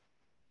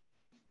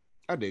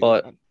 I dig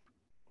but it.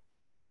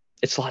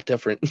 it's a lot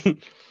different.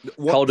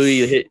 What? Call of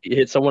Duty, you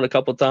hit someone a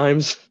couple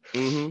times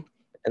Mm-hmm.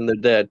 and they're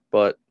dead.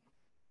 But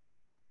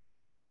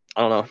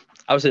I don't know.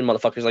 I was hitting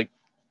motherfuckers like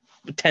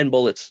 10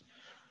 bullets.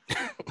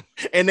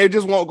 And they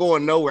just won't go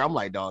nowhere. I'm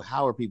like, dog,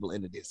 how are people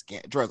into this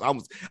game? Trust,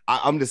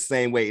 I'm the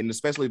same way. And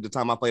especially the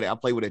time I played it, I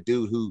played with a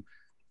dude who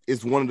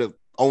is one of the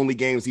only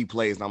games he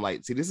plays. And I'm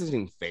like, see, this isn't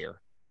even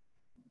fair.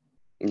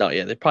 No,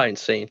 yeah, they're probably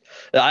insane.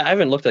 I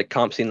haven't looked at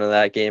comp scene of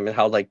that game and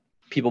how like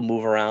people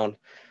move around.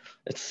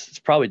 It's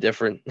probably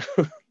different.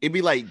 It'd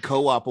be like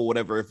co-op or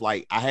whatever. If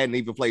like I hadn't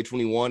even played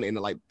 21 and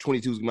like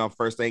 22 is my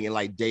first thing, and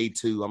like day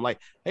 2, I'm like,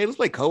 hey, let's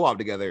play co-op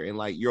together. And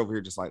like you're over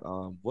here just like,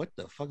 what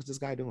the fuck is this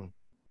guy doing?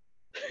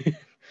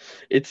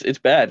 It's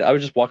bad. I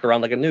would just walk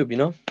around like a noob, you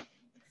know?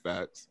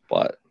 Facts.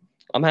 But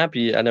I'm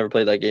happy I never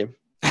played that game.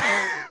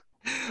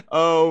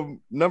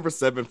 Number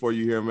 7 for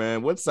you here,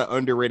 man. What's the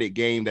underrated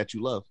game that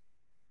you love?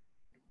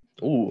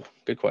 Ooh,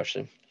 good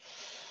question.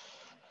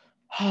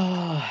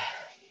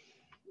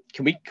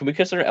 Can we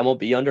consider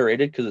MLB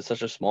underrated because it's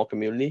such a small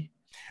community?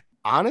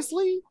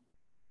 Honestly,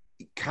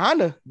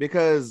 kind of,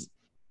 because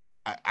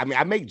I mean,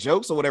 I make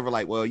jokes or whatever,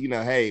 like, well,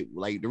 hey,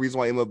 like the reason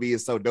why MLB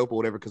is so dope or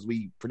whatever, because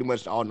we pretty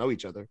much all know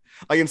each other,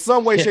 like in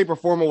some way, shape, or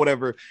form or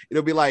whatever.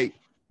 It'll be like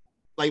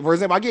for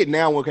example, I get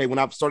now, okay, when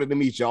I've started to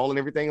meet y'all and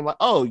everything, I'm like,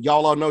 oh,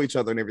 y'all all know each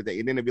other and everything,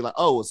 and then it'd be like,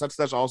 oh, such and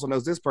such also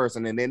knows this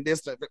person, and then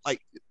this,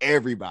 like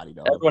everybody,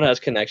 dog. Everyone has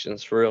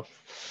connections for real.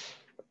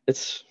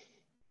 It's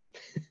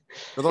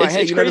like,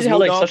 hey, it's crazy how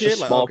like such kid? a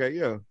small, like, okay,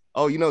 yeah.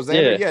 Oh, you know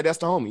Xander? Yeah, that's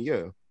the homie.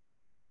 Yeah.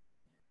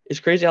 It's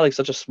crazy how like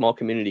such a small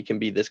community can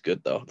be this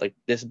good though, like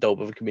this dope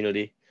of a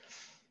community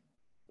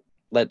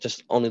that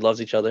just only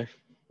loves each other.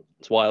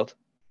 It's wild.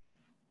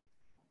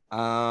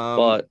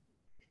 But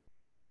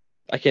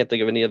I can't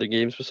think of any other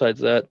games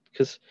besides that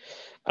because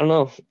I don't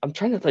know. I'm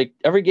trying to like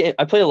every game.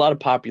 I play a lot of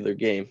popular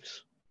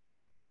games.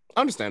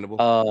 Understandable.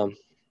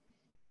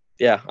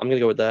 Yeah, I'm gonna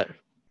go with that.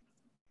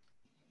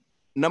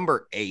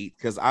 Number 8,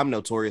 because I'm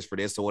notorious for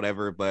this or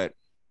whatever, but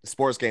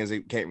sports games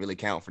can't really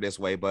count for this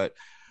way. But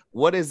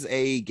what is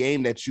a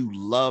game that you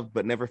loved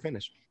but never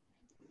finished?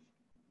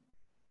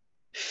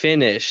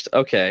 Finished.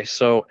 Okay,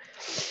 so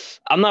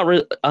I'm not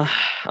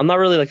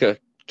really like a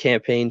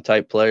campaign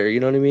type player. You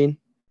know what I mean?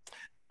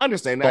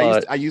 Understand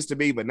that. I used to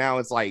be, but now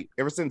it's like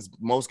ever since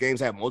most games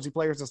have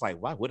multiplayers, it's like,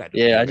 why would I do?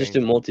 Yeah, I just do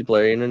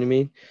multiplayer. You know what I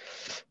mean?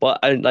 But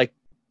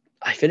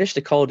I finished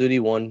the Call of Duty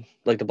one,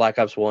 like the Black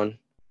Ops 1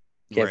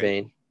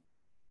 campaign. Right.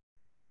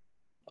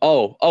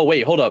 Oh,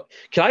 wait, hold up.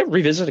 Can I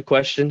revisit a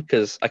question?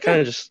 Because I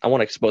kind of I want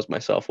to expose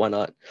myself. Why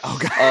not?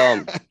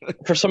 Okay.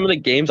 For some of the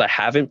games I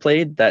haven't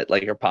played that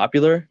like are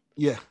popular.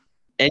 Yeah.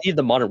 Any of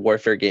the Modern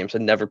Warfare games I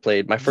never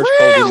played. My first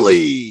Call of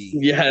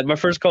Duty. My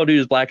first Call of Duty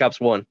was Black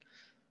Ops 1.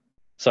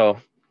 So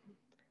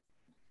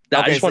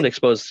I just wanted to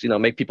expose,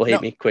 make people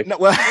hate me quick. No,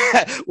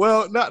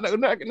 well, not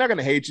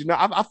gonna hate you. No,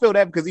 I feel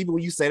that because even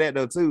when you say that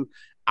though too,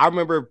 I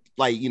remember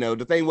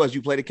the thing was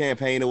you played a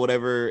campaign or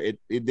whatever,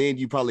 then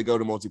you probably go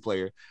to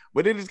multiplayer.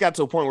 But then it just got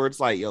to a point where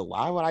it's like, yo,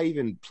 why would I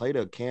even play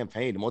the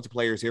campaign? The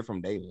multiplayer is here from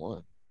day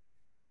one.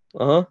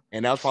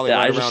 And that was probably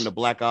around the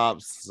Black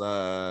Ops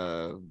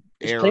era.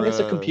 Playing against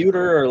a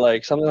computer or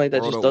like something like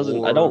that just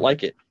doesn't. I don't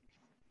like it.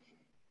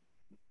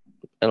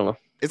 I don't know.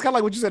 It's kind of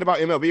like what you said about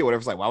MLB or whatever.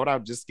 It's like, why would I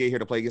just get here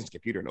to play against a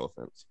computer? No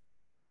offense.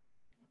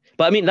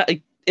 But I mean,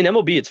 in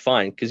MLB, it's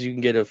fine because you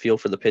can get a feel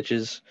for the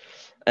pitches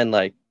and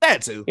like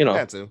that too.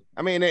 That too.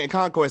 I mean, and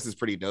Conquest is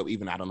pretty dope.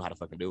 Even I don't know how to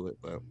fucking do it,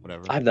 but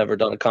whatever. I've never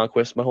done a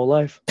Conquest my whole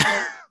life.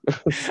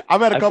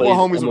 I've had a couple of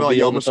homies who are like,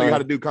 yo, I'm gonna show you how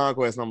to do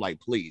Conquest. And I'm like,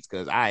 please,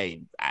 because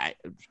I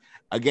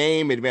a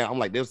game, I'm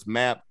like, this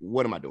map,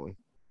 what am I doing?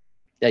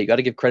 Yeah, you got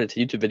to give credit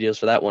to YouTube videos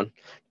for that one.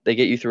 They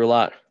get you through a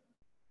lot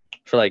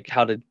for like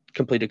how to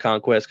complete a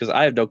conquest because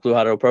I have no clue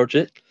how to approach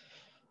it.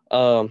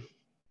 I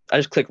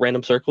just click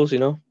random circles,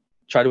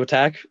 try to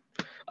attack.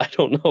 I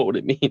don't know what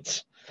it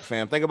means.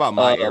 Fam, think about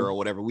my era or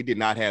whatever. We did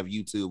not have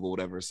YouTube or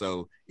whatever.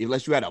 So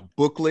unless you had a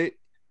booklet,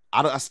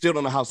 I still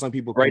don't know how some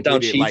people write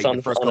down sheets on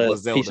the first couple of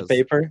Zeldas. Piece of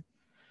paper.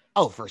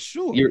 Oh, for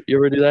sure. You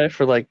ever do that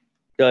for like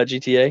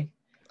GTA?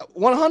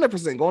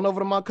 100%. Going over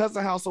to my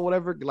cousin's house or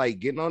whatever, like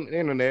getting on the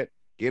internet,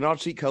 getting all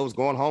cheat codes,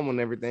 going home and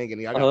everything,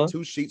 and I got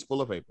 2 sheets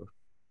full of paper.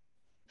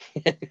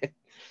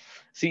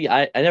 See,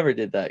 I never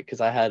did that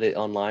because I had it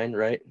online,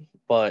 right?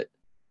 But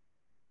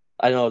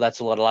I know that's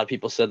what a lot of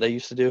people said they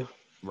used to do.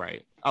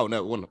 Right. Oh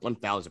no,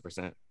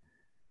 1,000%.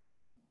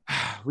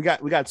 We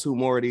got 2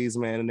 more of these,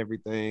 man, and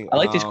everything. I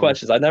like these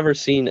questions. I've never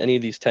seen any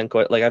of these 10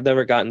 questions. Like I've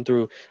never gotten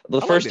through.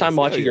 The first time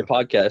watching your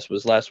podcast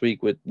was last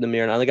week with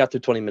Namir, and I only got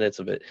through 20 minutes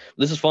of it.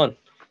 This is fun.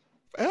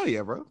 Hell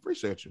yeah, bro.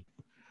 Appreciate you.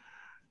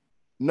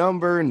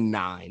 Number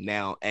 9.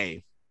 Now,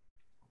 hey,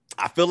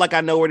 I feel like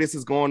I know where this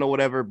is going or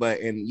whatever, but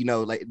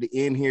like the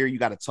end here, you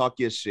got to talk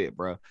your shit,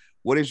 bro.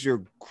 What is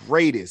your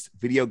greatest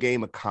video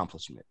game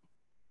accomplishment?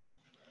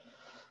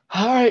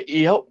 All right,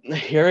 yep,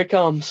 here it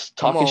comes.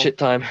 Talking shit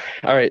time.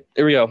 All right,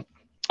 here we go.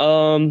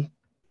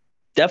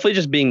 Definitely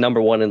just being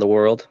number 1 in the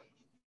world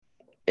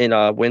in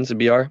wins in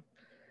BR.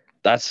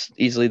 That's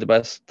easily the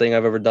best thing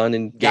I've ever done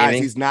in gaming. Guys,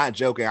 he's not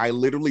joking. I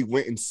literally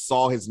went and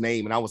saw his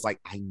name, and I was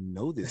like, I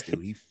know this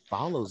dude. He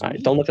follows me.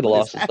 Right, don't look at the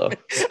losses, though.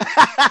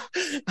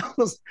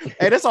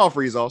 Hey, that's all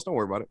free results. Don't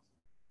worry about it.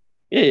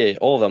 Yeah,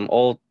 all of them.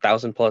 All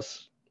 1,000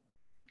 plus.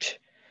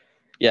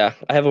 Yeah,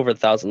 I have over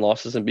 1,000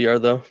 losses in BR,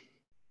 though.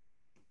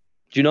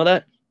 Do you know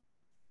that?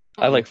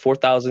 I have like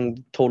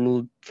 4,000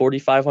 total,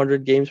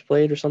 4,500 games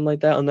played or something like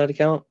that on that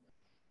account.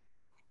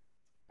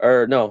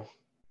 Or no.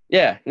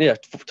 Yeah,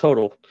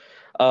 total.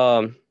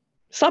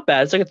 It's not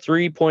bad. It's like a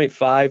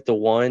 3.5 to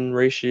 1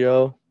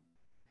 ratio.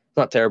 It's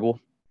not terrible.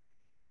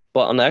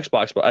 But on the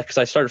Xbox, because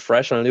I started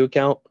fresh on a new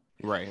account,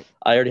 right?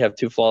 I already have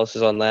 2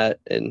 flawlesses on that,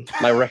 and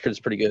my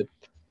record's pretty good.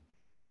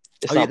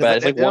 It's not bad.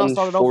 It's like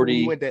 140.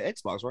 You went to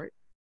Xbox, right?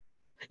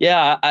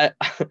 Yeah, I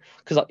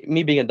because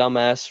me being a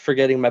dumbass,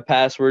 forgetting my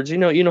passwords. You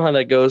know how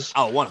that goes.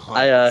 Oh, 100.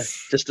 I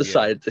just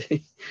decided to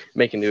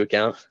make a new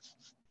account.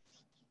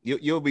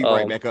 You'll be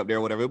right back up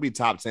there, whatever. It'll be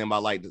top 10 by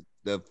like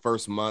the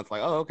first month.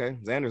 Like, oh, okay,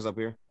 Xander's up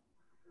here.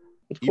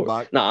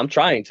 No, I'm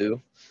trying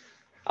to.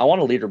 I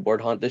want a leaderboard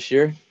hunt this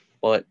year,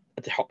 but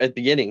at the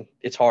beginning,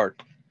 it's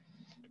hard.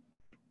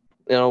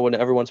 When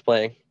everyone's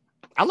playing.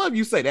 I love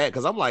you say that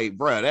because I'm like,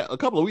 bro, a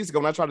couple of weeks ago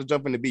when I tried to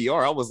jump into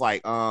BR, I was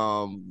like,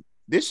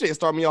 this shit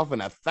started me off in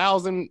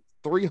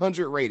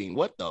 1,300 rating.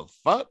 What the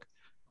fuck?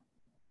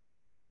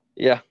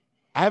 Yeah.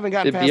 I haven't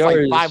gotten past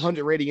like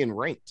 500 rating in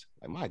ranked.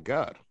 Like, my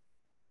God.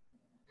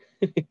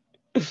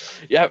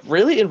 Yeah,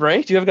 really? In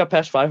ranked? You haven't got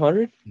past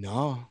 500?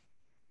 No.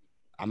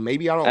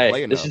 Maybe I don't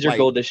play enough. This is your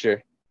goal this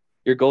year.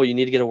 Your goal, you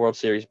need to get a World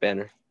Series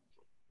banner.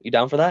 You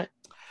down for that?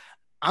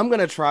 I'm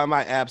going to try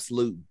my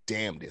absolute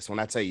damnedest when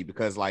I tell you,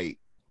 because like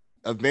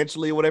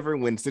eventually whatever,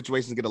 when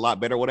situations get a lot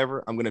better,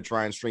 whatever, I'm going to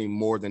try and stream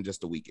more than just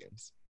the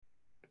weekends.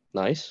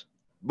 Nice.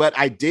 But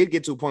I did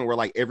get to a point where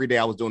like every day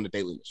I was doing the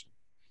daily mission.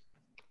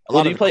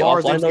 Do you play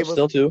offline though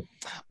still too?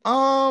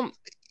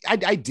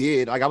 I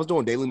did. Like I was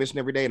doing daily mission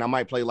every day, and I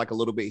might play like a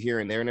little bit here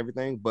and there and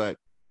everything, but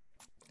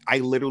I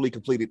literally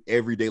completed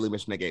every daily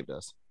mission they gave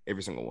us,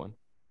 every single one.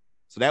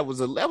 So I was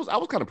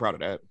kind of proud of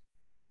that.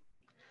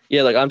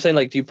 Yeah, like I'm saying,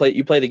 like, do you play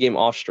the game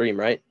off stream,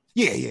 right?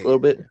 Yeah. A little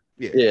bit.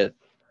 Yeah.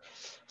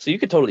 So you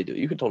could totally do it.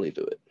 You could totally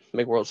do it.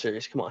 Make World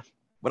Series. Come on.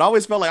 But I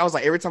always felt like I was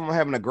like, every time I'm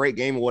having a great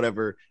game or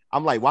whatever,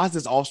 I'm like, why is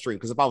this off stream?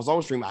 Because if I was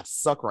on stream, I'd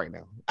suck right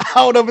now. I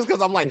don't know if it's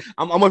because I'm like,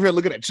 I'm over here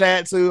looking at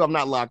chat too. I'm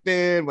not locked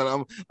in, but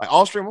I'm like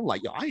off stream. I'm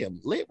like, yo, I am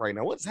lit right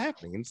now. What's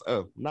happening? And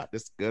so, I'm not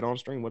this good on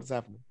stream. What is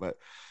happening? But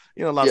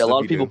a lot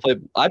of people play.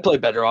 I play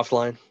better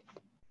offline.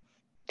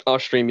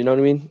 Off stream, you know what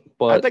I mean?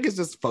 But I think it's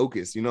just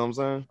focus. You know what I'm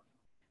saying?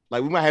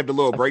 Like we might have the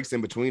little breaks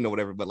in between or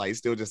whatever, but like it's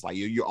still just like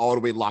you're all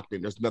the way locked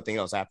in. There's nothing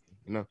else happening.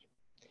 You know?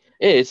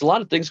 Yeah, it's a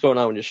lot of things going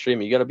on when you're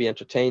streaming. You got to be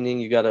entertaining.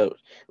 You got to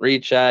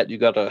read chat. You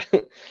got to,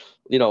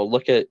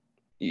 look at.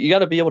 You got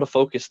to be able to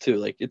focus too.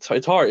 Like it's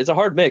hard. It's a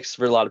hard mix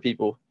for a lot of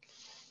people.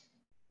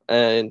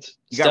 And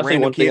you got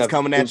random kids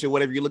coming at you,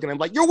 whatever you're looking at,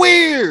 like you're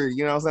weird.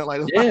 You know what I'm saying?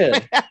 Like yeah.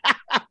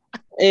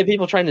 And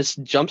people trying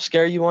to jump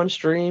scare you on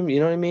stream.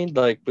 You know what I mean?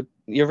 Like, but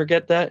you ever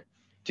get that?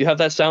 Do you have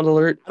that sound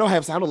alert? I don't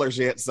have sound alerts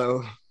yet,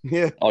 so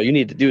yeah. Oh, you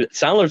need to do it.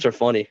 Sound alerts are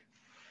funny.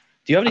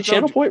 Do you have any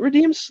channel point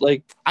redeems?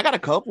 Like I got a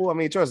couple. I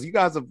mean, trust you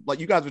guys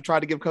have tried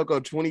to give Coco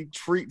 20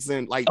 treats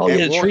and like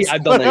treat.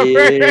 I've done that.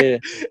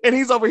 Yeah. And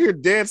he's over here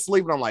dead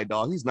sleeping. I'm like,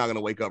 dog, he's not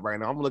gonna wake up right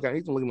now. He's looking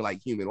at me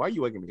like human. Why are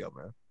you waking me up,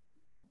 man?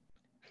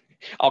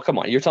 Oh, come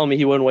on. You're telling me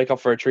he wouldn't wake up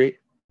for a treat?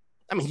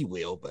 I mean, he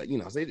will, but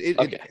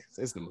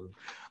it's the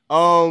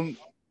move.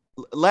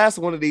 Last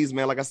one of these,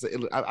 man. Like I said,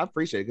 I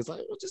appreciate it because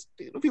just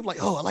people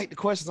like, oh, I like the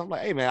questions. I'm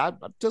like, hey, man, I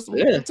took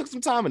some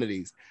time into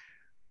these.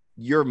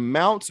 Your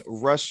Mount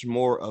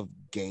Rushmore of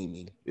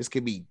gaming. This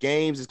could be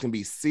games. This can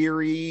be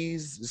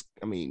series.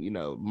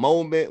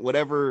 Moment,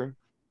 whatever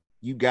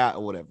you got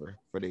or whatever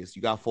for this.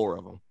 You got 4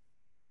 of them.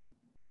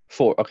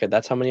 4. Okay,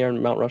 that's how many are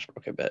in Mount Rushmore.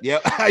 Okay, bet. Yeah,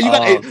 you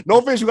got. No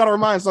offense, you got to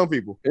remind some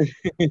people.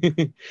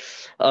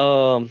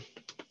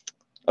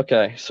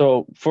 Okay,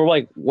 so for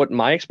like what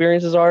my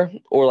experiences are,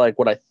 or like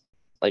what I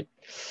like.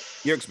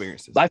 Your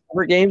experiences. My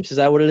favorite games. Is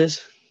that what it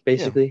is?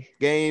 Basically,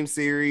 game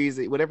series,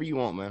 whatever you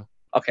want, man.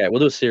 Okay, we'll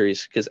do a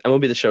series because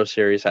MLB The Show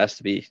series has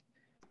to be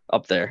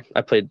up there.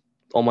 I played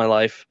all my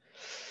life.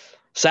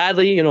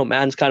 Sadly,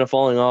 Madden's kind of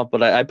falling off,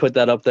 but I put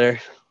that up there.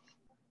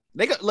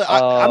 They got. Look,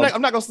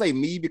 I'm not gonna say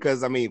me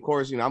because I mean, of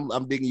course,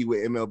 I'm digging you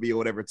with MLB or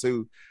whatever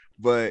too.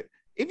 But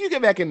if you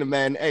get back into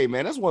Madden, hey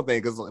man, that's one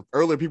thing. Because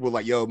earlier people were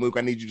like, "Yo, Mook,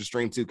 I need you to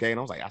stream 2K," and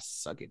I was like, "I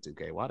suck at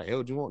 2K. Why the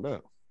hell do you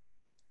want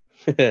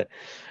that?"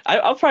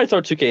 I'll probably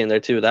throw 2K in there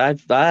too.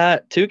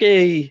 That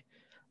 2K,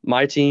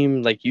 my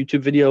team, like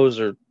YouTube videos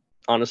are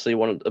honestly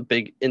one of the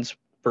big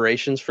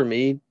inspirations for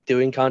me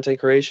doing content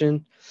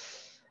creation.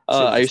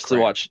 I used to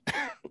watch.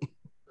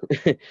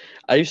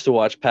 I used to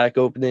watch pack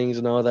openings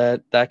and all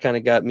that. That kind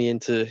of got me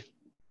into,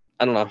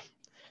 I don't know,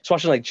 just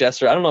watching like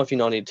Jester. I don't know if you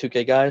know any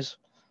 2K guys,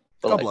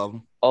 but a couple of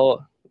them.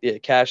 Oh yeah,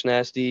 Cash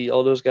Nasty,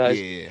 all those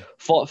guys. Yeah,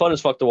 fun as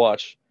fuck to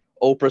watch.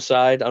 Oprah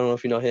Side, I don't know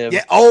if you know him.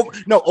 Yeah. Oh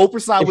no,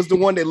 Oprah Side was the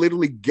one that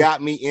literally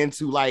got me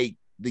into like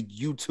the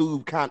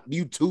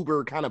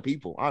YouTuber kind of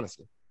people.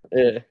 Honestly,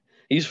 yeah,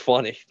 he's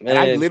funny, man. And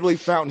I literally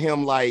found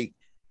him like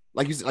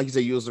you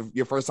said, you was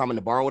your first time in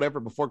the bar or whatever.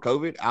 Before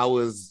COVID, I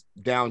was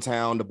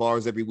downtown, the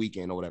bars every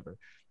weekend or whatever.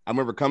 I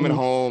remember coming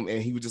home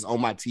and he was just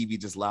on my TV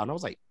just loud. And I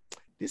was like,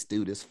 this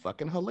dude is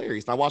fucking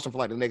hilarious. And I watched him for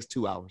like the next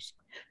 2 hours.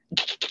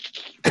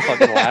 The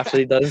fucking laugh that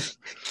he does.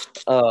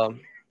 And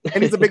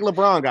he's a big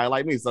LeBron guy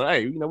like me. So,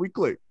 hey, we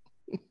click.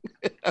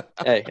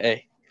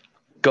 hey,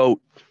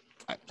 GOAT.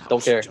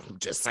 Don't care. I'm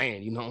just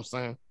saying, you know what I'm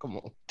saying? Come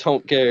on.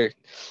 Don't care.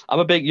 I'm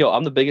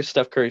the biggest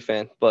Steph Curry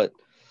fan, but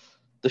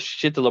the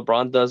shit that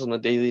LeBron does on a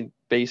daily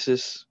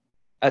basis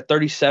at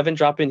 37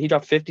 he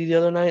dropped 50 the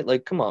other night.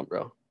 Like, come on,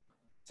 bro.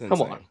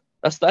 Come on.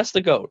 That's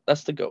the GOAT.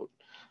 That's the GOAT.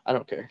 I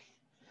don't care.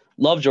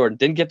 Love Jordan.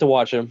 Didn't get to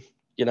watch him,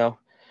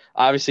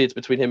 Obviously it's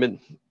between him and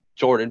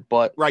Jordan,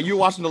 but right, you were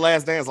watching The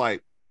Last Dance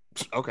like,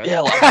 okay.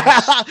 Yeah.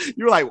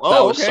 You were like,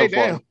 oh, okay, so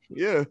damn. Fun.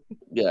 Yeah.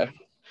 Yeah.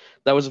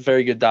 That was a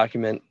very good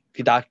documentary.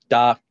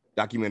 There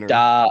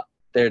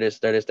it is.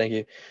 Thank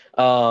you.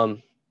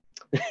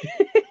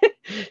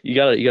 You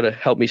gotta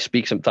help me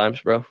speak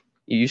sometimes, bro.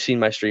 You've seen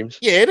my streams.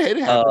 Yeah, it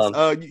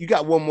happens. You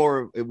got one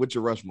more with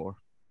your Rushmore.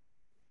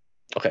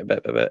 Okay,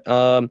 bet.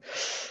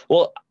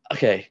 Well,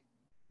 okay.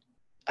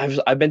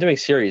 I've been doing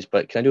series,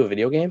 but can I do a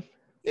video game?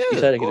 Yeah, you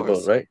said I can do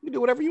both, right? You can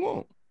do whatever you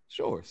want.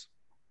 Sure.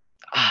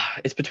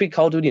 It's between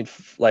Call of Duty and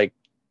like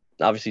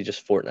obviously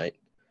just Fortnite.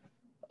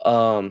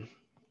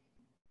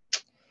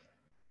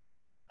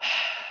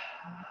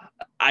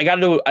 I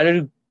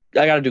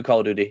gotta do Call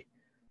of Duty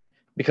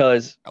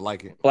because I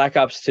like it. Black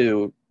Ops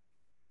 2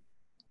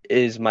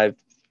 is my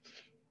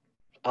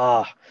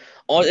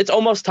it's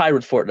almost tied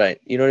with Fortnite.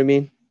 You know what I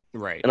mean?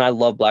 Right. And I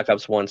love Black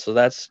Ops 1, so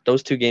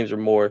those two games are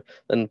more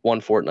than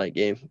one Fortnite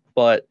game.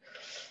 But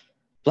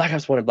Black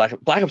Ops 1 and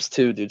Black Ops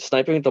 2, dude,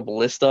 sniping at the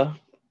ballista.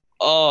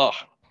 Oh,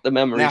 the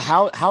memories.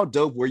 Now, how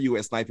dope were you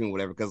at sniping,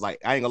 whatever? Because like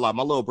I ain't gonna lie,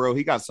 my little bro,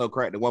 he got so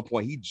cracked at one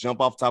point. He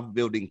jumped off top of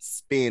building,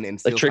 spin, and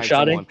still like trick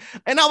shotting.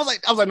 And I was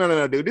like,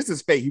 no, dude, this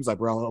is fake. He was like,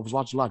 bro, I was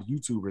watching a lot of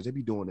YouTubers. They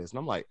be doing this, and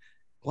I'm like,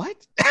 what?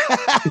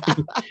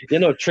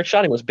 Trick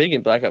shotting was big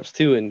in Black Ops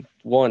 2 and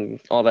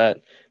 1, all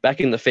that. Back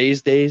in the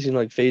FaZe days,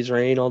 like FaZe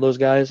Rain, all those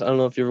guys. I don't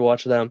know if you ever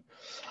watched them.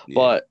 Yeah.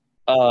 But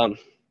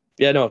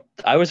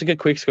I was a good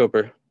quick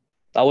scoper.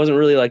 I wasn't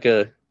really like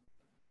a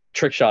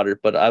trick shotter,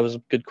 but I was a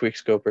good quick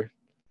scoper.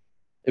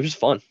 It was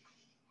fun.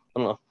 I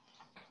don't know.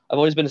 I've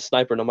always been a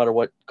sniper no matter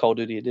what Call of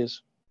Duty it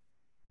is.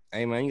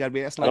 Hey man, you gotta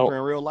be a sniper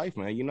in real life,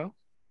 man,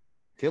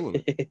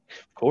 Killing it.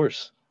 Of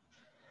course.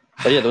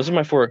 But yeah, those are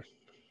my 4.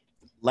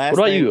 What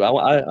about you? I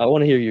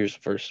want to hear yours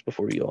first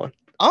before we go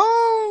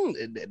on.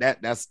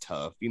 That's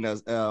tough. You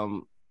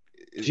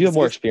have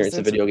more experience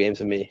in video games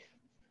than me.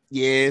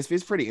 Yeah,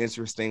 it's pretty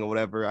interesting or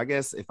whatever. I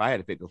guess if I had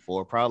to pick a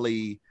 4,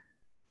 probably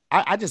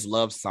I just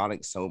love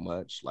Sonic so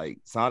much. Like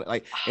Sonic,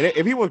 like, and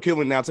if people kill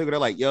me now too, they're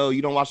like, "Yo,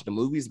 you don't watch the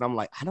movies?" And I'm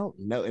like, "I don't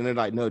know." And they're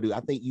like, "No, dude,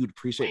 I think you'd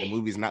appreciate the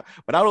movies." Not,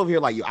 but I don't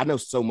hear like you. I know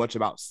so much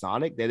about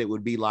Sonic that it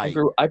would be like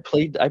I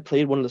played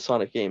one of the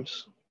Sonic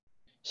games.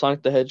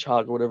 Sonic the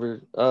Hedgehog or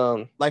whatever.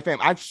 Like fam,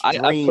 I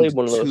played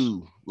one of those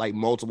 2 like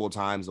multiple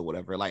times or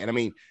whatever. Like, and I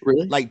mean,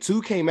 really, like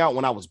 2 came out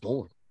when I was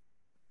born.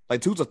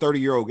 Like 2's a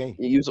 30-year-old game.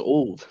 It was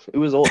old.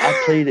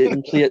 I played it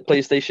in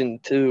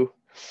PlayStation 2.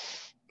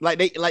 Like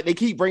they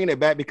keep bringing it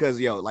back because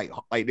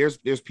like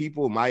there's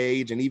people my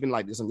age and even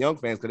like there's some young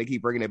fans because they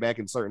keep bringing it back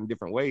in certain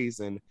different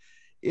ways, and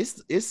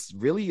it's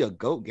really a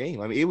GOAT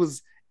game. I mean, it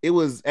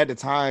was at the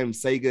time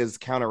Sega's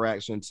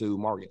counteraction to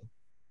Mario.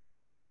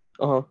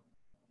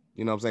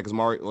 You know what I'm saying? Because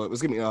Mario,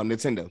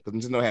 Nintendo, because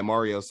Nintendo had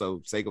Mario, so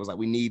Sega was like,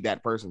 we need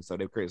that person, so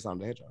they created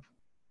Sonic the Hedgehog.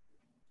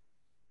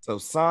 So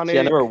Sonic. See,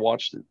 I never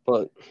watched it,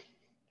 but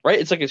right,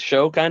 it's like a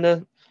show, kind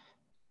of.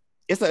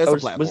 It's a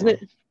platform, wasn't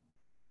it?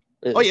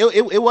 Oh, yeah,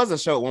 it was a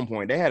show at one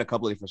point. They had a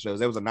couple of different shows.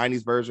 There was a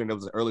 90s version. There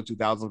was an early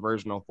 2000s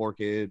version on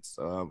 4Kids.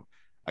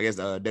 I guess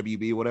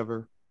WB,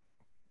 whatever.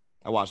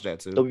 I watched that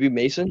too. WB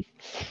Mason?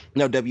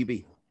 No,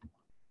 WB.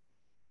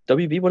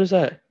 WB, what is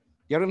that?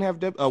 Y'all didn't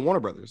have Warner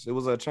Brothers. It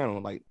was a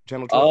channel, like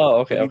Channel 12. Oh,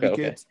 okay.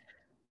 Kids.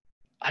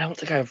 I don't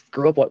think I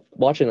grew up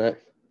watching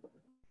that.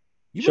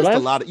 You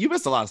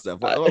missed a lot of stuff.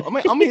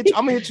 I'm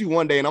gonna hit you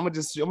one day, and I'm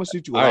gonna shoot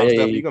you a lot of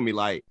stuff. You're gonna be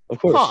like, of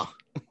course. Huh.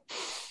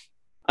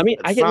 I mean,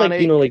 I get like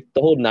Sonic. like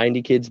the whole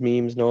 '90 kids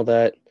memes and all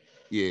that.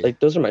 Yeah. Like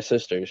those are my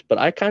sisters, but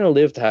I kind of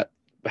lived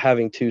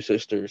having two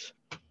sisters.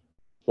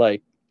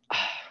 Like,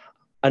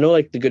 I know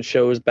like the good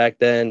shows back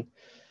then,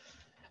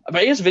 but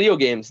I guess video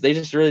games they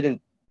just really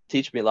didn't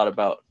teach me a lot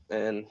about,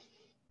 and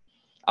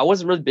I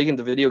wasn't really big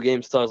into video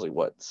games till I was like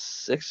what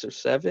 6 or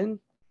 7,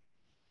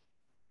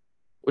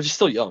 which is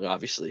still young,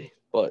 obviously,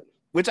 but.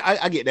 Which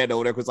I get that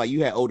older because like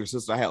you had older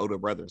sisters, I had older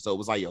brothers, so it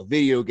was like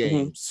video Mhm.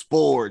 games,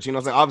 sports. You know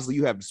what I'm saying? Obviously,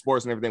 you have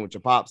sports and everything with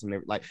your pops and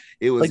everything. Like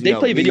it was, Like they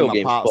play me, video my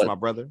games, pops, but my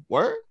brother.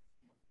 Word.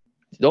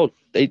 no,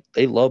 they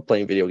love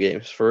playing video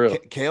games for real.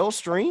 Kale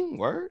stream.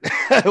 Word.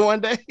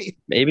 One day.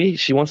 Maybe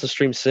she wants to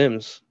stream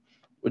Sims.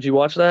 Would you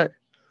watch that?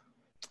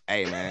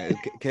 Hey man,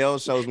 Kale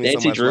shows me so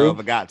Nancy much Drew. love.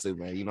 I got to,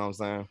 man. You know what I'm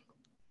saying?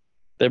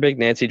 They're big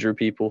Nancy Drew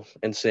people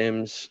and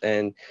Sims,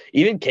 and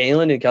even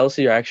Kaylin and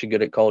Kelsey are actually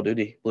good at Call of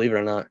Duty, believe it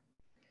or not.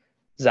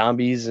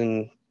 Zombies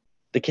and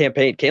the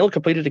campaign. Kaylin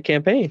completed the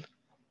campaign.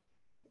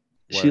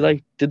 She Word.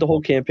 like did the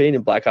whole campaign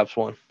in Black Ops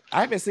 1.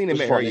 I haven't seen It him was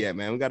met her funny. yet,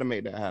 man. We got to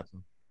make that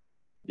happen.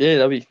 Yeah,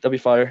 that'd be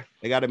fire.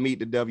 They got to meet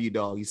the W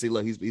dog. You see,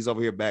 look, he's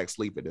over here back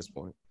sleep at this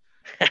point.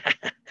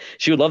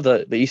 She would love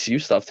the ECU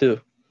stuff too.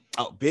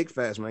 Oh, big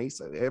fast man.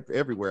 He's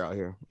everywhere out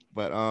here.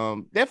 But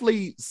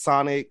definitely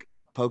Sonic,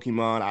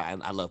 Pokemon.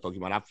 I love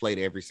Pokemon. I've played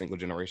every single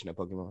generation of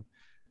Pokemon.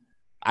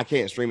 I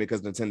can't stream it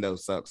because Nintendo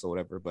sucks or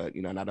whatever, but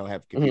and I don't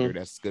have a computer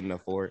that's good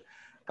enough for it.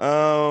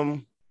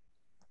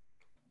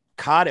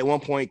 COD at one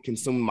point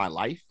consumed my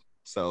life,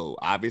 so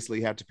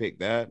obviously have to pick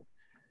that.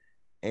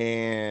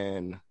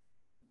 And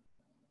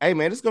hey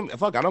man, it's gonna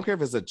fuck. I don't care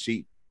if it's a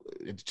cheap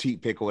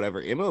pick or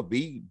whatever.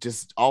 MLB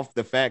just off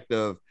the fact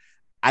of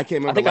I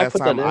can't remember last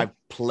time I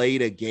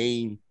played a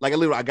game. Like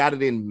I got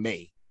it in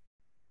May.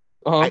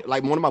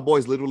 Like one of my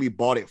boys literally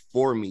bought it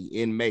for me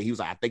in May. He was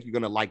like, "I think you're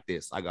gonna like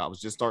this." I was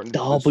just starting.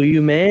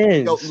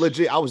 Man,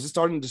 legit. I was just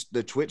starting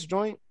the Twitch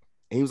joint,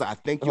 and he was like, "I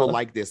think you'll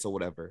like this or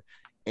whatever."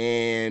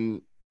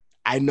 And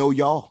I know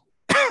y'all.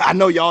 I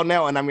know y'all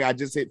now, and I mean, I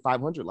just hit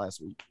 500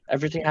 last week.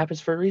 Everything happens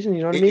for a reason,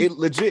 you know what I mean? It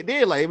legit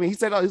did. Like, I mean, he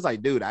said, he's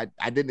like, dude, I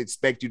didn't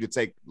expect you to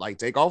take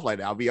off like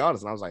that. I'll be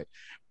honest. And I was like,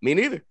 me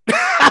neither.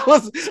 I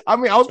was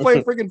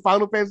playing freaking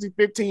Final Fantasy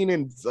 15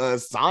 and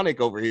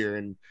Sonic over here,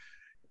 and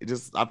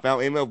I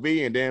found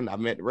MLB, and then I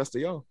met the rest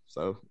of y'all.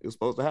 So it was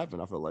supposed to happen.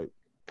 I feel like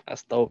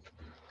that's dope.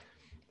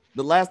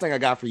 The last thing I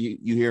got for you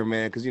here,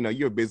 man, because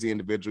you're a busy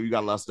individual. You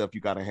got a lot of stuff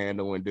you got to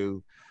handle and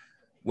do.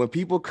 When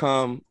people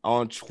come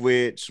on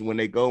Twitch, when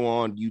they go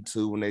on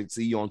YouTube, when they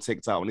see you on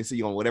TikTok, when they see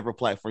you on whatever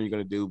platform you're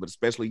going to do, but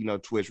especially,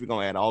 Twitch, we're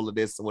going to add all of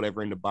this or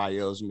whatever in the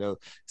bios,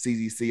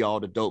 CZC,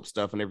 all the dope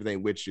stuff and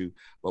everything with you.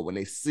 But when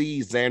they see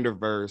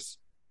Xanderverse,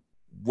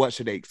 what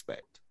should they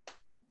expect?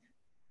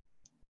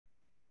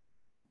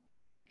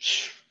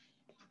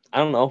 I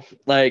don't know.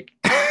 Like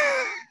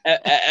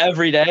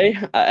every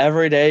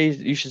day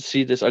you should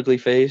see this ugly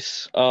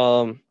face.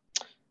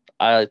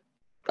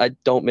 I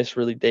don't miss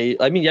really days.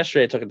 I mean,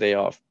 yesterday I took a day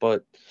off,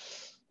 but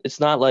it's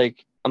not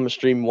like I'm gonna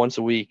stream once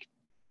a week,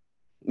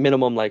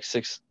 minimum like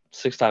six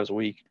times a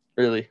week,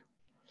 really.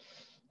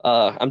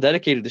 I'm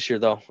dedicated this year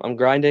though. I'm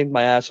grinding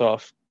my ass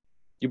off.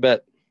 You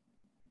bet.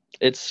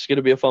 It's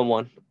gonna be a fun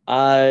one.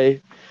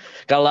 I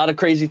got a lot of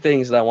crazy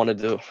things that I want to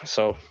do,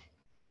 so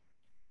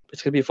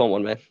it's gonna be a fun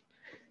one, man.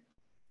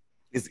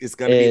 It's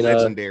gonna be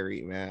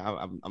legendary, man.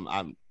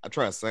 I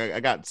trust.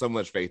 I got so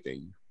much faith in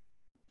you.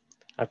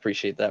 I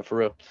appreciate that for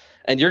real.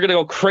 And you're gonna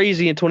go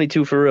crazy in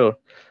 22 for real.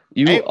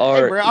 Hey,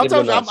 bro, I'll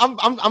tell you,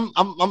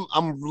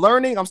 I'm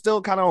learning. I'm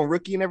still kind of on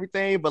rookie and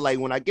everything, but like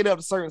when I get up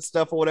to certain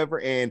stuff or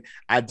whatever, and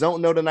I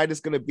don't know the night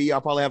it's gonna be,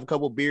 I'll probably have a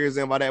couple beers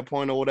in by that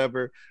point or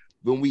whatever.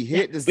 When we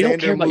hit the we don't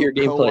care about your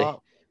gameplay.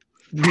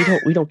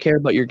 We don't care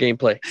about your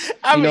gameplay.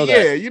 I mean,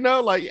 yeah,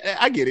 like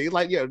I get it.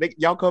 Like, yeah,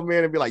 y'all come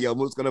in and be like, "Yo,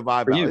 Moot's gonna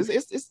vibe out."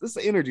 It's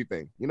an energy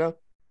thing,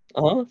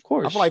 Of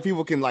course. I feel like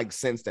people can like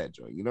sense that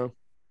joy,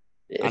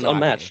 It's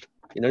unmatched.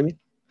 You know what I mean?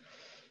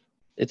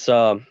 It's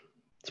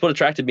what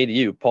attracted me to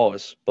you,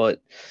 pause.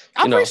 But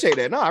I appreciate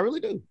that. No, I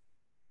really do.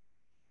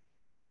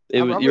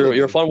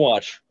 You're a fun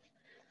watch.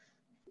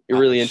 You're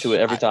really into it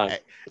every time.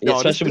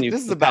 Especially when you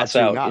this is pass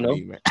about out,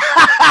 me, man.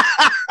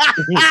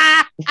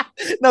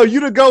 No, you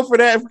to go for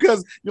that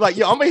because you're like,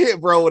 yo, I'm gonna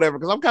hit bro, whatever.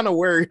 Because I'm kind of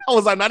worried. I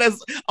was like, I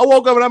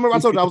woke up and I remember I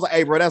told you, I was like,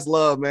 hey, bro, that's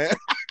love, man.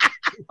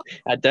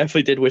 I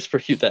definitely did whisper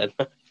you that.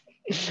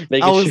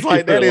 I was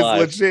like, that is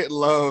legit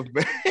love,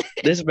 man.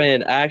 This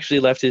man actually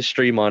left his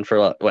stream on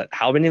for what?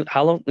 How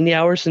many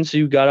hours since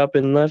you got up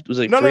and left? Was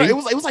it no, it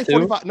was like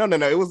 45. No,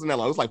 it wasn't that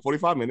long. It was like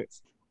 45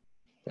 minutes.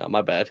 Oh,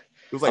 my bad.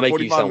 It was like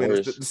 45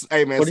 minutes.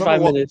 Hey man,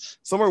 45 minutes.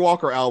 Summer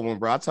Walker album,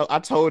 bro. I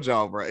told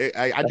y'all, bro.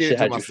 I did it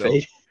to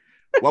myself.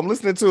 Well, I'm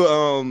listening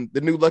to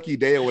the new Lucky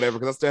Day or whatever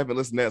because I still haven't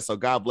listened to that. So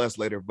God bless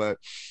later. But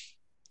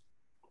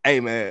hey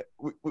man,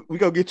 we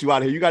gonna get you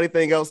out of here. You got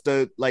anything else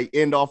to like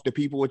end off the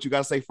people? What you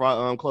gotta say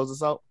for close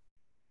us out?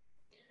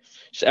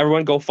 Just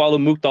everyone go follow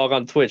Mook Dog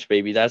on Twitch,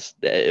 baby. Do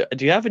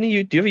you have a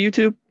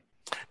YouTube?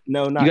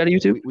 No, not You got a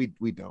yet. YouTube?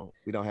 We don't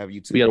have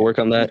YouTube. We got to work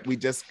on that. We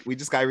just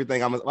got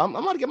everything. I'm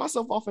gonna get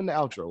myself off in the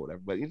outro or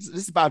whatever. But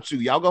it's about you.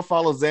 Y'all go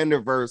follow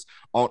Xanderverse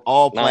on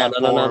all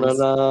platforms.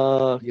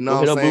 No. You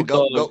know what I'm saying?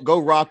 Go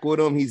rock with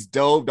him. He's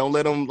dope. Don't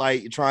let him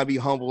like try and be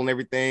humble and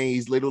everything.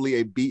 He's literally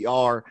a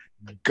BR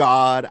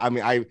god. I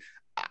mean,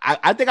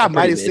 I think I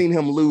might have seen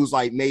him lose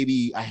like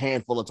maybe a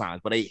handful of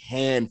times, but a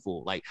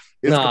handful. Like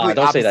it's the complete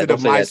opposite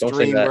of my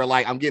stream where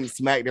like I'm getting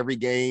smacked every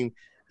game.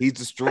 He's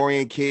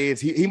destroying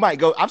kids. He might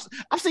go.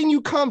 I've seen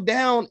you come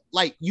down,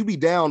 like you be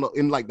down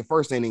in like the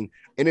first inning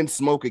and then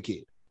smoke a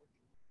kid.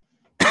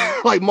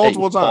 Like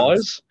multiple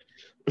times.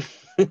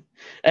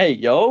 Hey,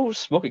 yo,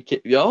 smoke a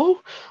kid.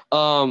 Yo.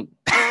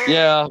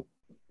 Yeah.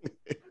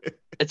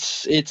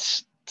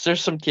 It's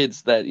there's some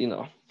kids that, you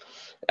know,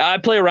 I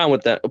play around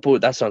with them. Oh,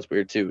 that sounds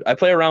weird too. I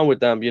play around with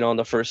them, you know, in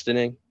the first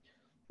inning,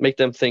 make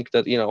them think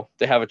that, you know,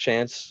 they have a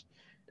chance,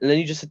 and then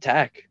you just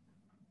attack.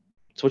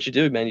 That's what you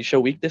do, man. You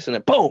show weakness and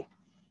then boom.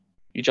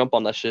 You jump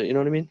on that shit, you know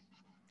what I mean?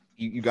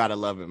 You gotta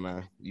love it,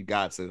 man. You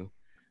got to.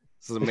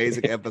 It's an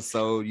amazing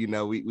episode. You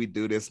know, we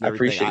do this and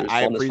everything.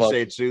 I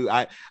appreciate you.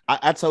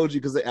 I told you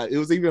because it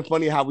was even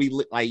funny how we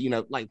like, you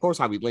know, like of course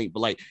how we linked, but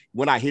like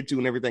when I hit you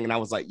and everything, and I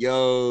was like,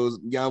 "Yo,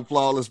 Young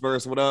Flawless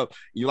Verse, what up?"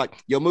 You're like,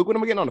 "Yo, Mook, when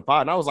am I getting on the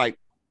pod?" And I was like,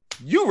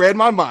 "You read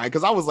my mind,"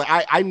 because I was like,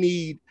 I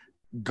need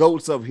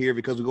goats up here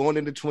because we're going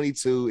into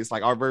 22. It's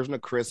like our version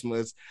of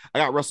Christmas. I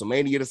got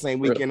WrestleMania the same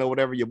weekend or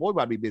whatever. Your boy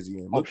about to be busy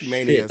in. Mookie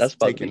Mania is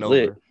taking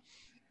over.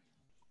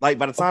 Like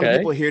by the time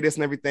people hear this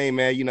and everything,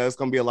 man, you know, it's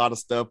going to be a lot of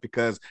stuff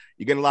because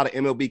you're getting a lot of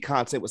MLB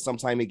content with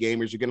Sometimey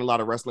Gamers. You're getting a lot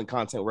of wrestling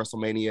content with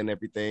WrestleMania and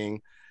everything.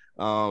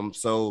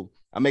 So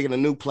I'm making a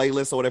new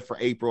playlist or whatever for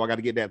April. I got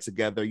to get that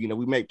together. You know,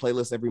 we make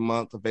playlists every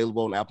month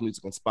available on Apple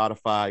Music and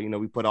Spotify. You know,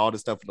 we put all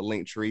this stuff in the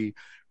link tree.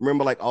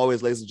 Remember, like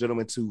always, ladies and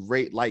gentlemen, to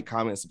rate, like,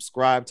 comment,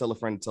 subscribe, tell a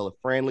friend,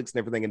 links and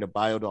everything in the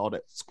bio to all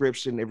that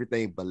description,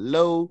 everything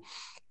below.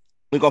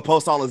 We're going to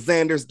post all of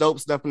Xander's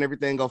dope stuff and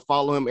everything. Go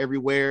follow him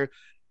everywhere.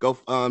 Go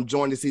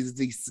join the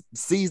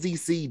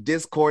CZC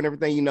Discord and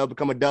everything, you know,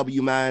 become a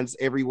W Minds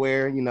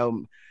everywhere, you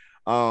know.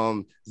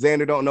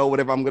 Xander don't know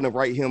whatever. I'm going to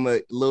write him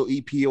a little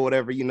EP or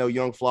whatever, you know,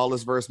 Young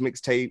Flawless Verse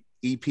mixtape,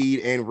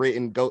 EP and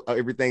written, go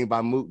everything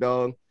by Mook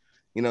Dog.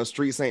 You know,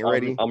 Streets ain't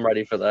ready. I'm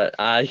ready for that.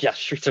 Yeah,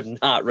 Streets are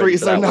not ready.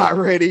 Streets are not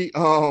ready.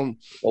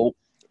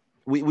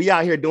 We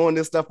out here doing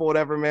this stuff or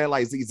whatever, man.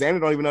 Like Xander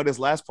don't even know this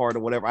last part or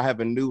whatever. I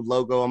have a new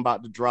logo I'm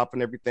about to drop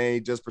and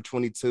everything just for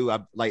 22.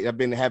 I've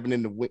been having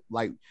in the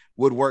like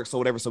woodworks or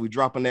whatever. So we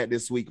dropping that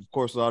this week, of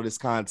course, with all this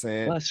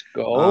content. Let's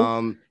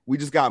go. We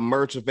just got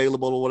merch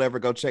available or whatever.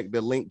 Go check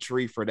the link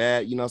tree for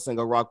that. You know what I'm saying?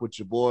 Go rock with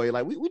your boy.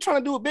 Like we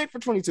trying to do it big for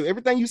 22.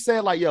 Everything you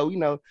said, like, yo, you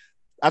know,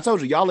 I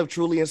told you, y'all have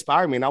truly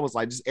inspired me. And I was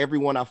like, just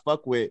everyone I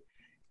fuck with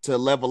to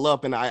level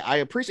up. And I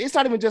appreciate, it's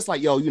not even just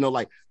like, yo, you know,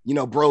 like, you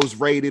know, bros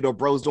rated or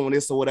bros doing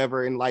this or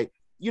whatever. And like,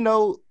 you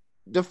know,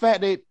 the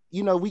fact that,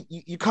 you know,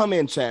 you come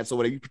in chats or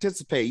whatever, you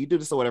participate, you do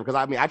this or whatever. Cause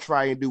I mean, I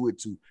try and do it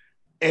to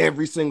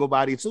every single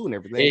body too and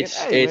everything.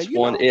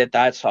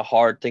 That's a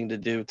hard thing to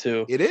do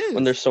too. It is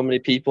when there's so many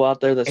people out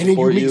there that and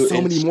support then you meet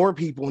so many more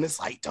people and it's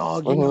like,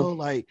 dog, you know,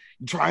 like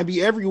you try and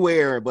be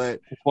everywhere.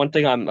 But one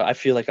thing I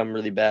feel like I'm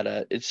really bad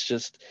at, it's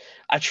just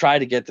I try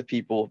to get the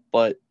people,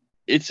 but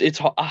it's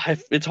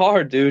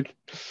hard, dude.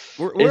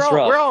 We're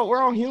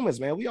all humans,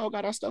 man. We all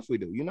got our stuff we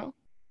do, you know.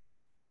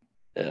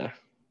 Yeah,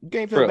 you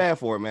can't feel bad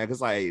for it, man.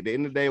 Because like at the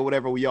end of the day,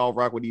 whatever, we all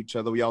rock with each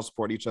other, we all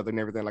support each other and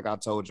everything. Like I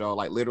told y'all,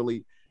 like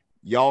literally,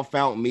 y'all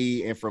found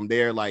me, and from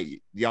there, like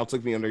y'all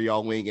took me under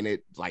y'all wing, and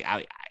it like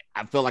I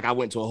felt like I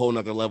went to a whole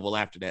nother level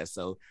after that.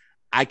 So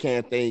I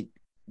can't thank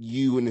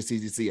you and the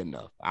CZC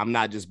enough. I'm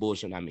not just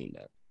bullshitting. I mean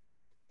that.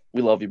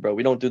 We love you, bro.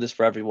 We don't do this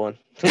for everyone.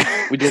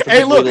 We do it for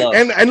hey, look,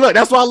 and look,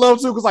 that's what I love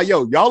too. Because like,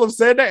 yo, y'all have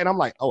said that, and I'm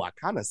like, oh, I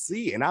kind of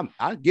see, and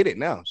I get it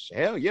now.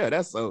 Hell yeah,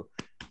 that's so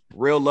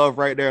real love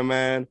right there,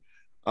 man.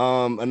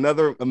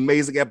 Another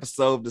amazing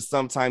episode of the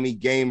Sometimey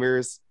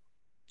Gamers.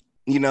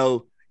 You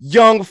know,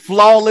 Young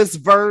Flawless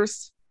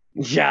Verse.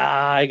 Yeah,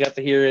 I got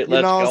to hear it.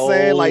 You know what I'm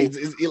saying? Like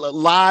it's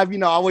live, you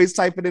know, I always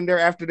type it in there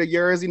after the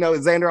years. You know,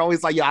 Xander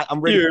always like, yeah,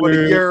 I'm ready for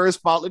the years.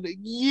 Followed the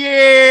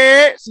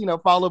yes, you know,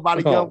 followed by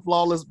the Young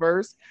Flawless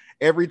Verse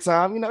every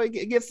time. You know, it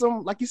gets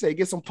some, like you say,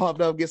 get some pumped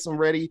up, get some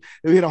ready.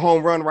 We hit a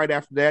home run right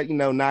after that, you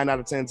know, 9 out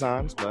of 10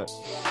 times. But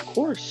of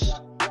course.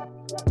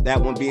 That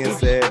one being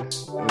said,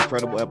 an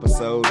incredible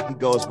episode. He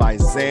goes by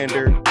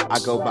Xander. I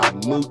go by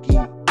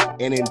Mookie.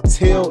 And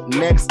until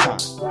next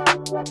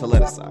time, to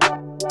let us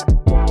out.